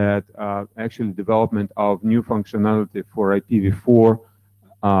had, that actually development of new functionality for IPv4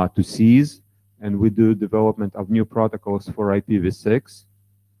 to seize, and we do development of new protocols for IPv6.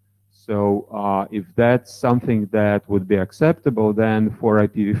 So if that's something that would be acceptable, then for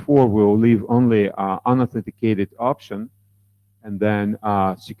IPv4 we'll leave only unauthenticated option, and then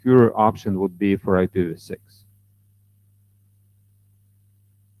secure option would be for IPv6.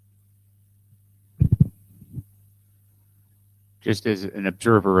 Just as an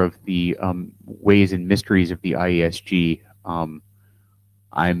observer of the ways and mysteries of the IESG,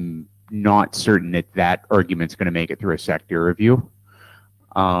 I'm not certain that that argument's going to make it through a sector review.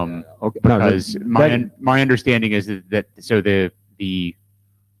 Okay. Because my understanding is that so the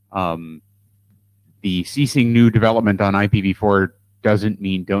ceasing new development on IPv4 doesn't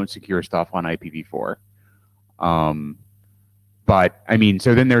mean don't secure stuff on IPv4. But I mean,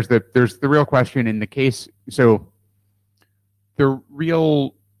 so then there's the real question in the case. So the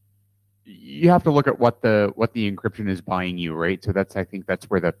real, you have to look at what the encryption is buying you, right? So I think that's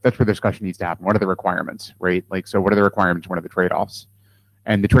where the discussion needs to happen. What are the requirements, right? Like, so what are the requirements? What are the trade-offs?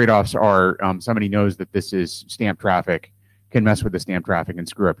 And the trade-offs are somebody knows that this is stamp traffic, can mess with the stamp traffic and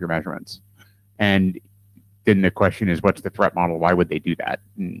screw up your measurements. And then the question is, what's the threat model? Why would they do that?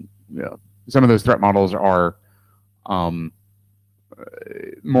 And, you know, some of those threat models are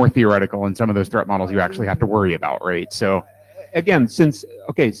more theoretical, and some of those threat models you actually have to worry about, right? So again, since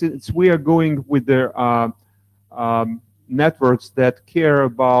we are going with the networks that care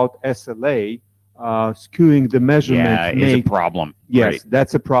about SLA, skewing the measurement is a problem. Yes, right?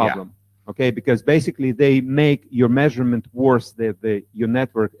 that's a problem. Yeah. Okay, because basically they make your measurement worse than your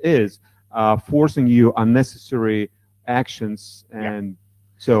network is, forcing you unnecessary actions, and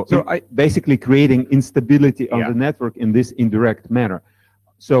so basically creating instability on the network in this indirect manner.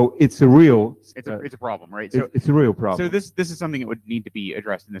 So it's a real it's a problem, right? So it's a real problem. So this is something that would need to be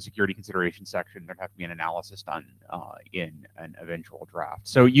addressed in the security consideration section. There'd have to be an analysis done in an eventual draft.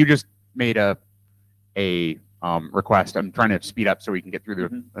 So you just made a request. I'm trying to speed up so we can get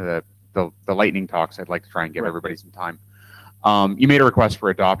through the lightning talks. I'd like to try and give everybody some time. You made a request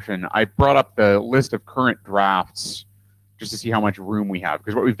for adoption. I brought up the list of current drafts just to see how much room we have,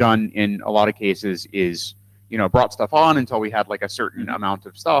 because what we've done in a lot of cases is, you know, brought stuff on until we had like a certain amount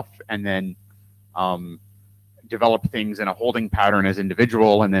of stuff, and then developed things in a holding pattern as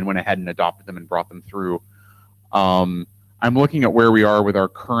individual, and then went ahead and adopted them and brought them through. I'm looking at where we are with our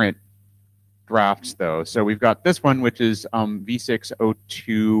current drafts, though. So we've got this one, which is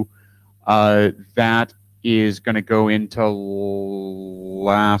V602. That is going to go into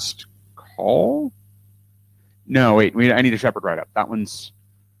last call. No, wait, I need a Shepherd write-up. That one's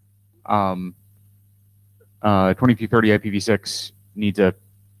 2330 IPv6 needs a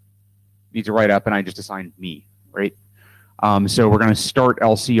write-up, and I just assigned me, right? So we're going to start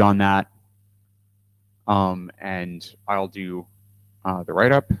LC on that, and I'll do the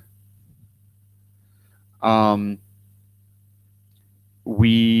write-up.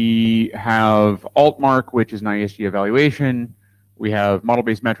 We have altmark, which is an ISG evaluation. We have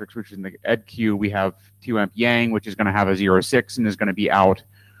model-based metrics, which is in the EdQ. We have TWAMP Yang, which is going to have a 0.6 and is going to be out.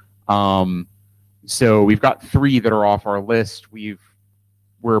 So we've got 3 that are off our list.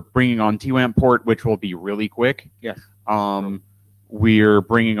 We're bringing on TWAMP port, which will be really quick. Yes. We're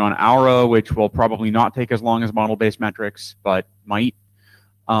bringing on Aura, which will probably not take as long as model-based metrics, but might.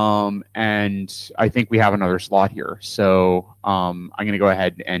 And I think we have another slot here. So I'm going to go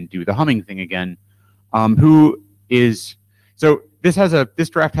ahead and do the humming thing again. who is, so this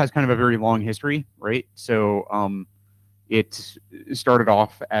draft has kind of a very long history, right? So it started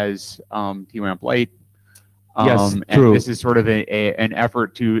off as TWAMP Lite. Yes, and true. this is sort of an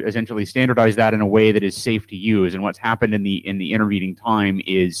effort to essentially standardize that in a way that is safe to use. And what's happened in the intervening time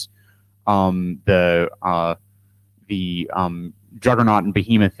is the juggernaut and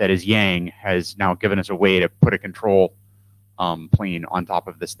behemoth that is Yang has now given us a way to put a control plane on top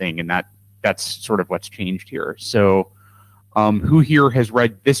of this thing, and that's sort of what's changed here. So who here has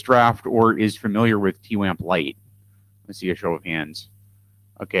read this draft or is familiar with TWAMP Lite? Let's see a show of hands.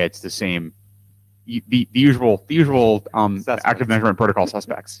 Okay, it's the same. The usual active measurement protocol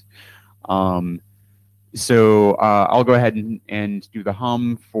suspects. So I'll go ahead and do the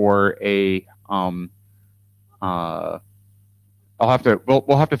hum for a we'll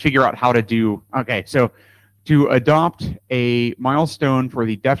have to figure out how to do. Okay, so to adopt a milestone for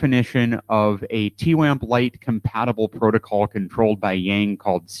the definition of a TWAMP Lite compatible protocol controlled by Yang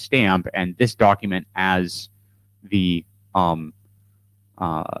called STAMP, and this document as the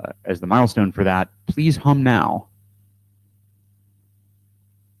milestone for that, please hum now.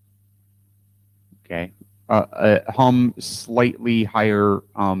 Okay, hum slightly higher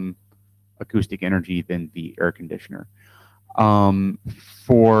acoustic energy than the air conditioner.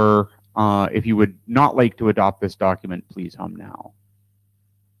 If you would not like to adopt this document, please hum now.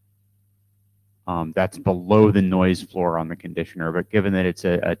 That's below the noise floor on the conditioner, but given that it's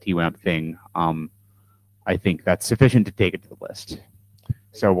a TWAMP thing, I think that's sufficient to take it to the list.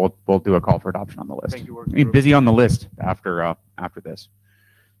 So we'll do a call for adoption on the list. Thank you, Busy on the list after this.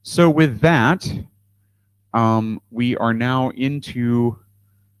 So with that, we are now into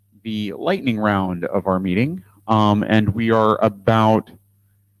the lightning round of our meeting, and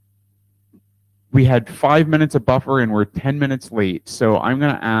we had 5 minutes of buffer and we're 10 minutes late. So I'm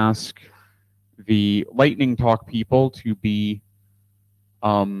going to ask the lightning talk people to be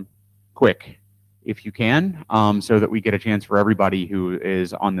quick, if you can, so that we get a chance for everybody who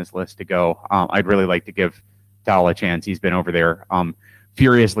is on this list to go. I'd really like to give Tal a chance. He's been over there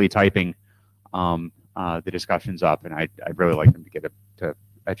furiously typing the discussions up, and I'd really like him to get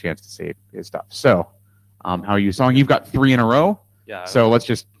a chance to say his stuff. So how are you, Song? You've got 3 in a row. Yeah. So let's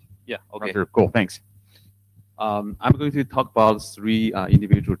just okay. run through. Cool, thanks. I'm going to talk about 3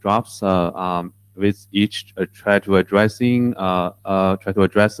 individual drafts, with each try to address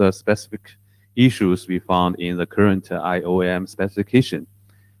specific issues we found in the current IOM specification.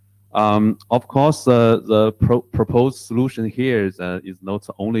 Of course, the proposed solution here is not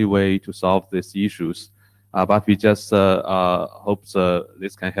the only way to solve these issues, but we just hope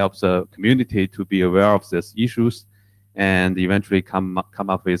this can help the community to be aware of these issues and eventually come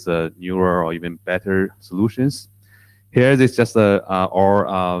up with newer or even better solutions. Here is just the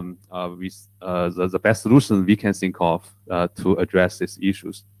best solution we can think of to address these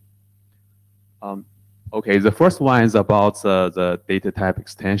issues. Okay, the first one is about the data type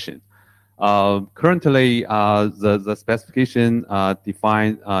extension. Currently, the specification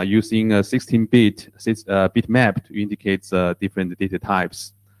defines using a 16-bit bitmap to indicate different data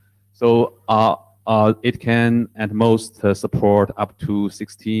types. So it can at most support up to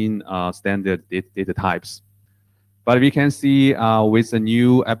 16 standard data types. But we can see with the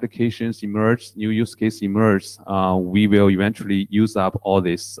new applications emerge, new use case emerge, we will eventually use up all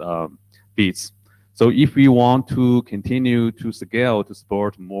these bits. So if we want to continue to scale to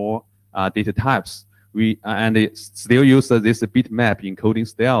support more data types, and still use this bitmap encoding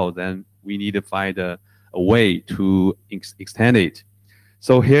style, then we need to find a way to extend it.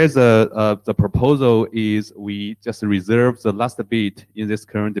 So here's the proposal is we just reserve the last bit in this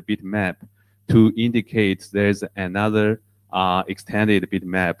current bitmap to indicate there's another extended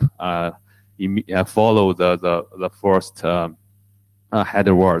bitmap follow the first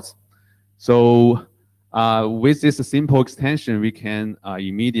header words. So with this simple extension, we can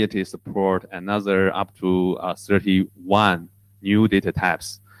immediately support another up to 31 new data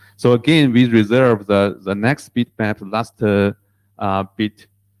types. So again, we reserve the next bitmap last bit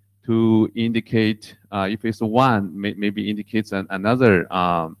to indicate if it's 1, maybe indicates another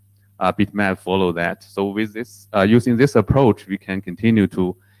bitmap follow that. So with this, using this approach, we can continue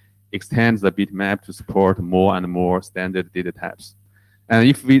to extend the bitmap to support more and more standard data types. And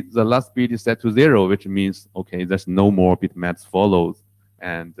if the last bit is set to 0, which means, okay, there's no more bitmaps followed.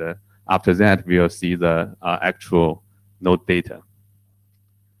 And after that, we'll see the actual node data.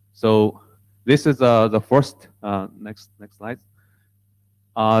 So this is the first, next slide.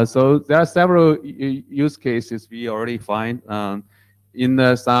 So there are several use cases we already find. In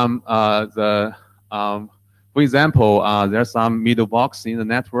for example, there's some middle box in the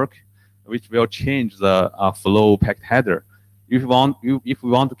network which will change the flow packet header. If we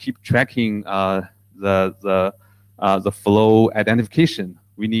want to keep tracking the flow identification,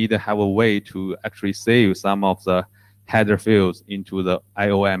 we need to have a way to actually save some of the header fields into the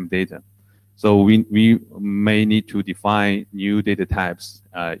IOM data. So we may need to define new data types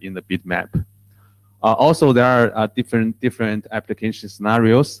in the bitmap. Also, there are different application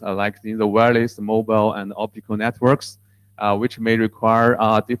scenarios, like in the wireless, mobile, and optical networks, which may require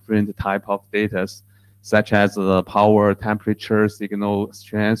different type of data, such as the power, temperature, signal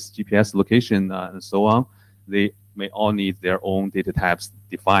strength, GPS location, and so on. They may all need their own data types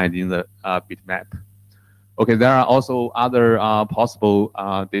defined in the bitmap. Okay, there are also other possible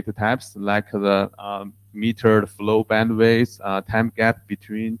data types, like the metered flow bandwidth, time gap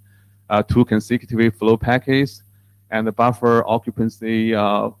between two consecutive flow packets, and the buffer occupancy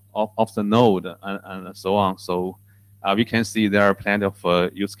of the node, and so on. So we can see there are plenty of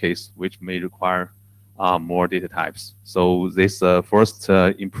use cases which may require more data types. So this first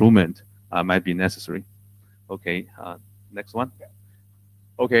improvement might be necessary. Okay, next one.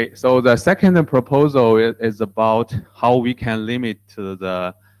 Okay, so the second proposal is about how we can limit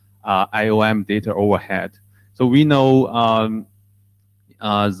the IOM data overhead. So we know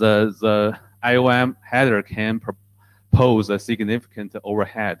the IOM header can pose a significant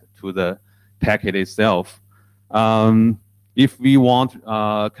overhead to the packet itself. If we want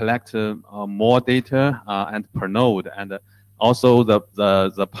to collect more data and per node, and also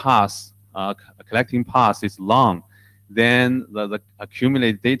the path, collecting path is long, then the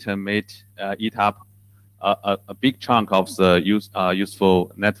accumulated data may eat up a big chunk of the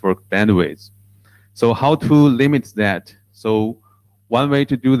useful network bandwidth. So how to limit that? So one way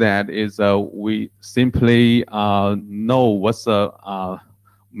to do that is we simply know what's the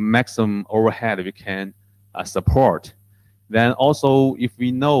maximum overhead we can support. Then also, if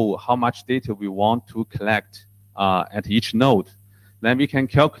we know how much data we want to collect at each node, then we can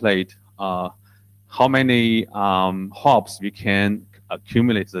calculate how many hops we can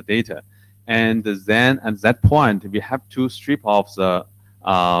accumulate the data. And then at that point, we have to strip off the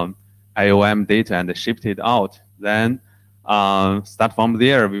IOM data and shift it out. Then start from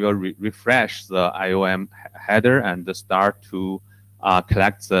there, we will refresh the IOM header and start to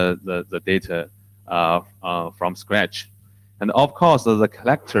collect the data from scratch. And of course, the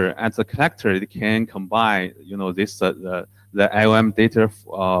collector, it can combine, this the IOM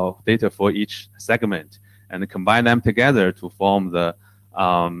data for each segment and combine them together to form to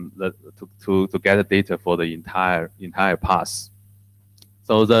get the data for the entire path.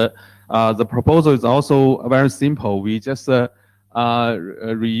 So the proposal is also very simple. We just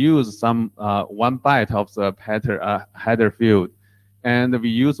reuse some 1 byte of the header field, and we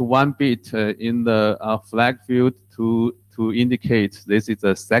use 1 bit in the flag field to indicate this is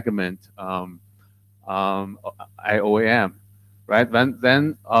a segment IOM, right?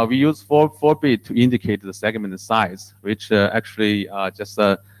 Then we use 4 bit to indicate the segment size, which actually just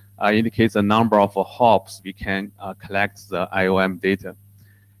indicates the number of hops we can collect the IOM data.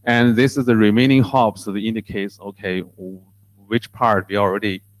 And this is the remaining hops that indicates, okay, which part we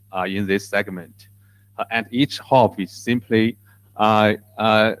already in this segment. And each hop is simply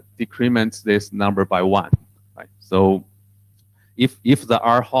decrements this number by 1, right? So if the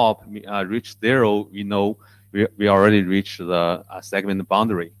R hop reach 0, we know we already reached the segment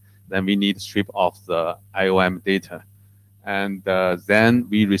boundary. Then we need to strip off the IOM data, and then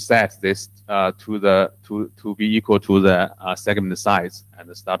we reset this to be equal to the segment size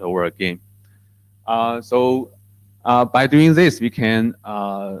and start over again. So by doing this, we can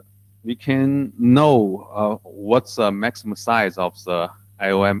know what's the maximum size of the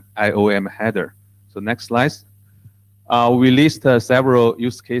IOM header. So next slide. We list several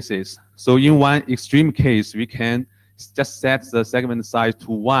use cases. So in one extreme case, we can just set the segment size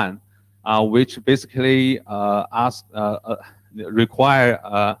to 1, which basically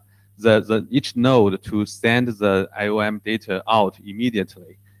require each node to send the IOM data out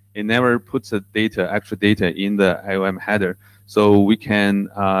immediately. It never puts the actual data in the IOM header. So we can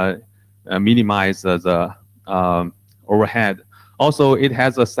minimize the overhead. Also, it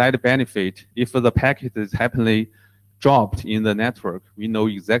has a side benefit. If the packet is happily dropped in the network, we know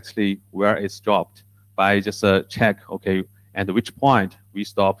exactly where it's dropped by just check, okay, at which point we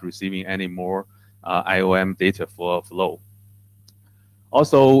stop receiving any more IOM data for flow.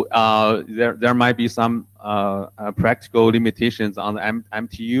 Also, there might be some practical limitations on the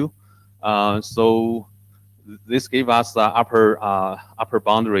MTU. So this gave us the upper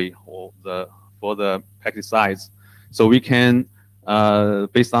boundary for the packet size. So we can,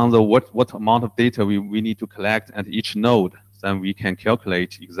 based on the what amount of data we need to collect at each node, then we can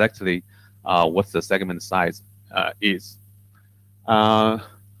calculate exactly what the segment size is.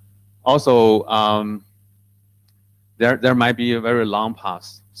 Also, there might be a very long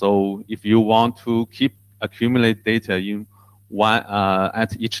path. So if you want to keep accumulate data in one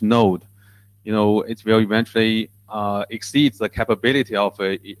at each node, it will eventually exceed the capability of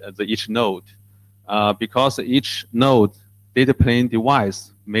each node, because each node data plane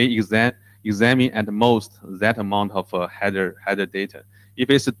device may examine at most that amount of header data. If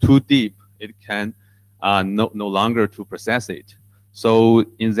it's too deep, it can no longer to process it. So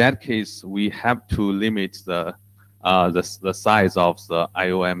in that case, we have to limit the size of the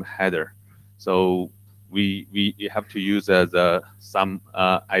IOM header. So we have to use some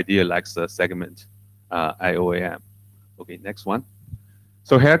idea like the segment IOM. Okay, next one.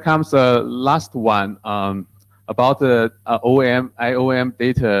 So here comes the last one about the IOM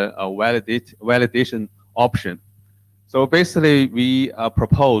data validation option. So basically, we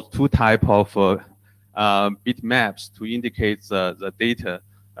propose two types of bitmaps to indicate the data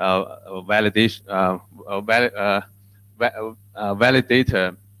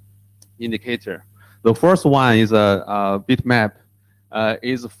validator indicator. The first one is a bitmap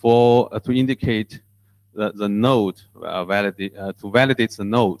is for to indicate the node to validate the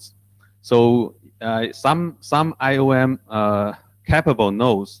nodes. So some IOM capable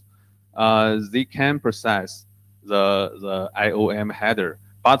nodes they can process the IOM header,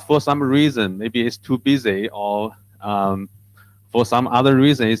 but for some reason maybe it's too busy, or for some other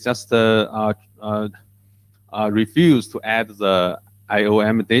reason it's just refuse to add the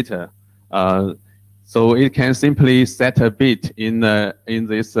IOM data. So it can simply set a bit in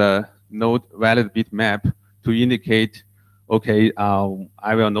this node valid bitmap to indicate, okay,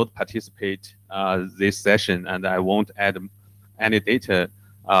 I will not participate this session, and I won't add any data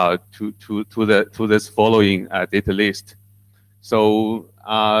to this following data list. So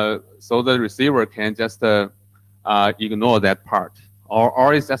so the receiver can just ignore that part,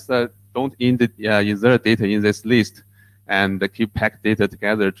 or it's just don't insert data in this list and keep packed data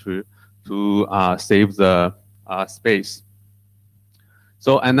together to save the space.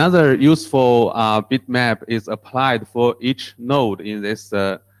 So another useful bitmap is applied for each node in this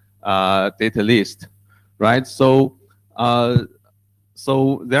data list, right? So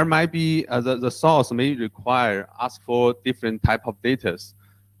so there might be the source may ask for different type of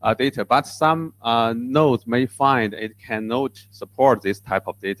data, but some nodes may find it cannot support this type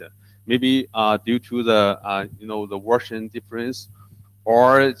of data. Maybe due to the the version difference,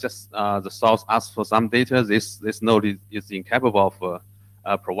 or just the source asks for some data. This node is incapable of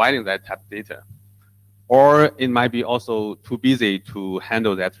providing that type of data, or it might be also too busy to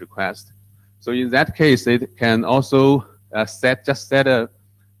handle that request. So in that case, it can also set a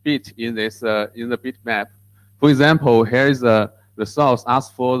bit in this in the bitmap. For example, here is the source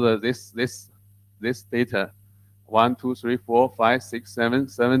asks for this data. 1, 2, 3, 4, 5, 6,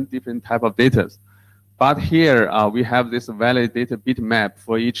 7 different type of data. But here we have this valid data bitmap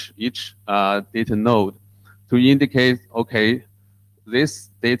for each data node to indicate, okay, this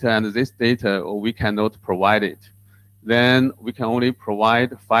data and this data we cannot provide it. Then we can only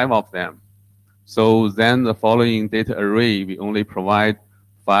provide 5 of them. So then the following data array we only provide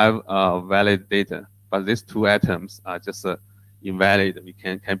 5 valid data, but these 2 items are just invalid. We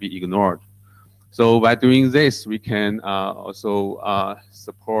can be ignored. So by doing this, we can also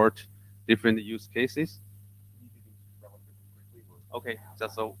support different use cases. Okay,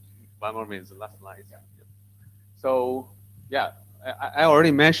 just so 1 more minute, the last slide. So yeah, I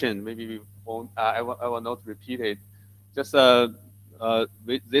already mentioned. Maybe we won't. I will not repeat it. Just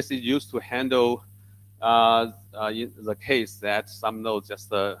this is used to handle the case that some nodes just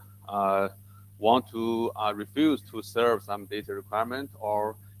want to refuse to serve some data requirement,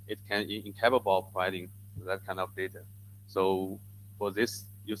 or it can be incapable of providing that kind of data. So for these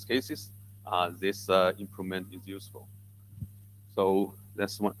use cases, this improvement is useful. So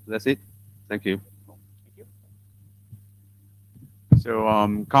that's it. Thank you.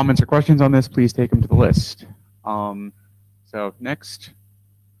 So comments or questions on this, please take them to the list. So next.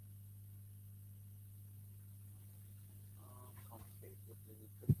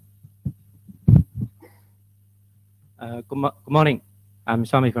 Good morning. I'm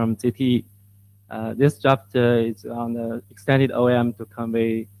Shami from CT. This draft is on the extended OM to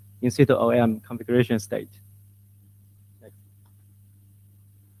convey in situ OM configuration state.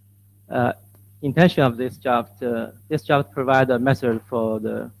 Intention of this draft provides a method for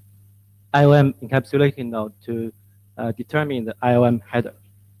the IOM encapsulating node to determine the IOM header.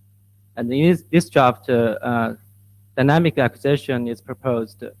 And in this draft, dynamic acquisition is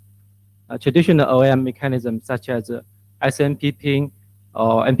proposed. Traditional OM mechanisms such as SMP ping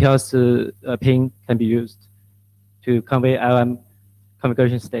or MPLS pin can be used to convey IOM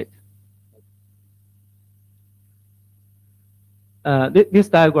configuration state. This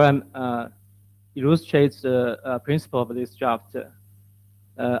diagram illustrates the principle of this draft.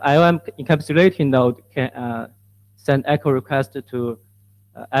 IOM encapsulating node can send echo request to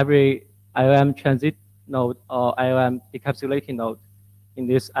every IOM transit node or IOM encapsulating node in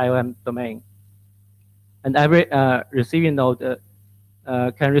this IOM domain. And every receiving node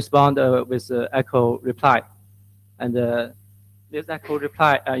can respond with echo reply. And this echo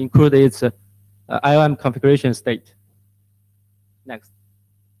reply includes its IOM configuration state. Next.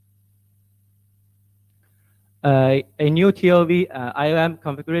 A new TOV, IOM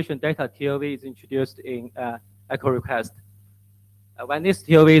configuration data TOV is introduced in echo request. When this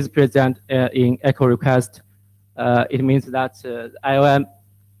TOV is present in echo request, it means that IOM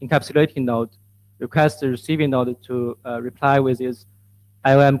encapsulating node requests the receiving node to reply with its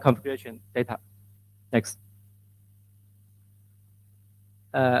IOM configuration data. Next.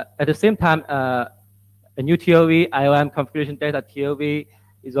 At the same time, a new TOV, IOM configuration data TOV,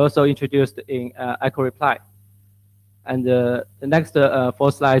 is also introduced in echo reply. And the next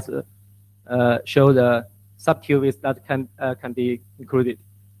 4 slides show the sub-TOVs that can be included.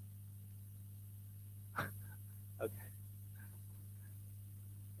 Okay.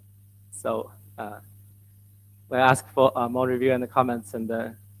 So we ask for more review and comments, and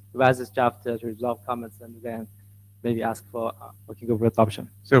revise this draft to resolve comments, and then maybe ask for working group adoption.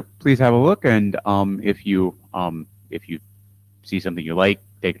 So please have a look, and if you see something you like,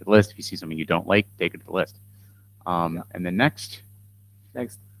 take it to the list. If you see something you don't like, take it to the list. And then next.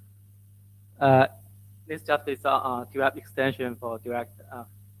 Next. This draft is a TWAP extension for direct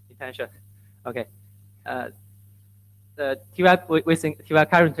intention. Okay. The TWAP, we think TWAP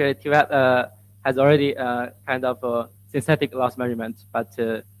currently, TWAP has already kind of synthetic loss measurement, but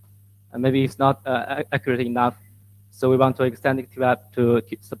maybe it's not accurate enough. So we want to extend the TWAP to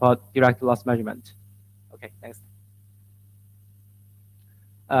support direct loss measurement. Okay, next.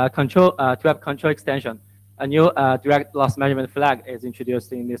 TWAP control extension. A new direct loss measurement flag is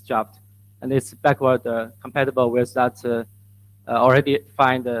introduced in this draft, and it's backward compatible with that already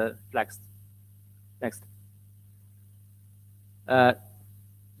defined flags. Next.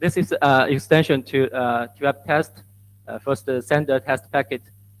 This is extension to TWAP test. First, send the test packet.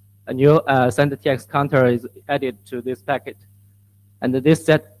 A new send TX counter is added to this packet, and this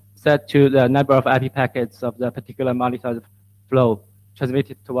set to the number of IP packets of the particular monitored flow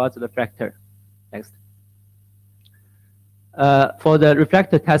transmitted towards the reflector. Next. For the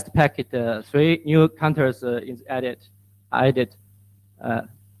reflector test packet, 3 new counters is added.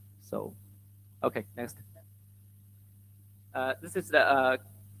 So, okay, next. This is the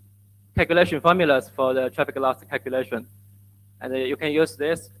calculation formulas for the traffic loss calculation. And you can use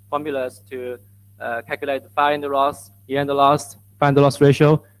these formulas to calculate far end loss, near end loss, far end loss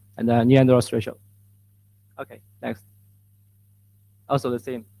ratio, and near end loss ratio. Okay, next. Also the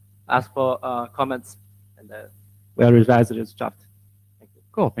same. Ask for comments, and we'll revise this draft. Thank you.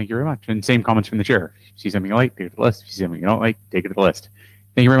 Cool, thank you very much. And same comments from the chair. If you see something you like, take it to the list. If you see something you don't like, take it to the list.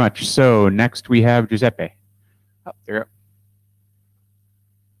 Thank you very much. So next we have Giuseppe. Oh, there you go.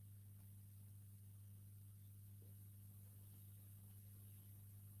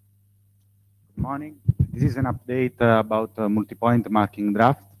 Morning. This is an update about multi-point marking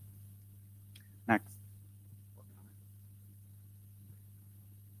draft. Next.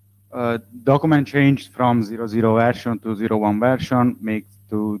 Document changed from 0.0 version to 0.1 version makes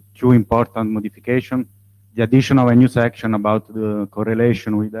two important modifications. The addition of a new section about the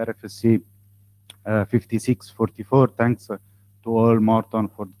correlation with RFC 5644, thanks to all Morton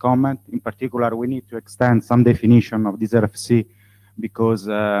for the comment. In particular, we need to extend some definition of this RFC because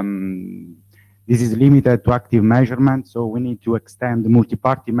this is limited to active measurement, so we need to extend the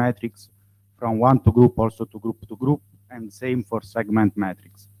multi-party metrics from one to group also to group, and same for segment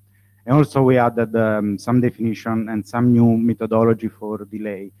metrics. And also we added some definition and some new methodology for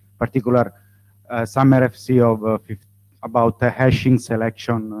delay, particular some RFC of about the hashing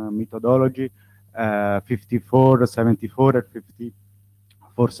selection methodology, 5474 and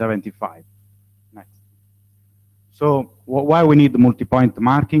 5475. Next. So why we need multi-point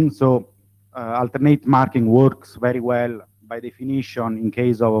marking? So alternate marking works very well by definition in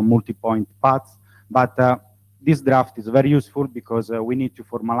case of multi-point paths, but this draft is very useful because we need to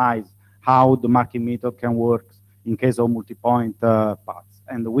formalize how the marking method can work in case of multi-point paths.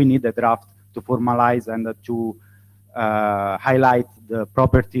 And we need a draft to formalize and to highlight the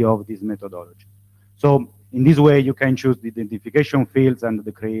property of this methodology. So in this way, you can choose the identification fields and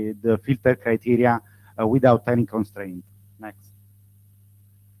the filter criteria without any constraint. Next.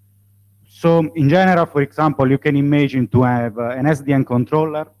 So in general, for example, you can imagine to have an SDN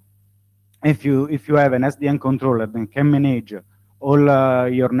controller. If you have an SDN controller that can manage all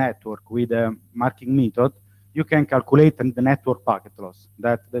your network with a marking method, you can calculate the network packet loss.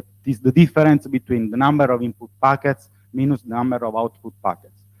 That is the difference between the number of input packets minus the number of output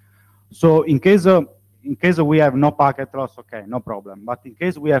packets. So in case we have no packet loss, okay, no problem. But in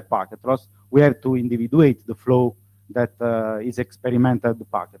case we have packet loss, we have to individuate the flow that is experimented the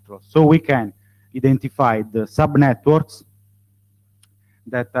packet loss. So we can identify the subnetworks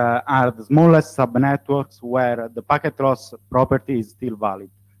that are the smallest subnetworks where the packet loss property is still valid.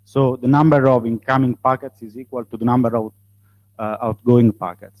 So the number of incoming packets is equal to the number of outgoing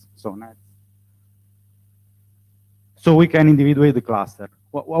packets. So we can individuate the cluster.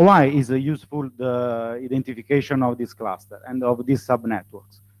 Why is useful the identification of this cluster and of these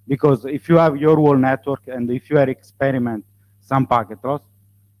subnetworks? Because if you have your whole network and if you are experiment some packet loss,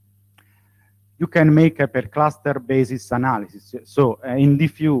 you can make a per cluster basis analysis. So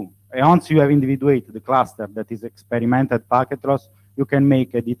once you have individuated the cluster that is experimented packet loss, you can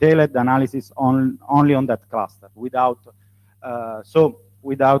make a detailed analysis only on that cluster without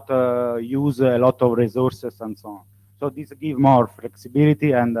use a lot of resources and so on. So this gives more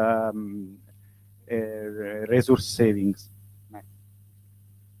flexibility and resource savings.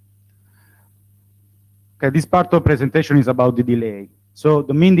 Okay, this part of presentation is about the delay. So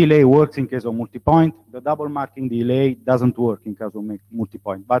the mean delay works in case of multipoint. The double marking delay doesn't work in case of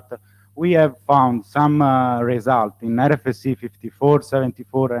multipoint. But we have found some result in RFC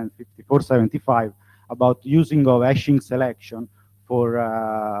 5474 and 5475 about using of hashing selection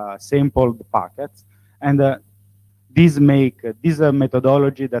for sampled packets. And this make this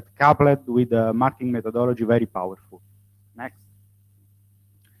methodology that coupled with the marking methodology very powerful. Next.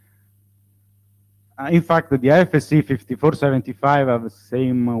 In fact, the IFSC 5475 have the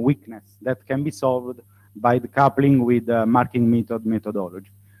same weakness that can be solved by the coupling with the marking methodology.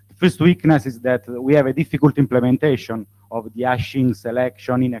 The first weakness is that we have a difficult implementation of the hashing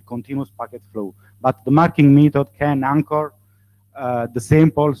selection in a continuous packet flow, but the marking method can anchor the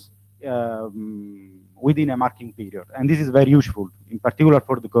samples within a marking period, and this is very useful, in particular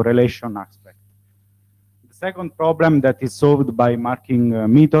for the correlation aspect. Second problem that is solved by marking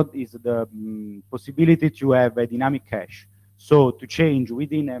method is the possibility to have a dynamic cache. So to change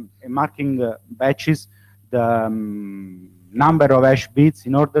within a marking batches the number of hash bits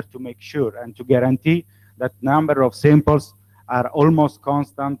in order to make sure and to guarantee that number of samples are almost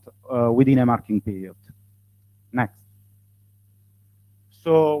constant within a marking period. Next.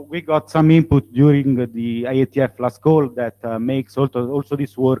 So we got some input during the IETF last call that makes also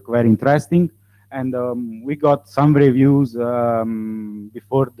this work very interesting. And we got some reviews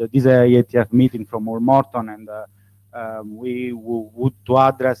before this IETF meeting from Morton, and we would to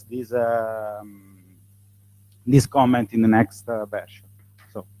address this comment in the next version.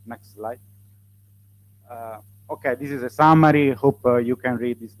 So next slide. Okay, this is a summary. Hope you can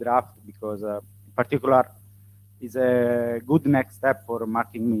read this draft because in particular is a good next step for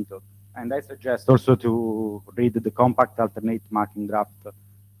marking method. And I suggest also to read the compact alternate marking draft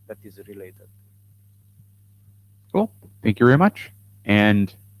that is related. Cool. Thank you very much.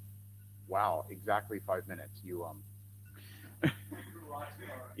 And wow, exactly 5 minutes. You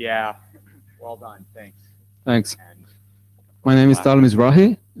yeah. Well done. Thanks. Thanks. And my name is Tal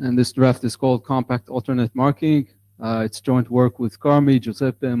Mizrahi, and this draft is called Compact Alternate Marking. It's joint work with Carmi,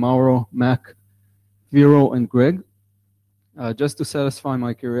 Giuseppe, Mauro, Mac, Vero, and Greg. Just to satisfy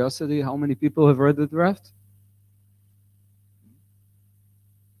my curiosity, how many people have read the draft?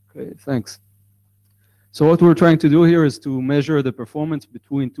 Okay, thanks. So what we're trying to do here is to measure the performance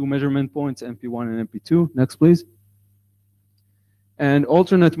between two measurement points, MP1 and MP2. Next, please. And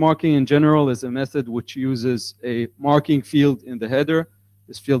alternate marking in general is a method which uses a marking field in the header.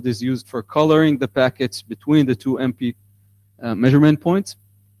 This field is used for coloring the packets between the two MP measurement points.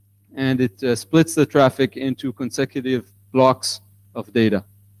 And it splits the traffic into consecutive blocks of data.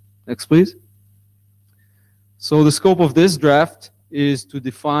 Next, please. So the scope of this draft is to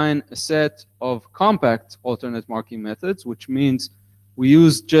define a set of compact alternate marking methods, which means we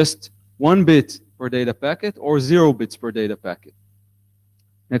use just 1 bit per data packet or 0 bits per data packet.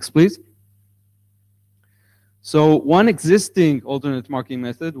 Next, please. So one existing alternate marking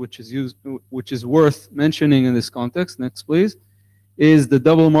method, which is worth mentioning in this context, next please, is the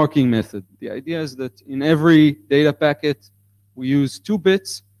double marking method. The idea is that in every data packet, we use 2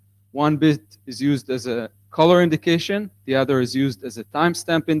 bits. 1 bit is used as a color indication. The other is used as a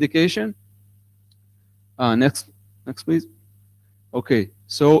timestamp indication. Next, please. Okay,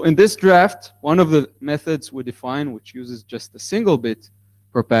 so in this draft, one of the methods we define, which uses just a single bit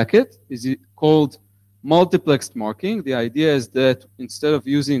per packet is called multiplexed marking. The idea is that instead of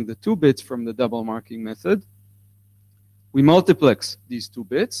using the 2 bits from the double marking method, we multiplex these 2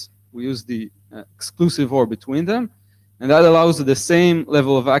 bits. We use the exclusive OR between them, and that allows the same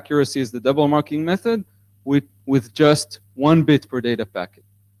level of accuracy as the double marking method with just 1 bit per data packet.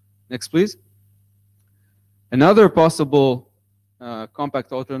 Next, please. Another possible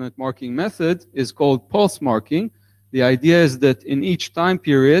compact alternate marking method is called pulse marking. The idea is that in each time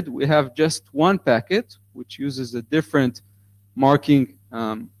period, we have just 1 packet, which uses a different marking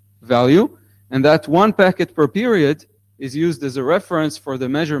value, and that 1 packet per period is used as a reference for the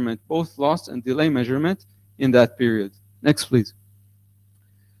measurement, both loss and delay measurement in that period. Next, please.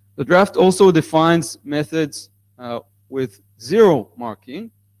 The draft also defines methods with 0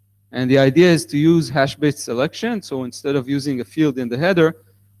 marking, and the idea is to use hash-based selection. So instead of using a field in the header,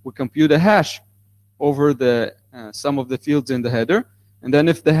 we compute a hash over the sum of the fields in the header. And then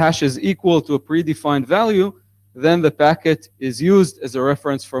if the hash is equal to a predefined value, then the packet is used as a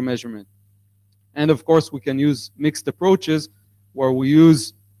reference for measurement. And of course, we can use mixed approaches where we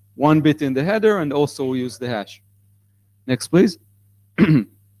use 1 bit in the header and also we use the hash. Next, please.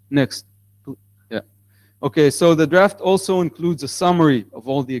 Next. Yeah. Okay, so the draft also includes a summary of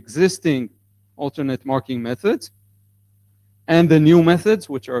all the existing alternate marking methods and the new methods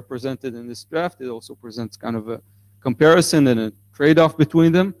which are presented in this draft. It also presents kind of a comparison and a trade-off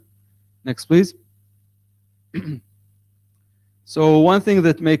between them. Next, please. So one thing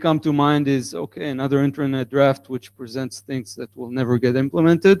that may come to mind is, okay, another internet draft which presents things that will never get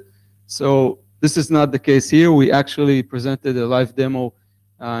implemented. So this is not the case here. We actually presented a live demo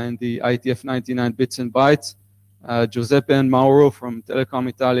in the IETF 99 bits and bytes. Giuseppe and Mauro from Telecom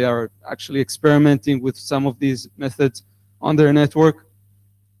Italia are actually experimenting with some of these methods on their network.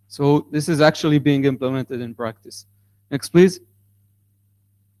 So this is actually being implemented in practice. Next, please.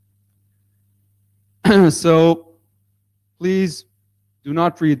 So please do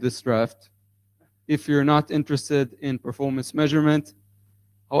not read this draft if you're not interested in performance measurement.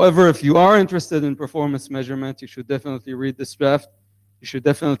 However, if you are interested in performance measurement, you should definitely read this draft. You should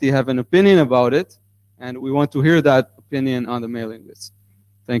definitely have an opinion about it, and we want to hear that opinion on the mailing list.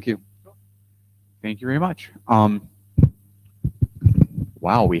 Thank you. Thank you very much.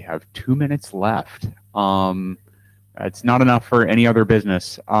 Wow, we have 2 minutes left. It's not enough for any other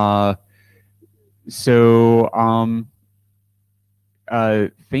business. Thank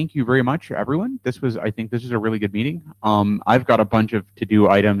you very much, everyone. I think this was a really good meeting. I've got a bunch of to-do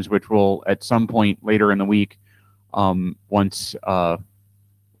items which will, at some point later in the week, once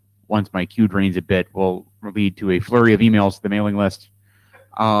my queue drains a bit, will lead to a flurry of emails to the mailing list.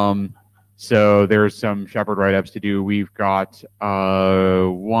 So there's some Shepherd write-ups to do. We've got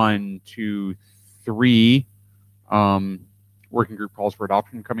 1, 2, 3 working group calls for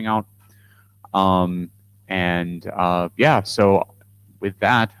adoption coming out. Yeah, so with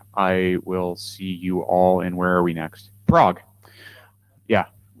that, I will see you all in, where are we next? Prague. Yeah,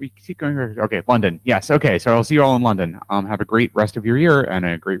 we keep going. Okay, London. Yes, okay, so I'll see you all in London. Have a great rest of your year and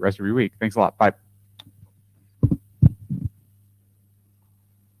a great rest of your week. Thanks a lot. Bye.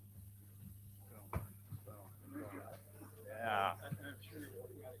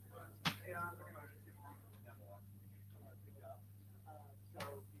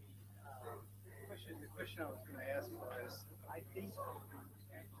 I was going to ask was, I think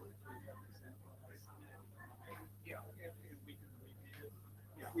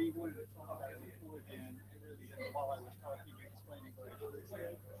if we wanted to talk about it before then, while I was talking, explaining what it was.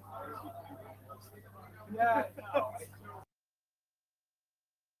 Yeah, no.